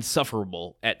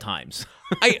insufferable at times.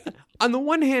 On the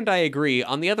one hand, I agree.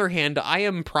 On the other hand, I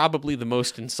am probably the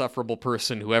most insufferable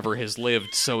person who ever has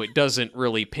lived, so it doesn't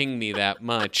really ping me that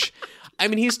much. I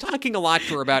mean, he's talking a lot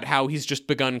to her about how he's just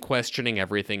begun questioning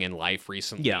everything in life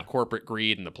recently. Corporate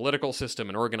greed and the political system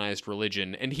and organized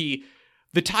religion. And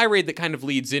the tirade that kind of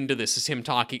leads into this is him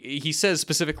talking. He says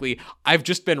specifically, I've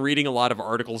just been reading a lot of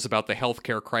articles about the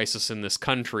healthcare crisis in this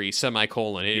country,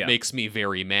 It makes me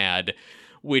very mad,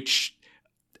 which...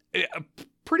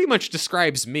 pretty much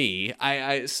describes me.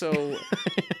 I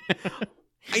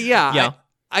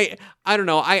don't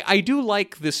know. I do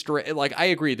like this. Like, I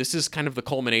agree. This is kind of the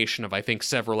culmination of, I think,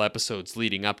 several episodes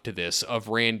leading up to this, of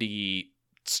Randy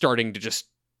starting to just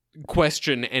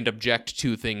question and object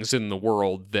to things in the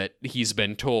world that he's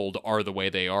been told are the way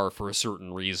they are for a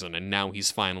certain reason, and now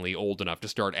he's finally old enough to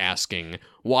start asking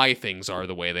why things are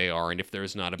the way they are and if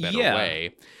there's not a better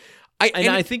way.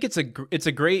 I think it's a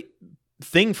great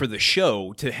thing for the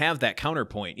show to have that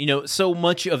counterpoint. So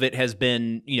much of it has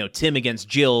been, Tim against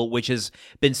Jill, which has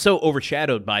been so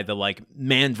overshadowed by the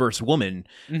man versus woman,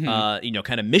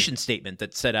 kind of mission statement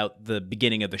that set out the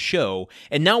beginning of the show.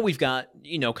 And now we've got,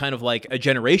 kind of like a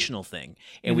generational thing.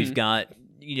 And we've got,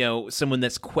 someone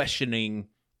that's questioning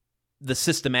the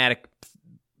systematic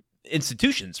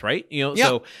institutions, right?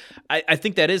 So I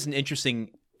think that is an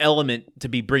interesting element to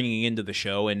be bringing into the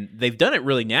show, and they've done it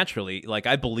really naturally. Like,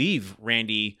 I believe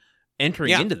Randy entering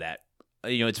into that,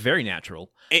 it's very natural.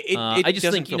 I just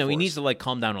think, he needs to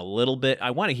calm down a little bit.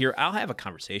 I want to hear, I'll have a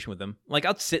conversation with him.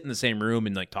 I'll sit in the same room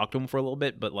and talk to him for a little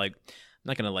bit, but I'm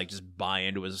not going to just buy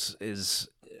into his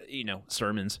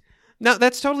sermons. No,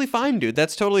 that's totally fine, dude.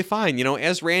 That's totally fine.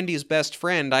 As Randy's best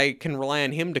friend, I can rely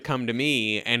on him to come to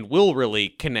me and we'll really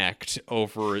connect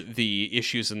over the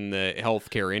issues in the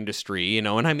healthcare industry, and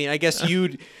I mean, I guess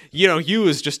you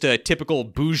as just a typical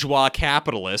bourgeois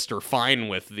capitalist are fine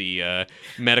with the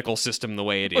medical system the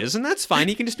way it is, and that's fine.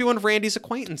 You can just be one of Randy's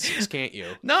acquaintances, can't you?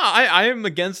 No, I am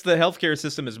against the healthcare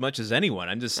system as much as anyone.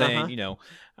 I'm just saying,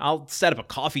 I'll set up a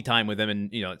coffee time with him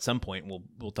and, at some point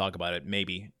we'll talk about it,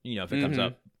 maybe, if it comes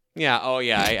up. Yeah. Oh,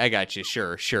 yeah. I got you.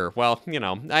 Sure. Well,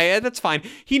 that's fine.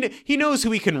 He knows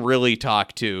who he can really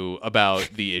talk to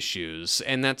about the issues,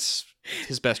 and that's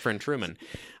his best friend Truman.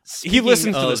 He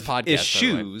listens to this podcast.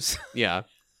 Issues. Yeah.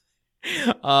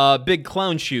 Big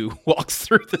clown shoe walks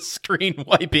through the screen,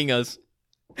 wiping us.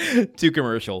 To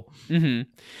commercial. Mm-hmm.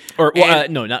 Or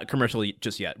no, not commercial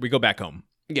just yet. We go back home.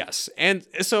 Yes. And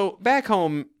so back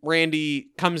home, Randy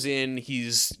comes in.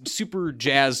 He's super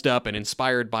jazzed up and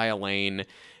inspired by Elaine.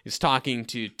 He's talking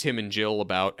to Tim and Jill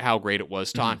about how great it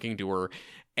was talking to her.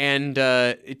 And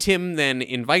Tim then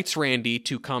invites Randy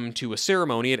to come to a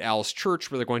ceremony at Al's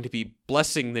church where they're going to be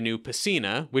blessing the new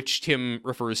Piscina, which Tim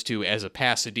refers to as a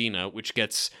Pasadena, which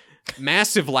gets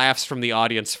massive laughs from the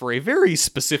audience for a very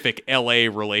specific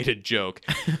LA-related joke.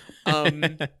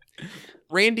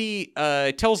 Randy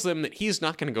tells them that he's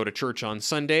not going to go to church on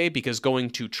Sunday because going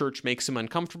to church makes him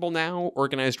uncomfortable now.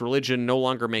 Organized religion no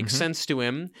longer makes sense to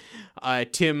him.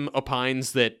 Tim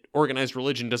opines that organized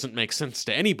religion doesn't make sense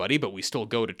to anybody, but we still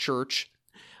go to church.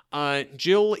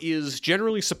 Jill is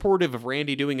generally supportive of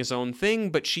Randy doing his own thing,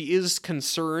 but she is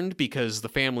concerned because the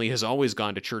family has always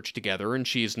gone to church together, and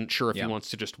she isn't sure if he wants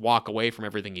to just walk away from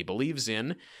everything he believes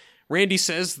in. Randy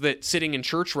says that sitting in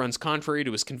church runs contrary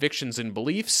to his convictions and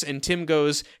beliefs, and Tim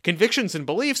goes, "Convictions and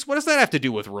beliefs? What does that have to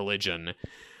do with religion?"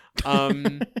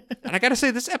 And I gotta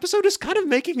say, this episode is kind of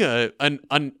making an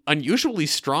unusually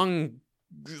strong,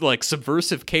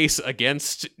 subversive case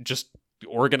against just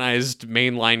organized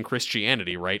mainline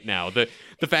Christianity right now. The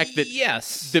fact that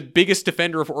the biggest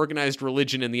defender of organized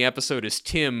religion in the episode is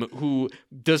Tim, who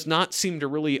does not seem to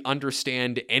really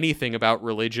understand anything about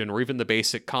religion or even the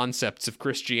basic concepts of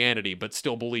Christianity, but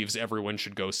still believes everyone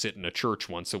should go sit in a church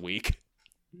once a week.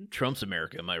 Trump's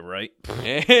America, am I right?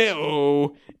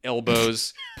 Oh,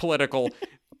 elbows, political.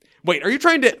 Wait, are you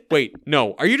trying to... Wait,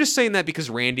 no. Are you just saying that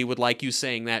because Randy would like you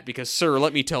saying that? Because, sir,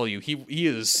 let me tell you, he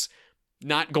is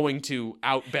not going to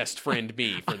out-best friend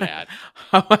me for that.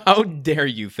 How dare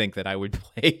you think that I would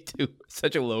play to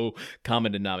such a low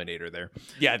common denominator there?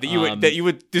 Yeah, that you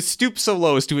would stoop so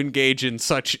low as to engage in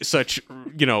such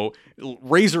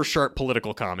razor-sharp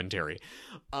political commentary.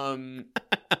 I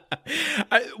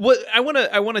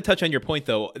want to touch on your point,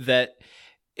 though, that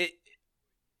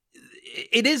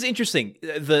it is interesting.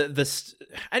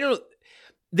 I don't know.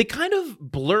 They kind of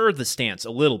blur the stance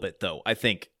a little bit, though, I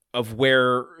think, of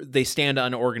where they stand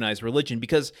on organized religion,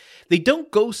 because they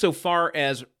don't go so far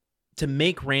as to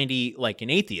make Randy like an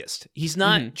atheist. He's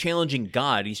not challenging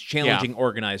God. He's challenging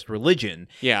organized religion.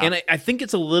 Yeah. And I think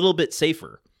it's a little bit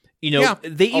safer.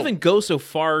 They even go so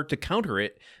far to counter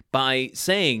it by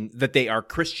saying that they are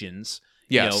Christians.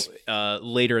 Yes.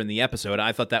 Later in the episode.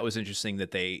 I thought that was interesting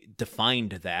that they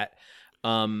defined that.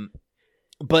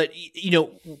 But,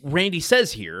 Randy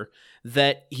says here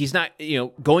that he's not,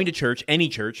 going to church, any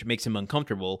church makes him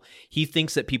uncomfortable. He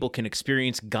thinks that people can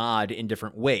experience God in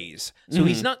different ways. So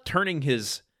he's not turning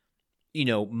his,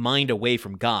 mind away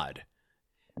from God,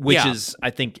 which is, I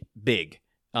think, big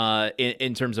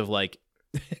in terms of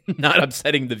not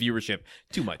upsetting the viewership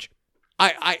too much.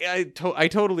 I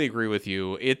totally agree with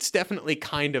you. It's definitely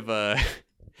kind of a...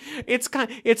 It's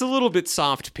a little bit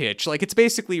soft pitch. It's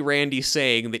basically Randy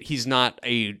saying that he's not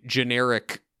a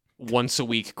generic once a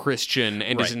week Christian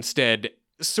and is instead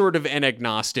sort of an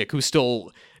agnostic who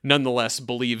still nonetheless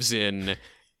believes in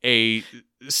a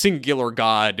singular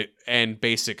God and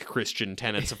basic Christian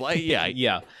tenets of life. Yeah.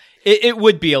 Yeah. It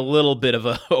would be a little bit of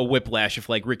a whiplash if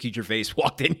Ricky Gervais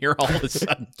walked in here all of a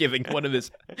sudden giving one of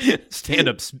his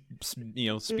stand-up,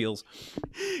 spiels.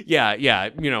 Yeah.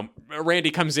 Randy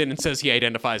comes in and says he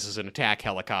identifies as an attack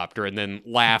helicopter and then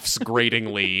laughs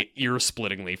gratingly,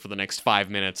 ear-splittingly for the next 5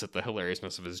 minutes at the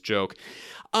hilariousness of his joke.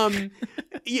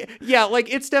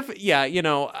 It's definitely,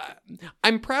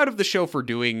 I'm proud of the show for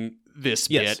doing this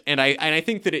bit, and I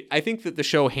think that the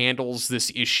show handles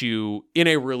this issue in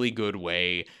a really good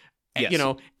way.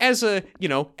 Yes. As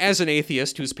an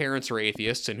atheist whose parents are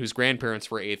atheists and whose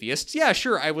grandparents were atheists, yeah,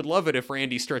 sure, I would love it if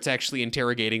Randy starts actually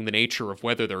interrogating the nature of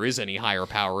whether there is any higher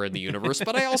power in the universe,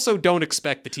 but I also don't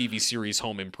expect the TV series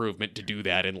Home Improvement to do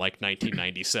that in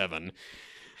 1997.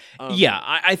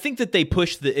 I think that they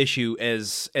push the issue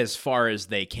as far as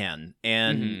they can,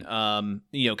 and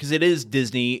because it is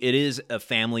Disney, it is a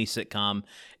family sitcom.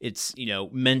 It's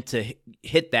meant to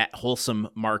hit that wholesome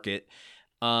market.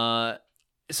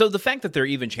 So the fact that they're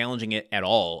even challenging it at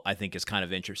all, I think, is kind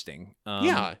of interesting.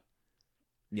 Yeah.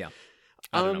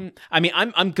 I don't know. I mean,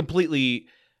 I'm completely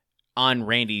on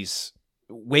Randy's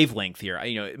wavelength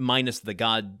here. Minus the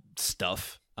God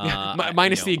stuff.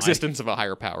 Minus the existence of a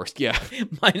higher power. Yeah.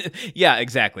 Yeah,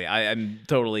 exactly. I'm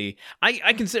totally.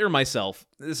 I consider myself.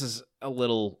 This is a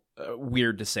little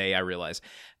weird to say, I realize.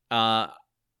 A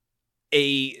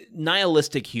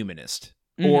nihilistic humanist.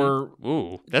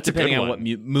 Or that's depending a good on one.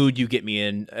 what mood you get me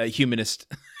in, a humanist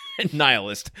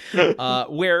nihilist,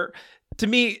 where to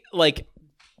me, like,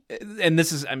 and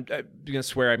this is, I'm gonna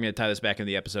swear I'm gonna tie this back into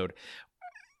the episode.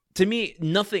 To me,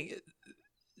 nothing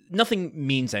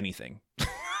means anything.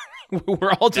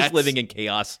 We're all just living in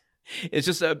chaos. It's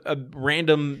just a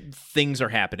random things are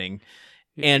happening,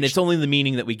 and it's only the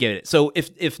meaning that we give it. So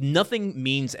if nothing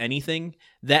means anything,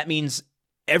 that means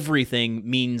everything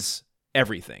means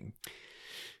everything.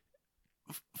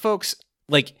 Folks,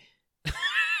 like,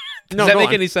 does that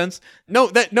make any sense? No,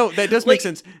 that does make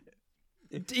sense.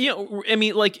 I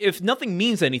mean, like, if nothing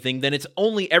means anything, then it's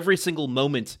only every single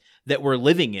moment that we're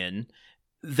living in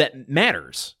that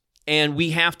matters. And we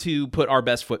have to put our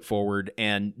best foot forward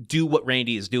and do what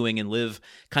Randy is doing and live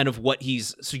kind of what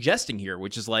he's suggesting here,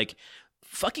 which is like,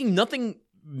 fucking nothing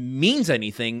means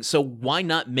anything, so why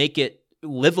not make it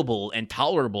livable and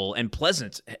tolerable and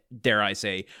pleasant, dare I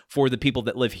say, for the people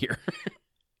that live here?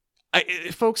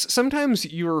 Folks, sometimes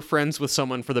you're friends with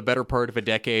someone for the better part of a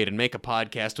decade and make a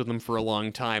podcast with them for a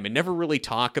long time and never really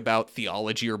talk about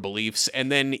theology or beliefs,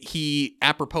 and then he,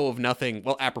 apropos of nothing,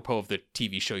 well, apropos of the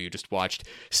TV show you just watched,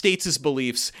 states his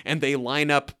beliefs, and they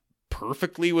line up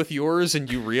perfectly with yours,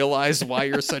 and you realize why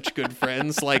you're such good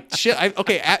friends. Like, shit.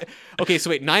 Okay. So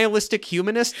wait, nihilistic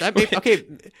humanist.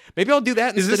 Maybe I'll do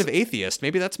that instead of atheist.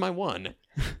 Maybe that's my one.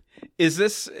 Is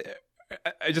this?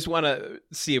 I just want to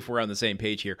see if we're on the same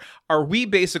page here. Are we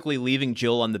basically leaving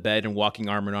Jill on the bed and walking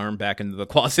arm in arm back into the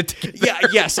closet together? Yeah.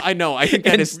 Yes, I know. I think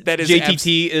that is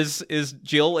JTT is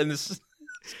Jill in this.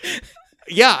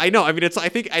 Yeah, I know. I mean, I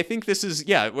think this is,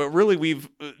 really we've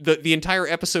the entire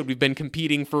episode we've been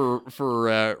competing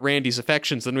for Randy's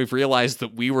affections, and we've realized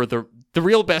that we were the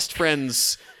real best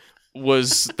friends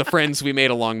was the friends we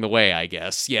made along the way, I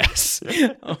guess. Yes.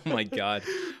 Oh my God.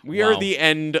 We are the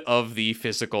end of the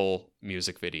physical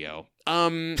music video.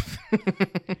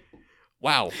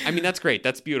 Wow. I mean, that's great.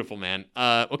 That's beautiful, man.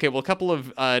 Okay, well, a couple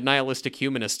of nihilistic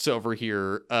humanists over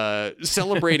here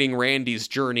celebrating Randy's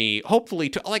journey. Hopefully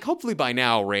by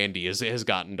now, Randy has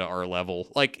gotten to our level.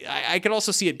 Like, I could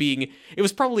also see it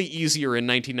was probably easier in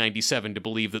 1997 to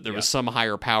believe that there was some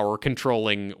higher power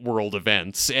controlling world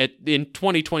events. In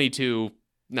 2022,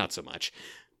 not so much.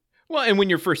 Well, and when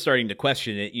you're first starting to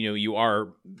question it, you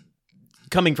are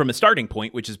coming from a starting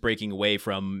point, which is breaking away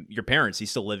from your parents. He's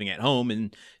still living at home,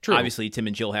 and obviously Tim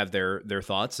and Jill have their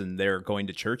thoughts, and they're going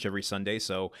to church every Sunday.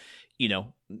 So,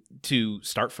 to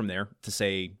start from there, to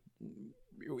say,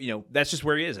 that's just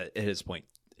where he is at his point.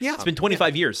 Yeah, it's been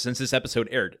 25 years since this episode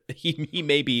aired. He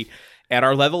may be at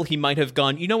our level. He might have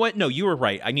gone, you know what? No, you were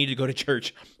right. I need to go to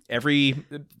church every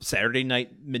Saturday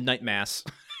night, midnight mass.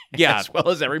 Yeah, as well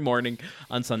as every morning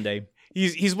on Sunday.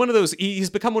 He's one of those. He's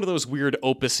become one of those weird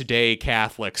Opus Dei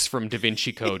Catholics from Da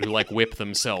Vinci Code who whip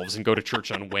themselves and go to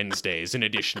church on Wednesdays in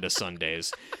addition to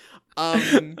Sundays.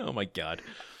 Oh my God.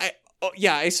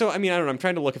 So I mean, I don't know. I'm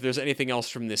trying to look if there's anything else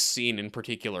from this scene in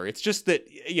particular. It's just that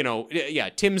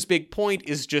Tim's big point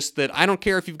is just that I don't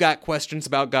care if you've got questions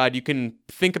about God. You can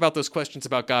think about those questions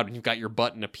about God when you've got your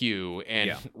butt in a pew.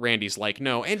 And Randy's like,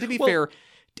 no. And to be fair.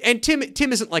 And Tim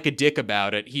isn't like a dick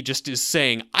about it. He just is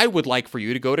saying, I would like for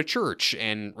you to go to church.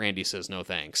 And Randy says, no,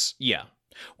 thanks. Yeah.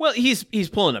 Well, he's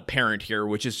pulling a parent here,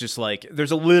 which is just like,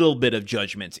 there's a little bit of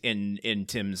judgment in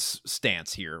Tim's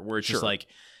stance here, where it's just like,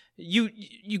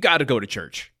 you got to go to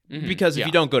church. Mm-hmm. Because if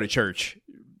you don't go to church,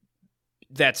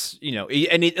 that's,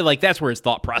 and that's where his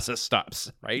thought process stops,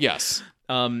 right? Yes.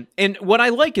 And what I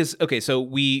like is, okay, so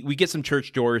we get some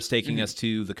church doors taking us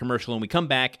to the commercial, and we come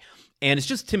back, and it's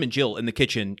just Tim and Jill in the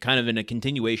kitchen, kind of in a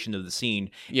continuation of the scene,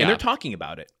 and they're talking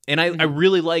about it. And I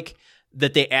really like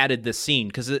that they added this scene,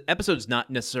 because the episode's not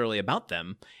necessarily about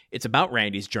them. It's about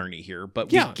Randy's journey here,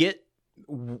 but we get,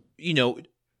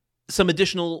 some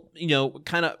additional,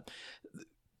 kind of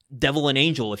devil and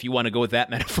angel, if you want to go with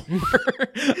that metaphor,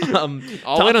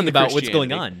 talking about what's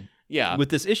going on with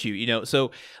this issue, so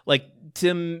like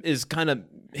Tim is kind of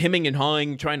hemming and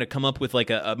hawing, trying to come up with like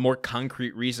a more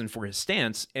concrete reason for his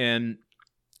stance, and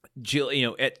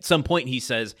Jill, at some point he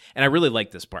says, and I really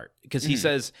like this part, because he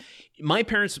says, my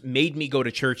parents made me go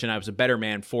to church and I was a better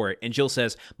man for it. And Jill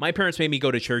says, my parents made me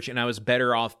go to church and I was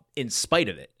better off in spite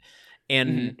of it.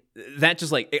 And that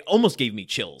just it almost gave me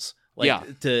chills.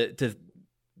 To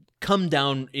come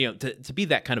down, to be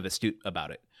that kind of astute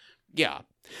about it. Yeah.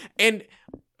 And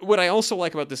what I also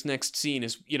like about this next scene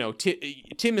is,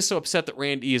 Tim is so upset that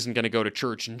Randy isn't going to go to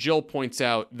church, and Jill points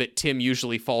out that Tim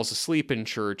usually falls asleep in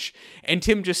church, and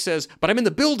Tim just says, but I'm in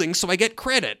the building, so I get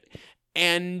credit.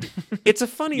 And it's a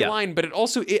funny line, but it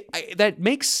also, that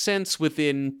makes sense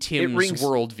within Tim's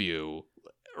worldview,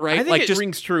 right? I think it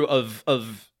rings true of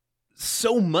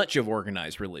so much of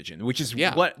organized religion, which is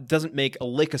what doesn't make a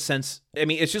lick of sense. I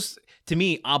mean, it's just, to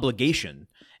me, obligation.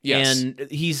 Yes. And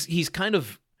he's kind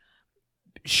of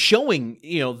showing,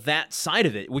 that side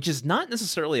of it, which is not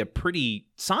necessarily a pretty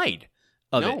side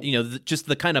of it, just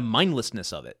the kind of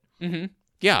mindlessness of it. Mm-hmm.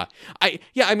 Yeah. I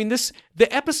mean,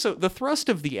 the thrust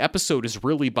of the episode is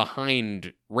really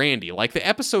behind Randy. Like, the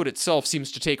episode itself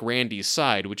seems to take Randy's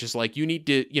side, which is you need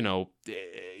to,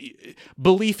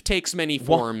 belief takes many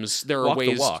forms. There are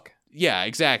ways. The walk. Yeah,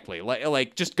 exactly.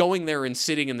 Like just going there and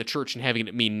sitting in the church and having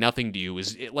it mean nothing to you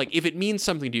is if it means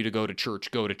something to you to go to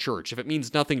church, go to church. If it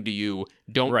means nothing to you,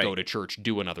 don't go to church,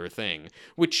 do another thing.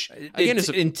 Which again is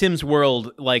in Tim's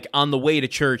world, on the way to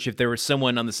church, if there was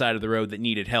someone on the side of the road that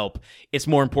needed help, it's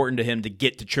more important to him to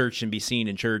get to church and be seen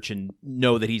in church and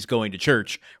know that he's going to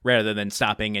church rather than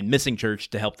stopping and missing church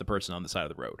to help the person on the side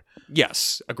of the road.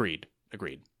 Yes, agreed.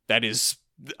 That is,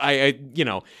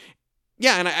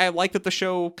 yeah, and I like that the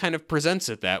show kind of presents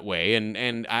it that way, and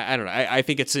I don't know, I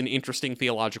think it's an interesting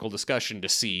theological discussion to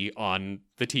see on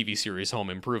the TV series Home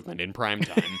Improvement in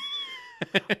primetime.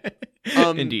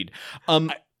 Indeed.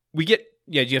 We get...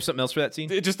 Yeah, do you have something else for that scene?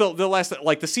 Just the last,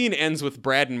 the scene ends with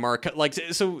Brad and Mark,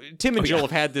 so Tim and Jill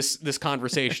have had this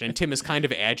conversation, and Tim is kind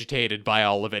of agitated by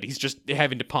all of it. He's just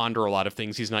having to ponder a lot of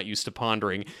things he's not used to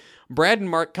pondering. Brad and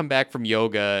Mark come back from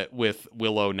yoga with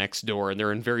Willow next door, and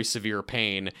they're in very severe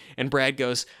pain. And Brad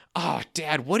goes, "Oh,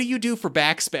 Dad, what do you do for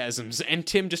back spasms?" And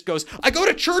Tim just goes, "I go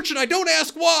to church and I don't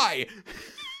ask why."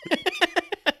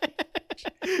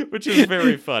 Which is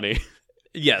very funny.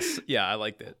 Yes. Yeah, I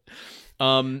liked it.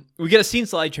 We get a scene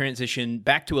slide transition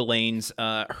back to Elaine's.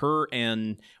 Her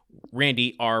and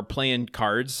Randy are playing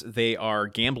cards. They are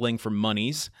gambling for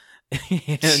monies.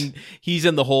 And he's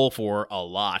in the hole for a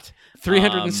lot.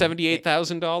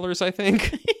 $378,000, I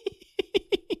think.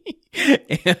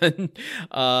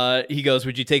 And he goes,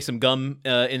 "Would you take some gum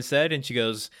instead?" And she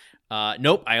goes,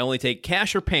 "Nope, I only take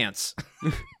cash or pants."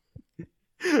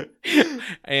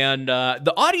 And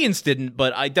the audience didn't,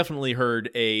 but I definitely heard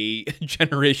a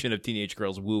generation of teenage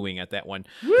girls wooing at that one.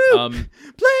 Woo!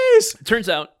 Please! Turns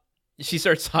out she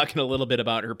starts talking a little bit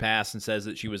about her past and says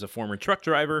that she was a former truck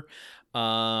driver.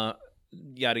 Yada,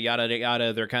 yada,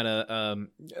 yada. They're kind of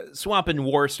swapping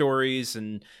war stories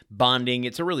and bonding.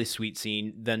 It's a really sweet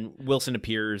scene. Then Wilson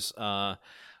appears to,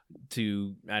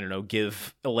 I don't know,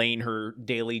 give Elaine her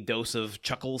daily dose of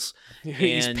chuckles.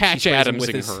 He's Patch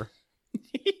Adamsing her.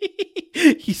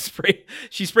 She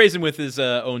sprays him with his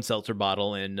own seltzer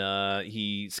bottle, and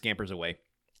he scampers away.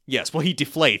 Yes, well, he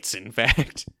deflates, in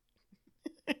fact.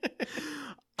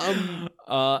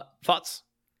 Thoughts?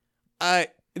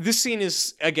 This scene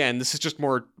is, again, this is just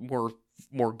more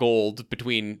gold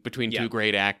between two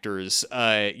great actors.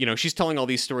 She's telling all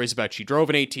these stories about she drove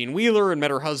an 18-wheeler and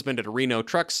met her husband at a Reno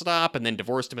truck stop and then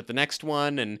divorced him at the next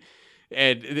one, and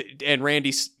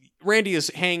Randy is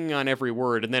hanging on every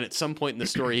word, and then at some point in the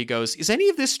story he goes, "Is any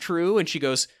of this true?" And she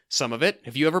goes, "Some of it.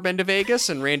 Have you ever been to Vegas?"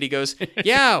 And Randy goes,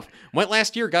 "Yeah, went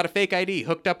last year, got a fake ID,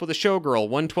 hooked up with a showgirl,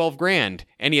 won $12,000.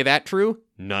 Any of that true?"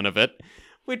 "None of it."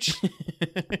 Which,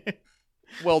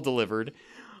 well delivered.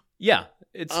 Yeah,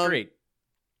 it's great.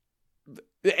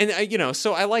 And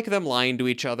so I like them lying to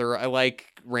each other. I like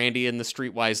Randy and the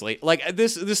streetwise lady. Like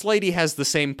this lady has the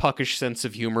same puckish sense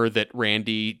of humor that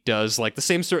Randy does. Like the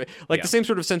same sort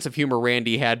of sense of humor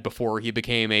Randy had before he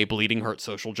became a bleeding heart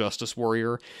social justice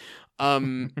warrior.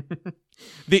 The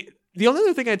only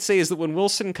other thing I'd say is that when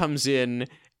Wilson comes in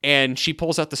and she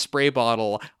pulls out the spray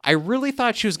bottle, I really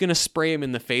thought she was going to spray him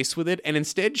in the face with it, and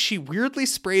instead she weirdly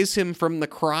sprays him from the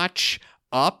crotch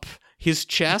up his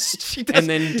chest and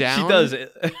then down. She does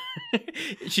it.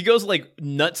 She goes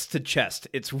nuts to chest.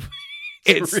 It's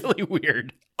really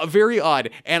weird. Very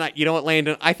odd. And you know what,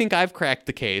 Landon? I think I've cracked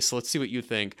the case. Let's see what you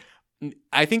think.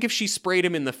 I think if she sprayed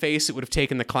him in the face, it would have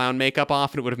taken the clown makeup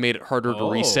off and it would have made it harder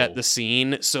to reset the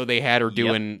scene. So they had her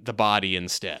doing the body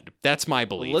instead. That's my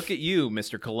belief. Look at you,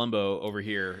 Mr. Columbo over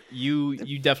here.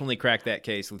 You definitely cracked that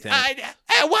case, Lieutenant.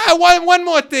 One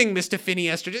more thing, Mr.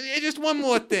 Phineas. Just one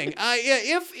more thing.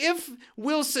 If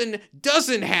Wilson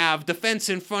doesn't have the fence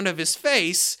in front of his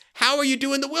face, how are you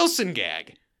doing the Wilson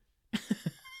gag?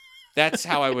 That's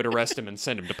how I would arrest him and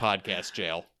send him to podcast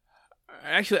jail.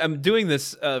 Actually, I'm doing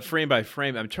this frame by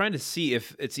frame. I'm trying to see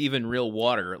if it's even real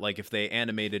water, like if they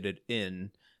animated it in.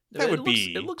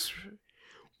 It looks.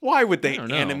 Why would they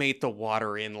animate the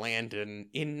water in Landon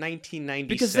in 1997?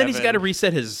 Because then he's got to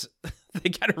reset his. They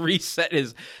got to reset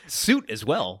his suit as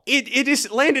well. It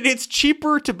is Landon. It's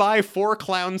cheaper to buy 4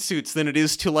 clown suits than it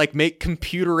is to like make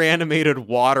computer animated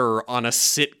water on a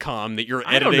sitcom that you're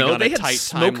editing on a tight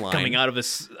smoke timeline. Coming out of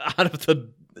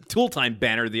the Tool Time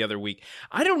banner the other week.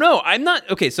 I don't know. I'm not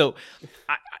okay. So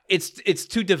it's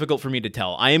too difficult for me to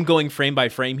tell. I am going frame by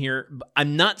frame here.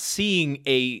 I'm not seeing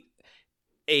a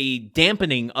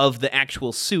dampening of the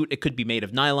actual suit. It could be made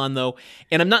of nylon though,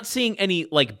 and I'm not seeing any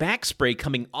like back spray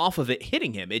coming off of it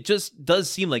hitting him. It just does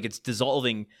seem like it's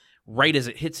dissolving right as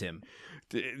it hits him.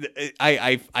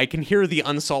 I can hear the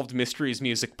Unsolved Mysteries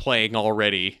music playing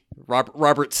already.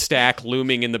 Robert Stack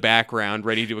looming in the background,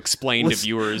 ready to explain to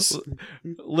viewers.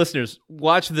 Listeners,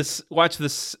 watch this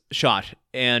shot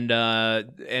and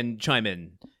chime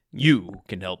in. You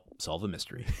can help solve the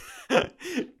mystery.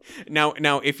 Now,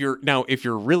 if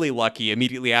you're really lucky,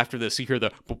 immediately after this, you hear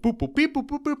the boop boop boop beep boop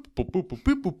boop boop boop boop boop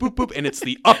boop boop boop boop, and it's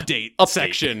the update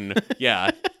section.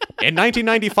 Yeah. In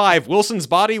 1995, Wilson's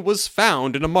body was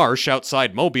found in a marsh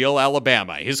outside Mobile,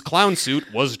 Alabama. His clown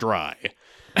suit was dry.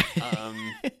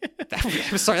 I'm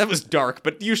sorry, that was dark,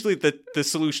 but usually the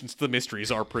solutions to the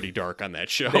mysteries are pretty dark on that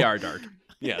show. They are dark.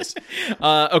 Yes.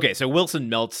 Okay, so Wilson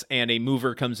melts, and a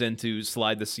mover comes in to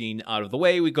slide the scene out of the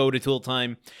way. We go to Tool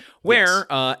Time,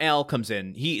 where Al comes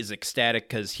in. He is ecstatic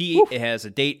because he has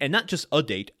a date, and not just a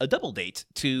date, a double date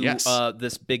to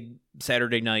this big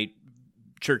Saturday night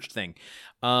church thing.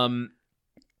 And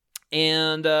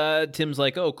Tim's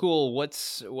like, "Oh, cool.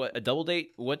 What a double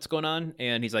date? What's going on?"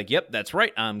 And he's like, "Yep, that's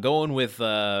right. I'm going with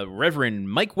Reverend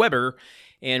Mike Weber."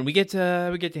 And we get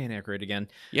Dan Aykroyd again.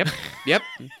 Yep.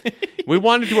 We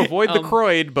wanted to avoid the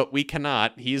Croyd, but we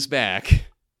cannot. He's back.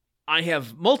 I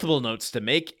have multiple notes to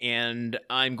make, and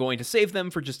I'm going to save them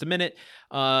for just a minute.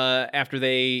 After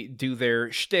they do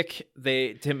their shtick,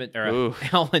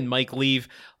 Al and Mike leave,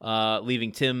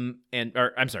 leaving Tim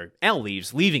Al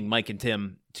leaves, leaving Mike and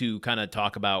Tim to kind of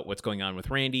talk about what's going on with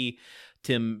Randy.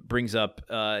 Tim brings up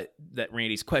that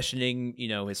Randy's questioning,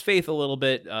 his faith a little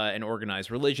bit, and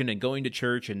organized religion and going to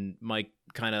church. And Mike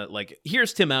kind of like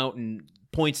hears Tim out and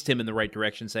points Tim in the right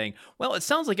direction, saying, "Well, it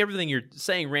sounds like everything you're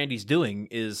saying Randy's doing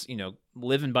is,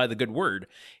 living by the good word.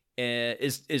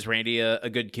 Is Randy a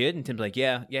good kid?" And Tim's like,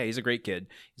 "Yeah, he's a great kid."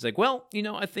 He's like, "Well,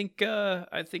 I think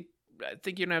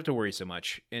you don't have to worry so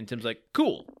much." And Tim's like,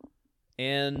 "Cool."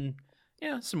 And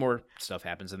yeah, some more stuff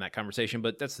happens in that conversation,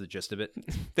 but that's the gist of it.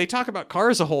 They talk about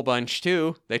cars a whole bunch,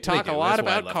 too. They talk a lot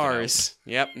about cars.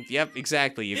 Yep,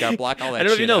 exactly. You got to block all that shit. I don't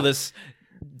know if you know this.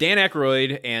 Dan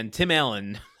Aykroyd and Tim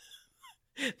Allen,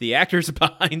 the actors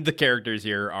behind the characters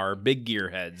here, are big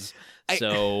gearheads.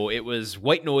 So it was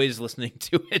white noise listening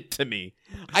to it to me.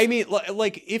 I mean,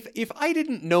 like, if I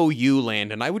didn't know you,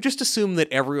 Landon, I would just assume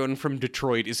that everyone from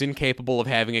Detroit is incapable of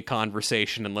having a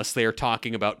conversation unless they are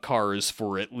talking about cars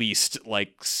for at least,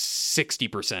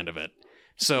 60% of it.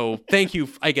 So thank you,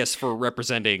 I guess, for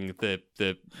representing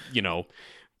the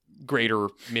greater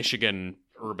Michigan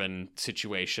urban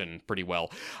situation pretty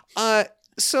well.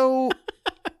 So...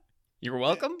 You're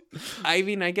welcome? I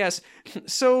mean, I guess.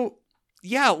 So...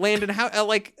 Yeah, Landon, how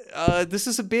this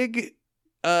is a big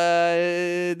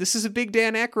Dan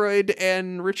Aykroyd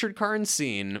and Richard Karn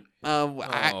scene.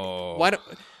 How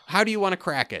do you want to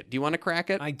crack it? Do you want to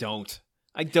crack it? I don't.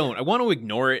 I want to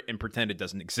ignore it and pretend it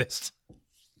doesn't exist.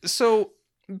 So,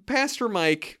 Pastor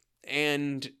Mike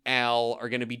and Al are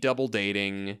going to be double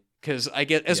dating because I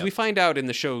get, as we find out in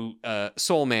the show,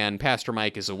 Soul Man, Pastor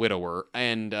Mike is a widower,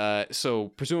 and so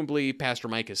presumably Pastor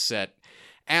Mike has set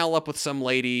Al up with some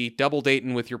lady, double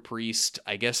dating with your priest.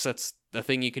 I guess that's the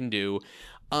thing you can do.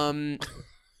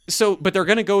 But they're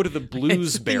going to go to the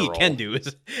Blues Barrel. The thing you can do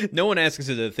is no one asks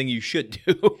is the thing you should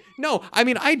do. No, I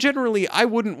mean, I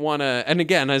wouldn't want to, and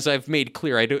again, as I've made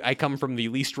clear, I come from the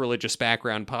least religious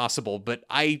background possible, but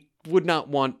I would not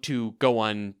want to go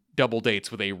on double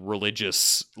dates with a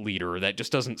religious leader. That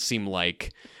just doesn't seem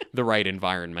like the right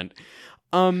environment.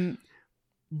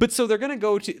 But so they're going to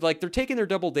go to, like, they're taking their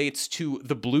double dates to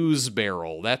the Blues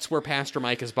Barrel. That's where Pastor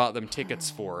Mike has bought them tickets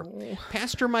for.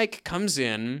 Pastor Mike comes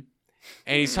in,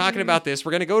 and he's talking about this.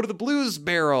 We're going to go to the Blues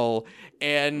Barrel,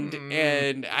 and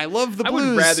I love the blues so much. I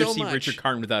would rather see Richard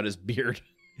Karn without his beard.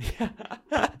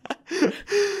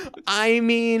 I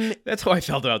mean... That's how I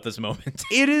felt about this moment.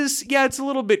 It is, yeah, it's a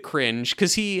little bit cringe,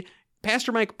 because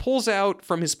Pastor Mike pulls out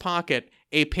from his pocket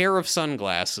a pair of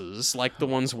sunglasses, like the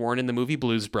ones worn in the movie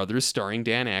Blues Brothers starring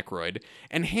Dan Aykroyd,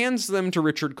 and hands them to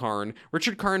Richard Karn.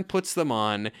 Richard Karn puts them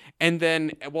on, and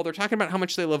then, while they're talking about how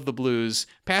much they love the blues,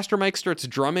 Pastor Mike starts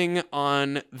drumming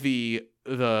on the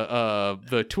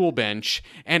tool bench,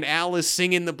 and Al is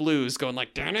singing the blues, going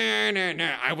like,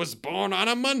 "Da-na-na-na, I was born on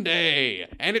a Monday,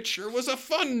 and it sure was a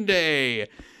fun day."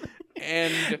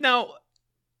 And now...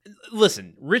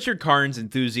 Listen, Richard Karn's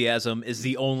enthusiasm is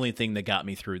the only thing that got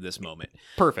me through this moment.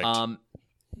 Perfect.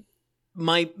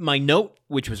 My note,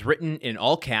 which was written in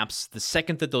all caps, the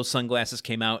second that those sunglasses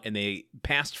came out and they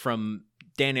passed from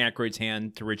Dan Aykroyd's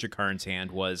hand to Richard Karn's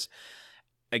hand, was,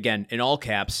 again, in all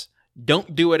caps,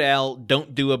 "Don't do it, Al.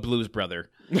 Don't do a Blues Brother."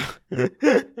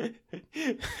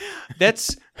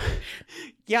 That's,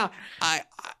 yeah.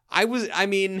 I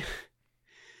mean.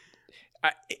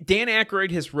 Dan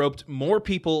Aykroyd has roped more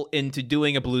people into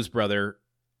doing a Blues Brother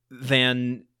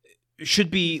than should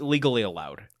be legally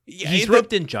allowed. Yeah, he's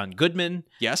roped in John Goodman,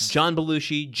 yes, John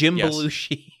Belushi, Jim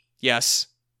Belushi, yes,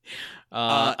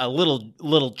 a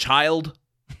little child.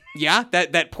 Yeah,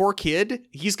 that poor kid.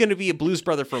 He's going to be a Blues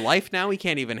Brother for life now. He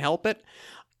can't even help it.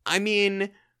 I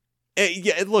mean,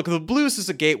 yeah. Look, the blues is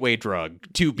a gateway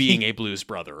drug to being a Blues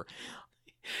Brother.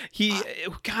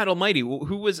 God almighty,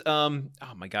 who was, oh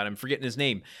my God, I'm forgetting his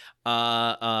name.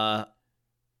 Oh,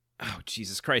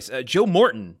 Jesus Christ. Joe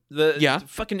Morton, the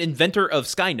fucking inventor of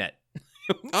Skynet.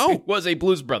 Was a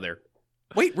Blues Brother.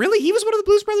 Wait, really? He was one of the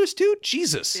Blues Brothers too?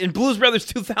 Jesus. In Blues Brothers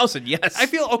 2000, yes. I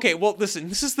feel, okay, well, listen,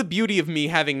 this is the beauty of me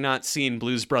having not seen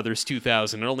Blues Brothers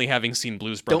 2000 and only having seen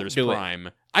Blues Brothers Prime.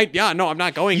 I'm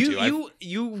not going to.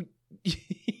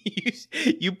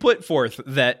 You put forth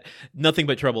that Nothing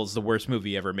But Trouble is the worst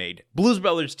movie ever made. Blues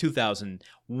Brothers 2000,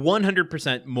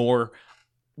 100% more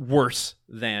worse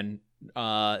than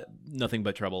Nothing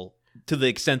But Trouble, to the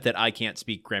extent that I can't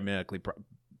speak grammatically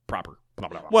proper. Blah,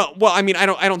 blah, blah. Well, I mean, I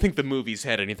don't think the movies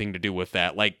had anything to do with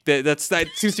that. Like that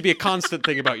seems to be a constant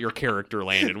thing about your character,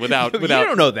 Landon. Without you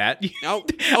don't know that. Oh,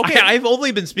 okay. I've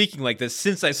only been speaking like this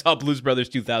since I saw Blues Brothers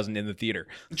 2000 in the theater.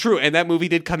 True, and that movie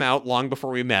did come out long before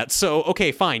we met. So,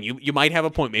 okay, fine. You might have a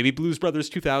point. Maybe Blues Brothers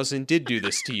 2000 did do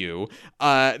this to you.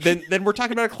 Then we're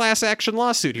talking about a class action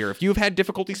lawsuit here. If you've had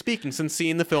difficulty speaking since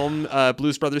seeing the film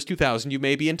Blues Brothers 2000, you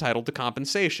may be entitled to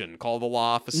compensation. Call the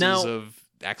law offices of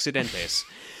Accidentes.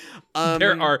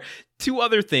 There are two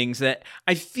other things that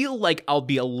I feel like I'll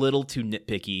be a little too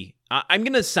nitpicky. I'm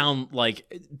going to sound like,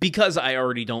 because I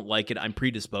already don't like it, I'm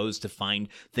predisposed to find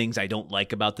things I don't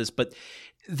like about this, but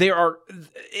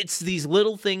it's these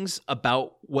little things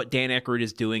about what Dan Aykroyd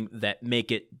is doing that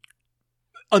make it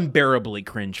unbearably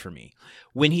cringe for me.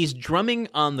 When he's drumming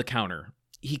on the counter,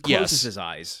 he closes his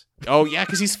eyes. Oh, yeah,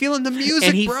 because he's feeling the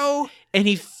music, bro. And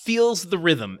he feels the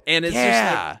rhythm. And it's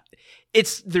just like...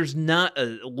 There's not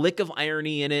a lick of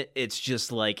irony in it. It's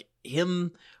just like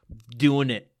him doing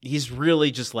it. He's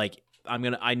really just like,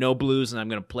 I know blues and I'm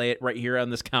going to play it right here on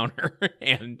this counter.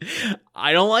 And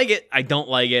I don't like it. I don't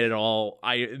like it at all.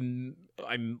 I'm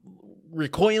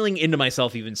recoiling into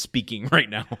myself even speaking right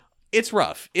now. It's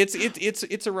rough.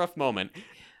 It's a rough moment.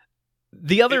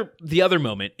 The other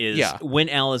moment is when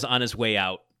Al is on his way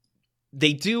out.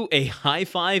 They do a high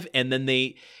five and then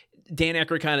Dan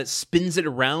Aykroyd kind of spins it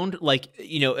around like,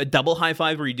 a double high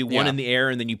five where you do one in the air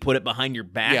and then you put it behind your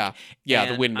back.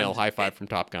 Yeah, the windmill high five from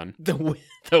Top Gun.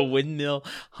 The windmill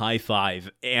high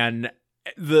five. And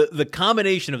the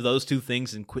combination of those two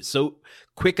things in so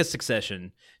quick a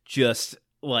succession just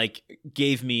like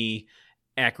gave me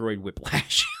Aykroyd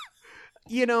whiplash.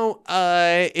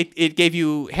 It gave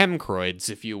you hemorrhoids,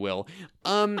 if you will.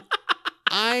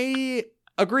 I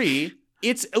agree.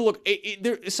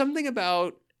 There's something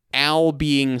about Al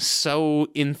being so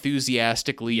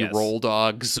enthusiastically roll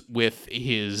dogs with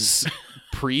his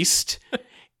priest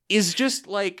is just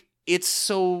like, it's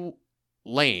so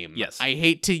lame. Yes. I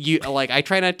hate to I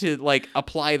try not to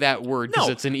apply that word because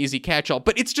it's an easy catch-all,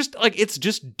 but it's just it's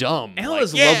just dumb. Al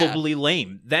is lovably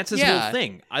lame. That's his whole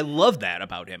thing. I love that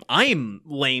about him. I'm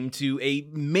lame to a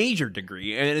major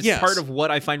degree, and it's part of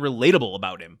what I find relatable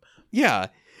about him. Yeah.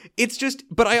 It's just,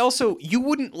 but I also, you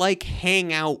wouldn't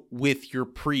hang out with your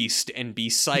priest and be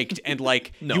psyched and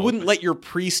No. You wouldn't let your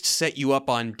priest set you up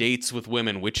on dates with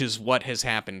women, which is what has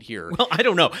happened here. Well, I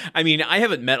don't know. I mean, I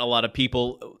haven't met a lot of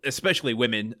people, especially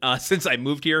women, since I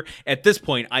moved here. At this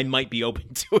point, I might be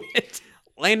open to it.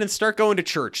 Landon, start going to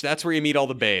church. That's where you meet all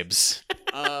the babes.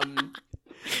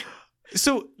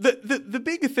 So the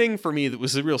big thing for me that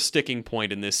was a real sticking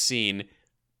point in this scene,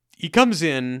 he comes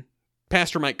in,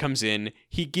 Pastor Mike comes in,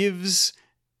 he gives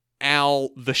Al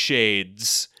the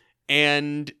shades,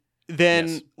 and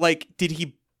then, did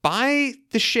he buy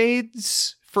the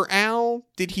shades for Al?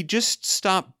 Did he just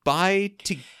stop by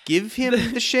to give him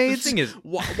the shades? The thing is,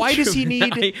 why does he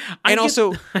need... I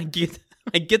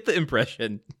get the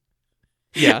impression...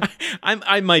 Yeah.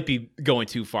 I might be going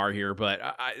too far here, but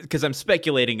because I'm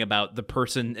speculating about the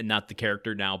person and not the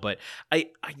character now, but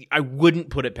I wouldn't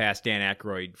put it past Dan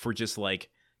Aykroyd for just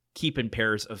keeping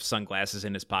pairs of sunglasses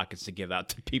in his pockets to give out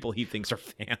to people he thinks are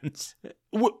fans.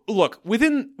 Look,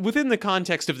 within the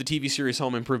context of the TV series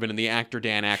Home Improvement and the actor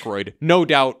Dan Aykroyd, no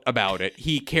doubt about it,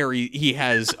 he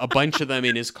has a bunch of them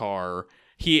in his car.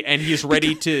 He's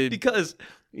ready because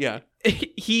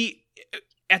he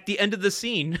at the end of the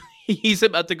scene, he's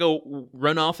about to go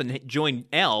run off and join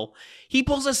Al. He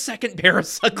pulls a second pair of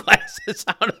sunglasses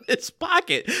out of his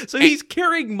pocket. So he's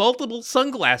carrying multiple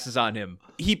sunglasses on him.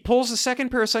 He pulls a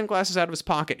second pair of sunglasses out of his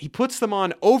pocket. He puts them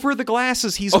on over the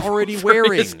glasses he's already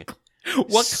wearing.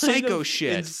 What psycho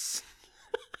shit?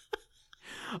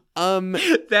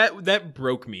 That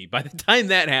broke me. By the time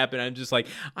that happened, I'm just like,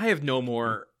 I have no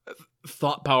more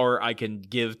thought power I can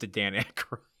give to Dan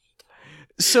Aykroyd.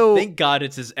 So thank God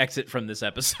it's his exit from this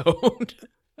episode.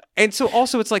 And so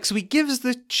also it's so he gives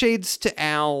the shades to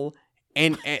Al,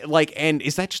 and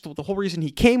is that just the whole reason he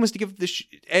came was to give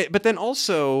but then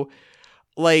also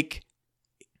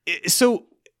so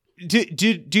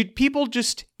did people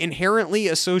just inherently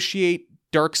associate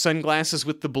dark sunglasses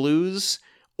with the blues?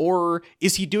 Or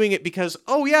is he doing it because,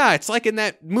 oh yeah, it's like in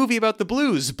that movie about the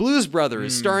Blues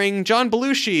Brothers, starring John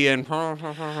Belushi, and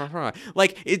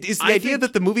is the idea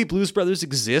that the movie Blues Brothers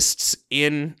exists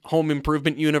in Home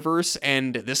Improvement universe,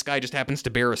 and this guy just happens to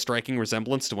bear a striking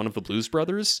resemblance to one of the Blues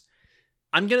Brothers?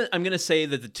 I'm gonna say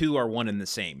that the two are one and the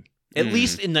same. At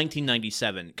least in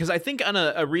 1997, because I think on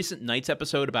a recent Nights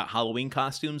episode about Halloween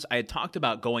costumes, I had talked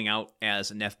about going out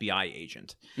as an FBI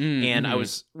agent. And I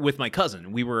was with my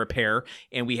cousin. We were a pair,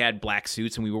 and we had black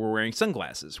suits, and we were wearing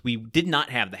sunglasses. We did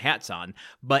not have the hats on,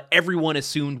 but everyone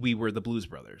assumed we were the Blues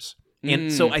Brothers. And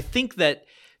so I think that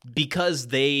because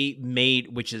they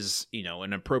made, which is,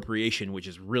 an appropriation, which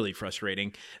is really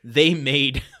frustrating, they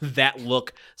made that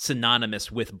look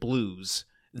synonymous with blues.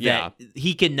 That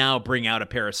he can now bring out a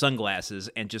pair of sunglasses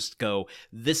and just go,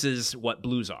 this is what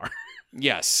blues are.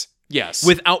 Yes.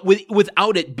 Without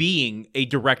it being a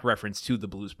direct reference to the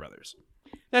Blues Brothers.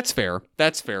 That's fair.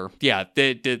 Yeah,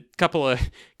 the couple of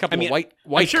white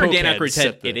I'm sure Dan Aykroyd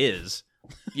said it is.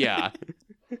 Yeah.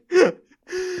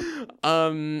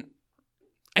 I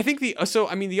think the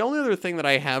only other thing that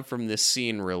I have from this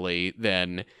scene really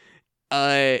then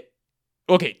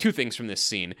okay, two things from this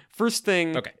scene. First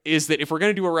thing is that if we're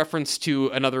going to do a reference to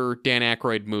another Dan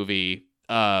Aykroyd movie,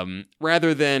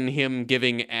 rather than him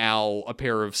giving Al a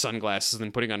pair of sunglasses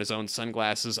and putting on his own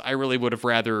sunglasses, I really would have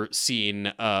rather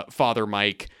seen Father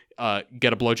Mike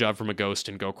get a blowjob from a ghost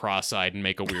and go cross-eyed and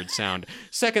make a weird sound.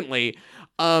 Secondly,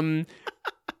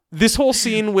 this whole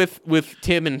scene with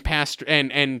Tim and Pastor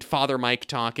and Father Mike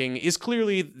talking is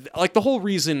clearly the whole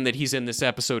reason that he's in this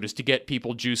episode is to get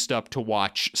people juiced up to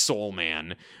watch Soul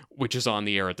Man, which is on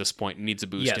the air at this point and needs a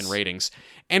boost in ratings.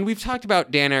 And we've talked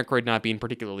about Dan Aykroyd not being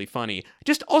particularly funny.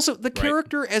 Just also the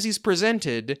character as he's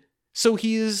presented. So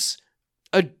he's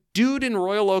a dude in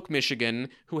Royal Oak, Michigan,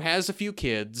 who has a few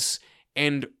kids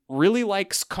and really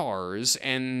likes cars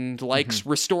and likes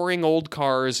restoring old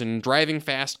cars and driving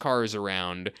fast cars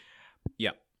around.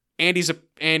 Yeah. And he's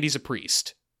a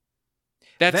priest.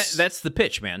 That's the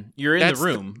pitch, man. You're in the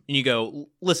room and you go,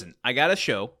 listen, I got a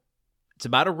show. It's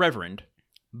about a reverend,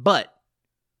 but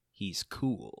he's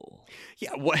cool.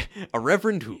 Yeah, what a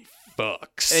reverend who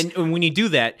fucks. And when you do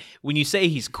that, when you say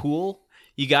he's cool,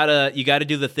 you gotta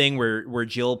do the thing where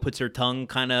Jill puts her tongue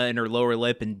kind of in her lower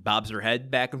lip and bobs her head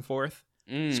back and forth.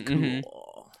 It's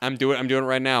cool. I'm doing it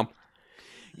right now.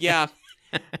 Yeah.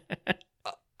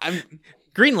 I'm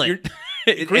Greenlit.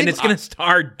 and it's going to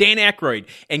star Dan Aykroyd.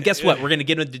 And guess what? We're going to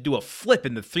get him to do a flip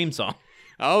in the theme song.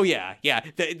 Oh, yeah.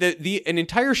 An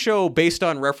entire show based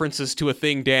on references to a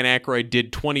thing Dan Aykroyd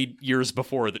did 20 years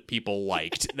before that people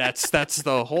liked. That's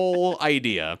the whole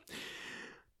idea.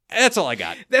 That's all I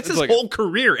got. That's his whole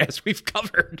career, as we've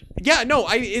covered. Yeah, no,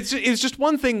 it's just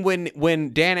one thing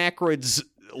when Dan Aykroyd's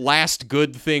last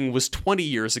good thing was 20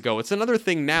 years ago. It's another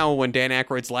thing now when Dan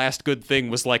Aykroyd's last good thing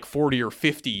was like 40 or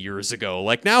 50 years ago.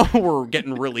 Like, now we're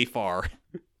getting really far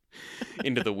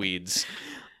into the weeds.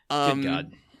 Good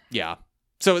God. Yeah.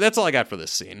 So that's all I got for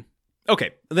this scene.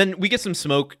 Okay. Then we get some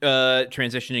smoke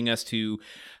transitioning us to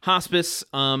hospice,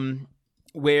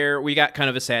 where we got kind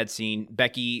of a sad scene.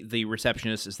 Becky, the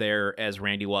receptionist, is there as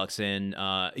Randy walks in.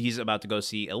 He's about to go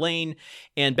see Elaine,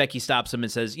 and Becky stops him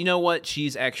and says, you know what?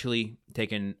 She's actually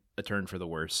taken a turn for the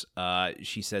worse.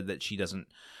 She said that she doesn't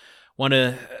want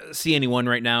to see anyone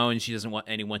right now, and she doesn't want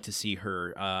anyone to see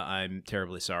her. I'm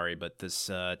terribly sorry, but this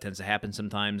tends to happen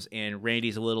sometimes, and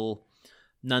Randy's a little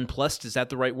nonplussed. Is that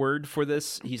the right word for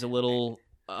this? He's a little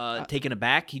taken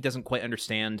aback. He doesn't quite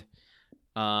understand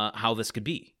how this could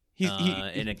be.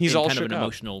 He's all kind of an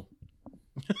emotional.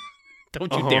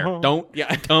 Don't you dare!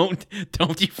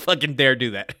 Don't you fucking dare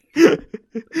do that!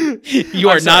 You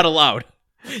are not allowed.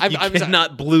 You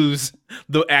cannot blues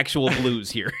the actual blues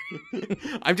here.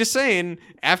 I'm just saying.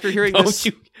 After hearing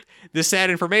this sad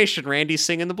information, Randy's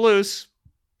singing the blues.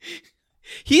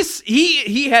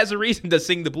 He has a reason to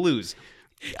sing the blues.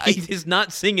 He is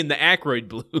not singing the Aykroyd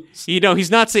blues. He's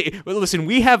not singing. Well, listen,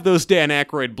 we have those Dan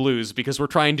Aykroyd blues because we're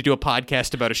trying to do a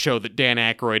podcast about a show that Dan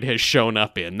Aykroyd has shown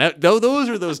up in. Those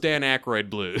are those Dan Aykroyd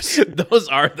blues. Those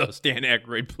are those Dan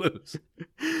Aykroyd blues.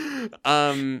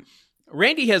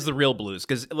 Randy has the real blues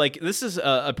because, like, this is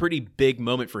a pretty big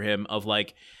moment for him of,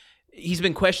 like, he's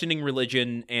been questioning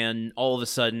religion, and all of a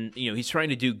sudden, he's trying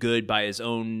to do good by his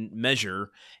own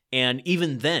measure. And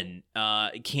even then,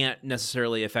 it can't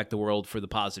necessarily affect the world for the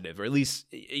positive, or at least,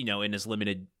 in his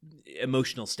limited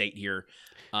emotional state here,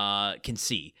 can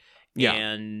see. Yeah.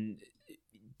 And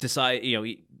decide,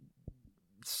 he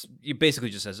basically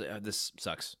just says, this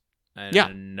sucks.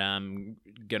 And I'm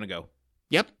going to go.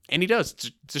 Yep. And he does.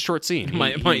 It's a short scene.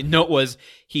 My note was,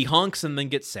 he honks and then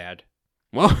gets sad.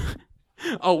 Well,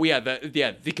 oh,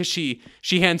 yeah. Because she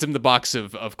hands him the box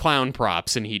of clown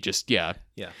props, and he just, Yeah.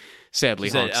 Sadly,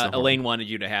 she said, Elaine wanted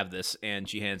you to have this, and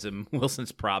she hands him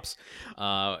Wilson's props,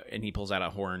 and he pulls out a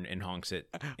horn and honks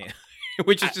it,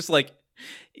 which is just like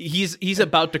he's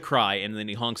about to cry, and then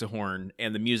he honks a horn,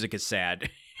 and the music is sad.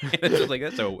 It's just like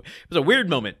it was a weird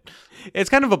moment.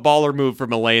 It's kind of a baller move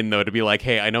from Elaine, though, to be like,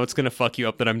 "Hey, I know it's gonna fuck you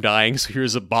up that I'm dying, so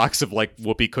here's a box of like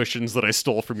whoopee cushions that I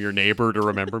stole from your neighbor to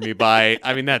remember me by."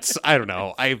 I mean, I don't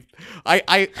know. I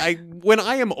when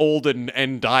I am old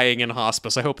and dying in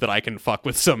hospice, I hope that I can fuck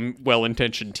with some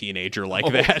well-intentioned teenager like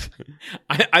that.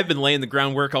 I've been laying the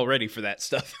groundwork already for that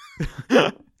stuff.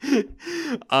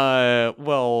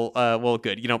 Well,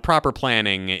 good. Proper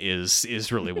planning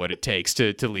is really what it takes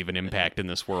to leave an impact in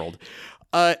this world.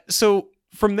 So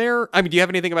from there, I mean, do you have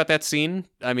anything about that scene?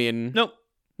 I mean, nope.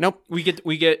 We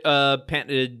get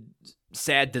patented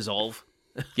sad dissolve.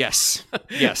 Yes.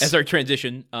 As our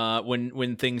transition,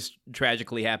 when things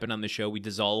tragically happen on the show, we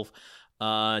dissolve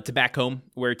to back home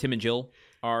where Tim and Jill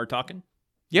are talking.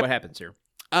 Yep. What happens here?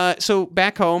 So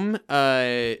back home,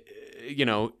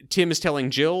 Tim is telling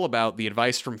Jill about the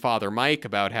advice from Father Mike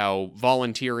about how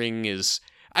volunteering is...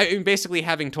 basically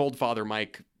having told Father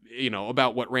Mike,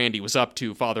 about what Randy was up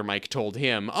to, Father Mike told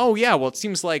him, oh, yeah, well, it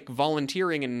seems like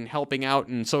volunteering and helping out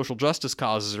in social justice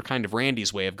causes are kind of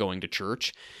Randy's way of going to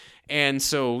church. And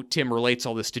so Tim relates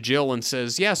all this to Jill and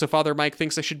says, yeah, so Father Mike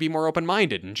thinks I should be more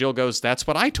open-minded. And Jill goes, that's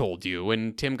what I told you.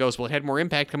 And Tim goes, well, it had more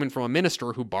impact coming from a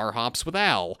minister who bar hops with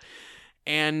Al.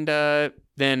 And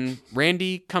then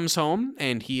Randy comes home,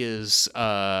 and he is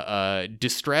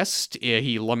distressed.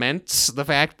 He laments the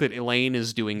fact that Elaine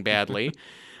is doing badly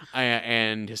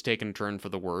and has taken a turn for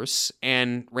the worse.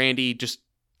 And Randy just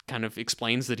kind of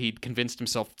explains that he'd convinced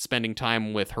himself that spending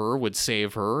time with her would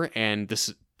save her, and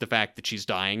the fact that she's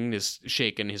dying is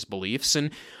shaken his beliefs.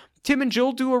 And Tim and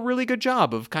Jill do a really good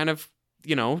job of kind of,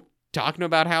 talking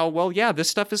about how, well, yeah, this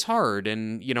stuff is hard.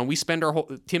 And,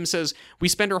 Tim says, we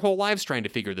spend our whole lives trying to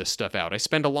figure this stuff out. I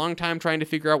spend a long time trying to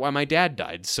figure out why my dad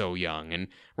died so young. And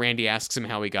Randy asks him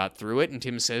how he got through it. And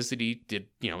Tim says that he did,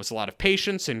 it's a lot of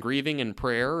patience and grieving and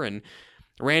prayer. And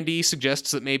Randy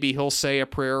suggests that maybe he'll say a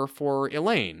prayer for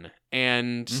Elaine.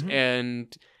 And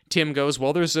Tim goes,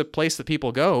 well, there's a place that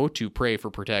people go to pray for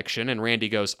protection. And Randy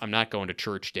goes, I'm not going to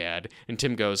church, Dad. And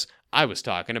Tim goes, I was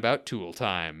talking about Tool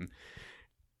Time.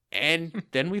 And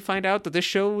then we find out that this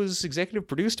show was executive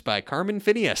produced by Carmen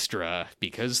Finiestra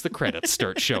because the credits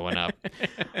start showing up.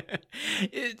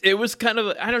 It was kind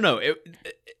of, I don't know,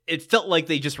 it felt like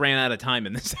they just ran out of time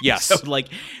in this episode. Yes. Like,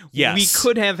 yes. we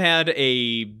could have had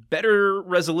a better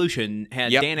resolution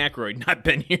had Dan Aykroyd not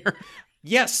been here.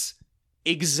 Yes,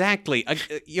 exactly.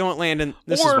 You know what, Landon?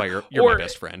 This is why you're my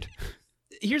best friend.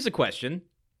 Here's a question.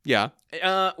 Yeah.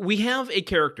 We have a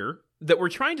character that we're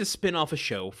trying to spin off a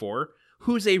show for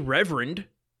who's a reverend,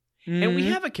 and we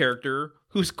have a character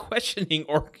who's questioning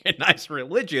organized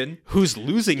religion. Who's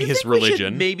losing his religion. We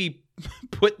should maybe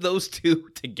put those two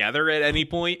together at any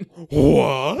point?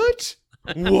 What?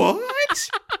 What?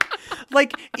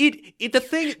 Like, the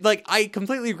thing, like, I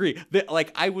completely agree. That,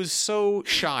 like, I was so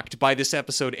shocked by this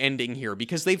episode ending here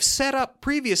because they've set up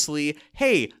previously,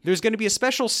 hey, there's going to be a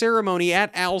special ceremony at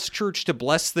Al's church to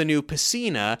bless the new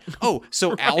piscina. Oh,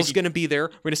 so right. Al's going to be there.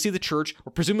 We're going to see the church.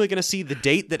 We're presumably going to see the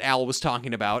date that Al was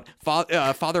talking about.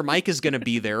 Father Mike is going to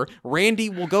be there. Randy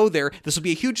will go there. This will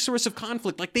be a huge source of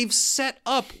conflict. Like, they've set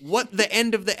up what the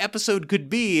end of the episode could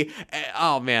be.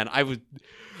 Oh, man,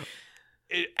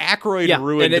 Aykroyd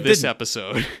ruined this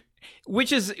epised,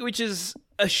 which is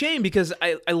a shame because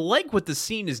I like what the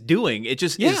scene is doing. It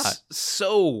just is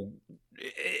so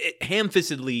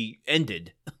ham-fistedly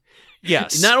ended.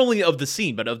 Yes, not only of the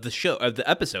scene but of the show, of the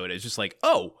episode. It's just like,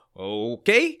 oh,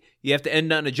 okay, you have to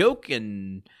end on a joke,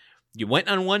 and you went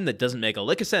on one that doesn't make a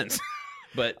lick of sense.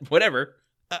 But whatever.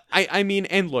 I mean,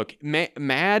 and look,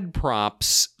 mad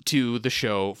props to the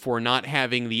show for not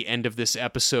having the end of this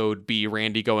episode be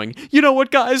Randy going, you know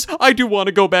what, guys, I do want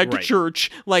to go back to church.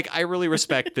 Like, I really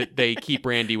respect that they keep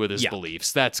Randy with his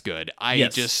beliefs. That's good.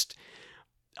 This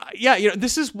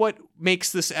is what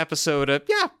makes this episode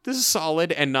this is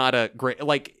solid and not a great,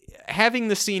 like, having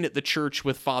the scene at the church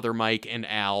with Father Mike and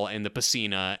Al and the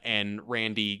piscina and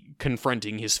Randy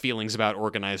confronting his feelings about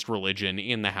organized religion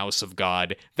in the house of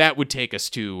God, that would take us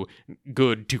to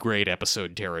good to great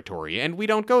episode territory. And we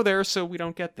don't go there, so we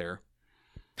don't get there.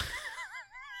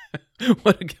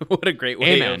 What a great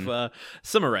way of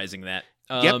summarizing that.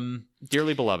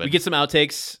 Dearly beloved. We get some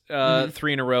outtakes,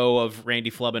 3 in a row of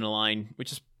Randy flubbing a line,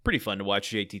 which is pretty fun to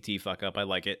watch JTT fuck up. I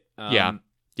like it.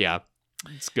 Yeah,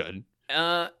 it's good.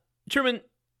 Truman,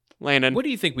 Landon, what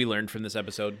do you think we learned from this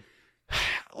episode?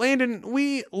 Landon,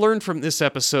 we learned from this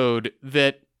episode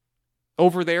that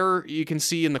over there, you can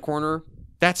see in the corner,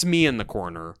 that's me in the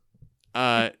corner.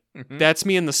 That's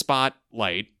me in the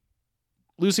spotlight,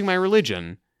 losing my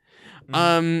religion.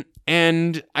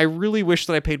 And I really wish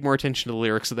that I paid more attention to the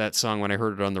lyrics of that song when I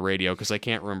heard it on the radio, because I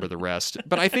can't remember the rest.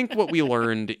 But I think what we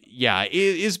learned,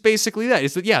 is basically that.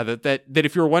 Is that, that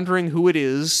if you're wondering who it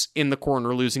is in the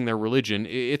corner losing their religion,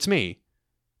 it's me.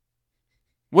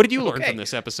 What did you learn from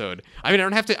this episode? I mean, I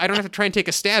don't have to try and take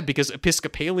a stab because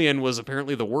Episcopalian was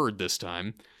apparently the word this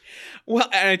time. Well,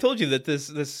 and I told you that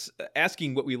this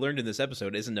asking what we learned in this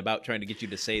episode isn't about trying to get you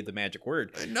to say the magic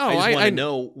word. No, I just want to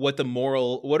know what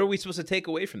what are we supposed to take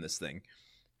away from this thing?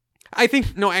 I think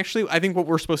what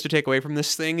we're supposed to take away from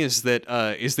this thing is that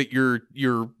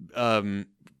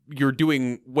you're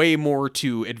doing way more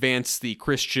to advance the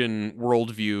Christian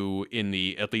worldview in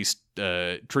the at least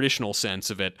traditional sense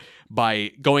of it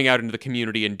by going out into the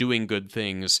community and doing good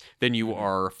things than you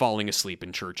are falling asleep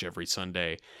in church every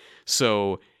Sunday.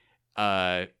 So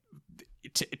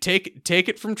take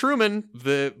it from Truman,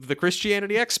 the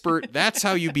Christianity expert. That's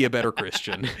how you be a better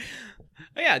Christian.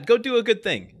 Yeah, go do a good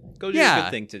thing. Go do a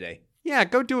good thing today. Yeah,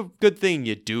 go do a good thing,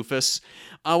 you doofus.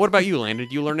 What about you, Landon?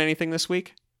 Did you learn anything this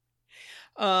week?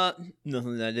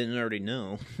 Nothing that I didn't already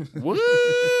know. What?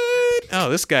 Oh,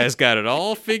 this guy's got it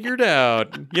all figured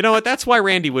out. You know what? That's why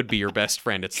Randy would be your best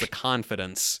friend. It's the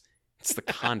confidence.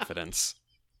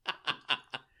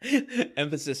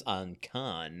 Emphasis on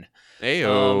con.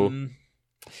 Ayo.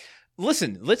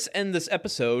 Listen, let's end this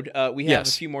episode. We have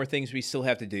a few more things we still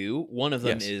have to do. One of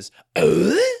them is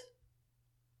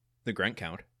the grunt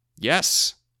count.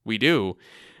 Yes, we do.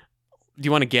 Do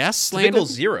you want to guess, Landon? Big ol'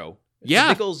 0. It's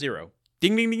a big ol' 0.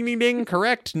 Ding, ding, ding, ding, ding.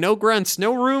 Correct. No grunts.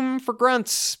 No room for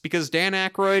grunts because Dan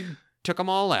Aykroyd took them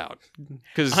all out.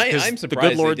 Because I'm surprised the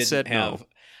good Lord they didn't said have...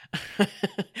 no.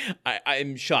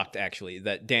 I'm shocked, actually,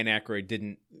 that Dan Aykroyd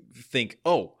didn't think,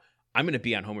 oh, I'm going to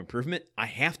be on Home Improvement. I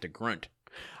have to grunt.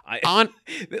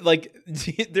 Like,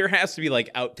 there has to be,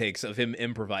 like, outtakes of him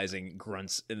improvising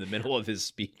grunts in the middle of his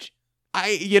speech.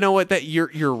 You know what? That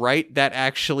you're right. That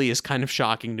actually is kind of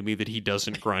shocking to me that he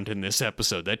doesn't grunt in this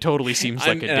episode. That totally seems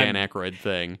like a Dan Aykroyd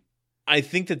thing. I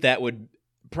think that would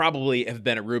probably have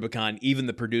been a Rubicon. Even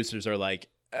the producers are like,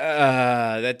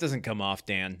 That doesn't come off,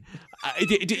 Dan.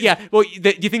 Yeah, well,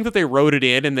 do you think that they wrote it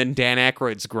in and then Dan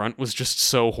Aykroyd's grunt was just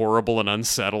so horrible and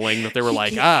unsettling that they were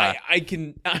like, I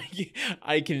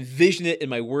can vision it in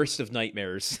my worst of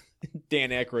nightmares. Dan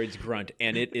Aykroyd's grunt,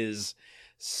 and it is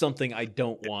something I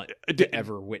don't want to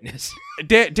ever witness.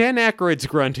 Dan Aykroyd's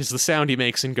grunt is the sound he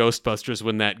makes in Ghostbusters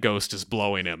when that ghost is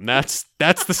blowing him. That's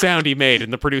the sound he made,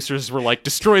 and the producers were like,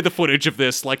 destroy the footage of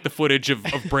this, like the footage of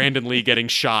Brandon Lee getting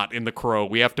shot in The Crow.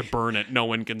 We have to burn it. No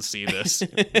one can see this.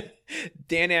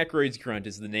 Dan Aykroyd's grunt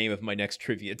is the name of my next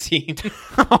trivia team.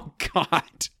 Oh,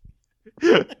 God.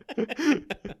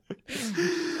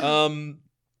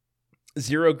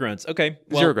 0 grunts. Okay.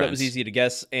 Well, 0 grunts. That was easy to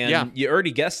guess. And yeah. You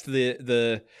already guessed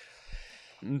the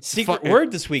secret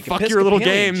word this week. Fuck your little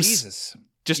games. Jesus.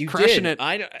 Just crushing it.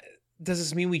 Does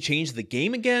this mean we change the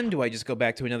game again? Do I just go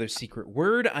back to another secret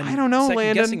word? I don't know,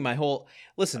 Landon. Guessing my whole...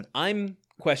 Listen, I'm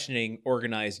questioning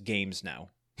organized games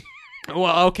now.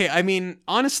 Well, okay. I mean,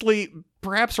 honestly,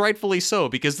 perhaps rightfully so,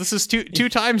 because this is two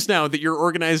times now that your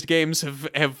organized games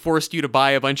have forced you to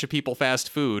buy a bunch of people fast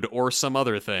food or some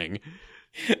other thing.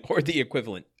 Or the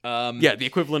equivalent. Yeah, the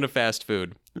equivalent of fast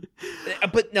food.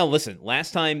 But no, listen,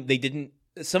 last time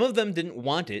some of them didn't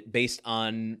want it based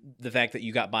on the fact that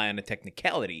you got by on a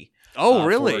technicality. Oh,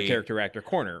 really? For a character actor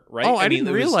corner, right? Oh, I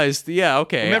didn't realize. Yeah,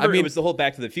 okay. Remember, it was the whole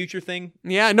Back to the Future thing?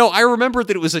 Yeah, no, I remember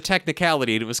that it was a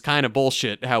technicality and it was kind of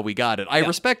bullshit how we got it. I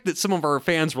respect that some of our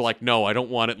fans were like, no, I don't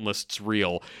want it unless it's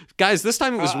real. Guys, this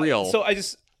time it was real. So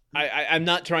I'm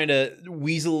not trying to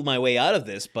weasel my way out of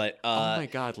this, but oh my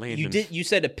God, Landon, you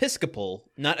said Episcopal,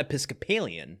 not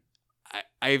Episcopalian.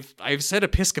 I've said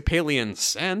Episcopalian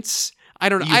since. I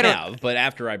don't. But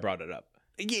after I brought it up.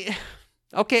 Yeah.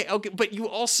 Okay, but you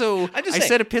also I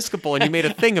said Episcopal and you made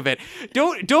a thing of it.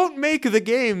 Don't make the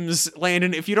games,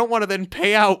 Landon, if you don't want to then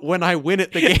pay out when I win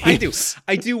at the games.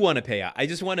 I do want to pay out. I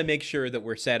just want to make sure that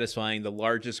we're satisfying the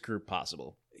largest group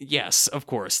possible. Yes, of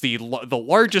course. The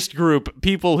largest group,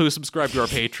 people who subscribe to our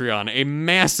Patreon, a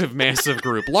massive, massive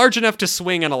group, large enough to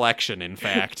swing an election, in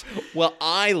fact. Well,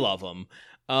 I love them.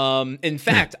 In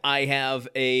fact, I have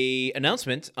a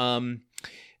announcement.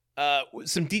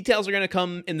 Some details are going to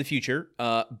come in the future,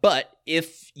 but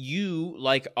if you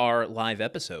like our live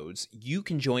episodes, you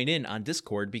can join in on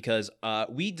Discord because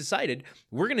we decided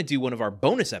we're going to do one of our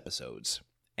bonus episodes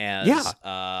as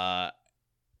a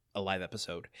live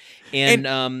episode.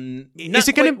 And is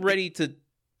it going to ready to...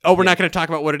 Oh, we're not going to talk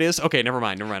about what it is? Okay, never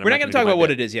mind. We're not going to talk about what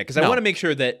it is yet because I want to make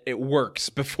sure that it works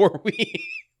before we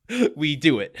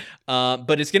do it.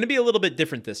 But it's going to be a little bit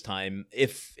different this time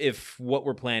if what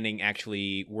we're planning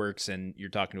actually works and you're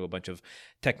talking to a bunch of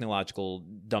technological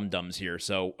dum-dums here.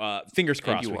 So fingers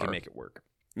crossed we can make it work.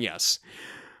 Yes.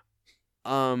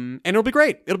 And it'll be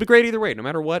great. It'll be great either way. No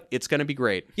matter what, it's going to be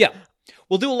great. Yeah.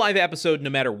 We'll do a live episode no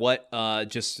matter what.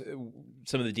 Just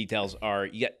some of the details are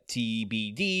yet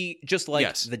TBD, just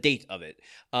like the date of it.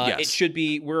 It should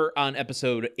be, we're on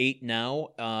episode 8 now,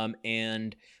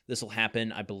 and this will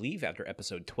happen, I believe, after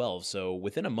episode 12. So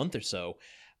within a month or so,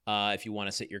 if you want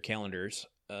to set your calendars.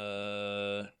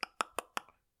 Yeah,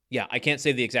 I can't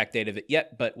say the exact date of it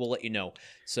yet, but we'll let you know.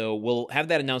 So we'll have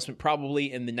that announcement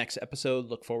probably in the next episode.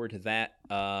 Look forward to that.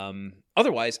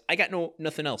 Otherwise, I got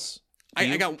nothing else.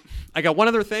 I got one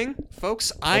other thing,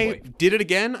 folks. I did it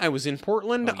again. I was in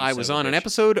Portland. I was on an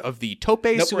episode of the Tope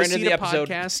Suicida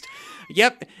podcast.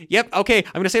 Yep. Okay,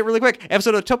 I'm going to say it really quick.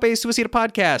 Episode of Tope Suicida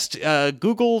podcast.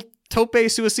 Google Tope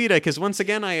Suicida, because once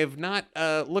again, I have not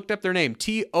looked up their name.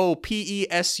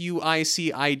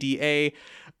 TOPESUICIDA.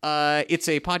 It's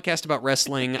a podcast about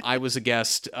wrestling. I was a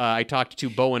guest. I talked to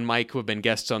Bo and Mike, who have been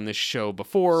guests on this show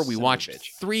before. We watched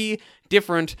 3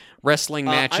 different wrestling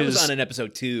matches. I was on an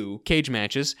episode 2. Cage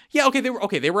matches. Yeah, okay,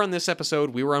 they were on this episode.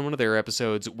 We were on one of their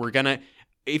episodes. We're gonna,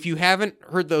 if you haven't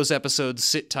heard those episodes,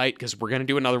 sit tight because we're gonna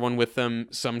do another one with them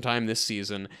sometime this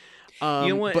season. You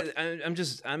know what? But I'm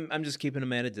just keeping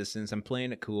them at a distance. I'm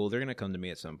playing it cool. They're gonna come to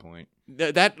me at some point.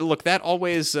 That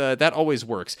always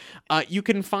works. You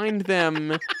can find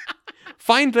them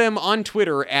on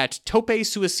Twitter at Tope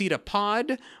Suicida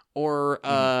Pod or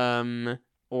on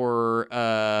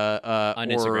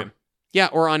Instagram. Yeah,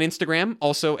 or on Instagram,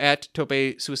 also at Tope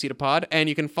Suicida Pod. And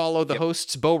you can follow the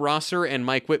hosts Bo Rosser and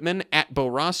Mike Whitman at Bo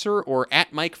Rosser or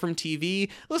at Mike from TV.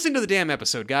 Listen to the damn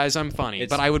episode, guys. I'm funny.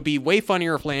 But I would be way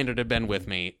funnier if Landon had been with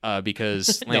me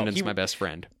because Landon's my best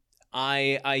friend.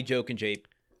 I joke and jape.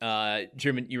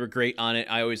 German, you were great on it.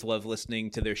 I always love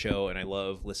listening to their show, and I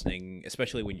love listening,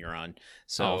 especially when you're on.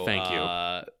 So thank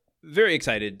you. Very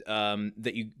excited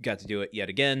that you got to do it yet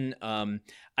again.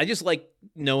 I just like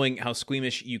knowing how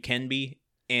squeamish you can be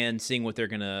and seeing what they're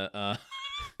gonna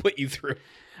put you through.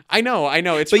 I know.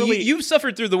 It's but really you've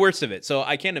suffered through the worst of it, so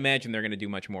I can't imagine they're going to do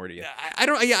much more to you. I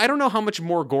don't know how much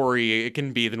more gory it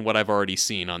can be than what I've already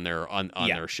seen on their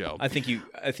their show. I think you're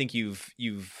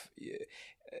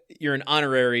an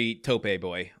honorary Tope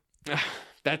boy.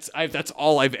 That's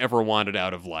all I've ever wanted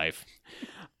out of life.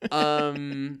 I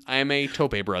am a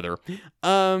Tope brother.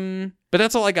 But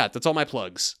that's all I got. That's all my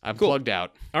plugs. I'm plugged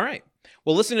out. All right.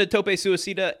 Well, listen to Tope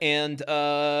Suicida, and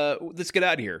let's get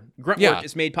out of here. Gruntwork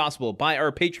is made possible by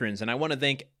our patrons, and I want to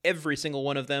thank every single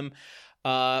one of them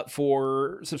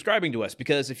for subscribing to us,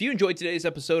 because if you enjoyed today's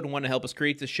episode and want to help us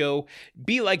create the show,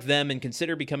 be like them and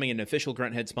consider becoming an official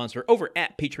Grunthead sponsor over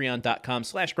at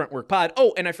patreon.com/gruntworkpod.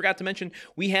 Oh, and I forgot to mention,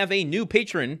 we have a new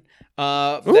patron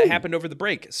that happened over the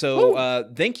break. So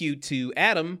thank you to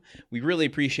Adam. We really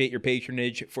appreciate your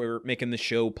patronage for making the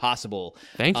show possible.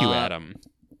 Thank you, Adam.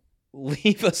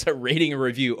 Leave us a rating and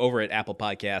review over at Apple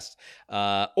Podcasts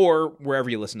or wherever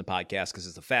you listen to podcasts, because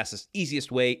it's the fastest,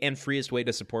 easiest way and freest way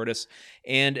to support us,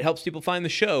 and it helps people find the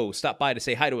show. Stop by to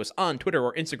say hi to us on Twitter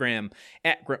or Instagram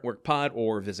at GruntworkPod,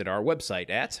 or visit our website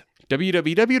at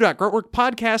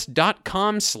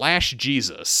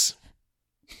www.gruntworkpodcast.com/Jesus.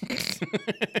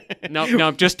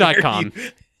 No, just .com.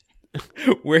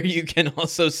 Where you can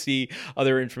also see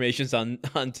other information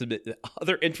on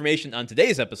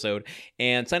today's episode,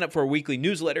 and sign up for a weekly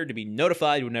newsletter to be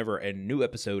notified whenever a new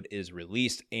episode is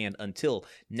released. And until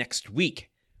next week,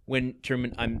 when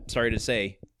Truman, I'm sorry to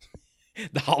say,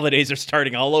 the holidays are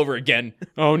starting all over again.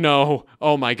 Oh no.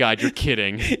 Oh my God, you're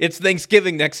kidding. It's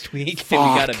Thanksgiving next week, and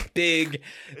we got a big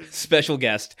special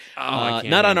guest.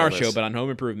 Not on our show, but on Home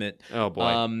Improvement. Oh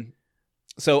boy.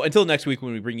 So until next week,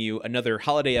 when we bring you another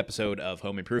holiday episode of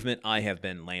Home Improvement, I have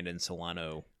been Landon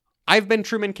Solano. I've been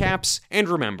Truman Caps, and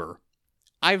remember,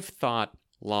 I've thought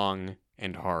long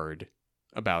and hard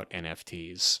about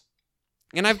NFTs.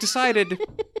 And I've decided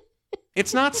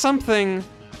it's not something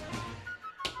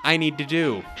I need to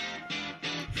do.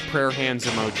 Prayer hands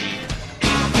emoji.